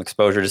got some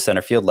exposure to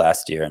center field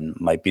last year, and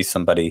might be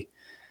somebody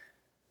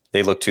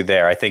they look to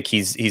there. I think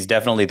he's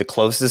definitely the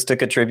closest to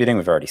contributing.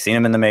 We've already seen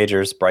him in the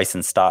majors.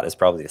 Bryson Stott is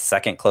probably the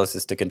second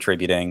closest to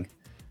contributing.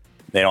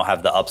 They don't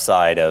have the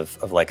upside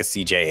of like a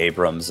CJ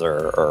Abrams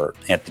or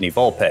Anthony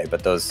Volpe,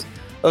 but those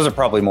are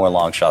probably more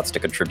long shots to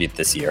contribute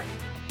this year.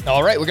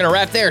 All right, we're going to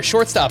wrap there.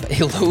 Shortstop,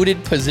 a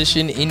loaded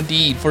position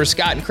indeed. For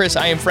Scott and Chris,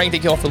 I am Frank.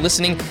 Thank you all for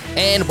listening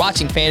and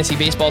watching Fantasy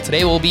Baseball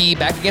today. We'll be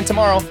back again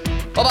tomorrow.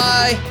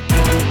 Bye-bye.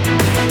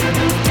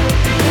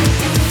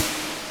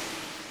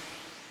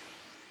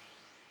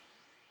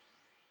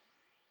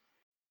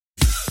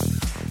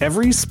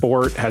 Every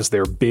sport has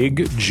their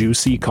big,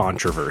 juicy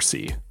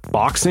controversy.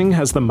 Boxing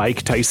has the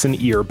Mike Tyson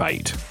ear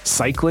bite.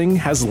 Cycling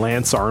has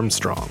Lance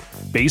Armstrong.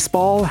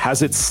 Baseball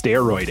has its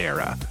steroid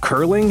era.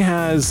 Curling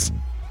has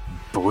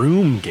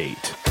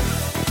Broomgate.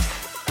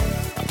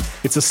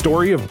 It's a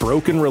story of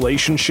broken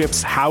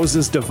relationships,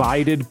 houses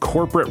divided,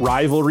 corporate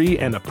rivalry,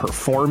 and a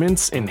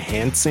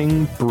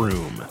performance-enhancing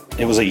broom.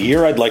 It was a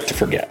year I'd like to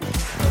forget.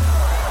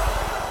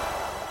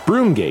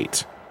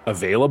 Broomgate,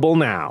 available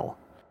now.